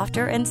get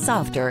softer and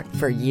softer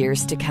for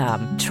years to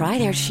come. Try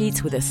their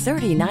sheets with a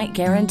 30-night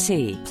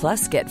guarantee.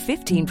 Plus, get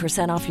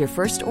 15% off your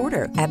first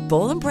order at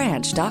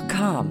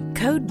bollandbranch.com.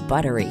 Code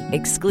BUTTERY.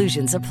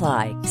 Exclusions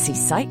apply. See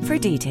site for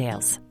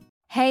details.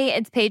 Hey,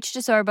 it's Paige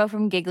DeSorbo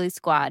from Giggly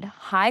Squad.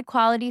 High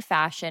quality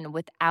fashion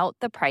without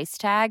the price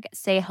tag.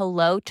 Say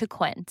hello to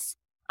Quince.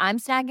 I'm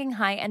snagging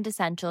high-end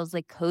essentials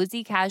like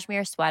cozy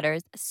cashmere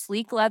sweaters,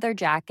 sleek leather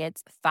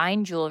jackets,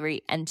 fine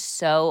jewelry, and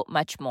so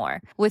much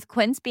more. With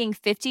Quince being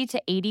 50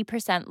 to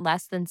 80%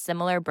 less than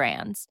similar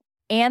brands.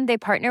 And they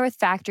partner with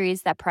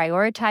factories that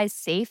prioritize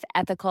safe,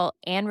 ethical,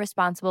 and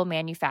responsible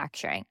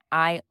manufacturing.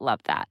 I love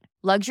that.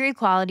 Luxury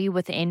quality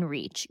within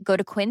reach. Go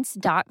to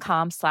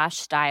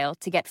quince.com/style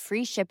to get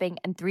free shipping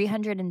and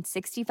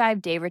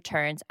 365-day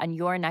returns on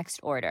your next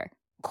order.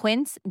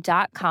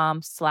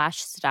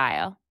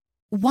 Quince.com/style.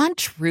 Want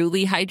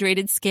truly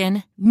hydrated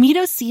skin? Meet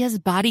Osea's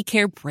Body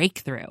Care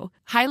Breakthrough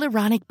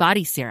Hyaluronic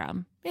Body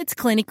Serum. It's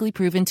clinically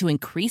proven to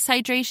increase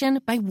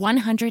hydration by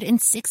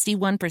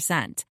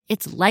 161%.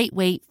 It's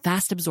lightweight,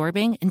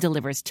 fast-absorbing, and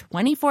delivers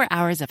 24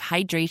 hours of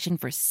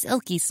hydration for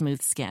silky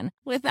smooth skin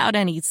without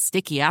any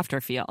sticky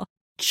afterfeel.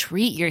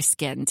 Treat your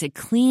skin to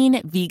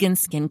clean, vegan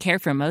skincare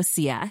from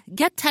Osea.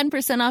 Get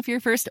 10% off your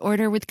first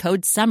order with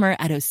code SUMMER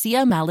at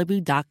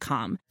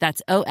OseaMalibu.com.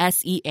 That's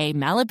OSEA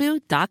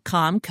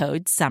Malibu.com,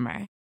 code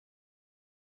SUMMER.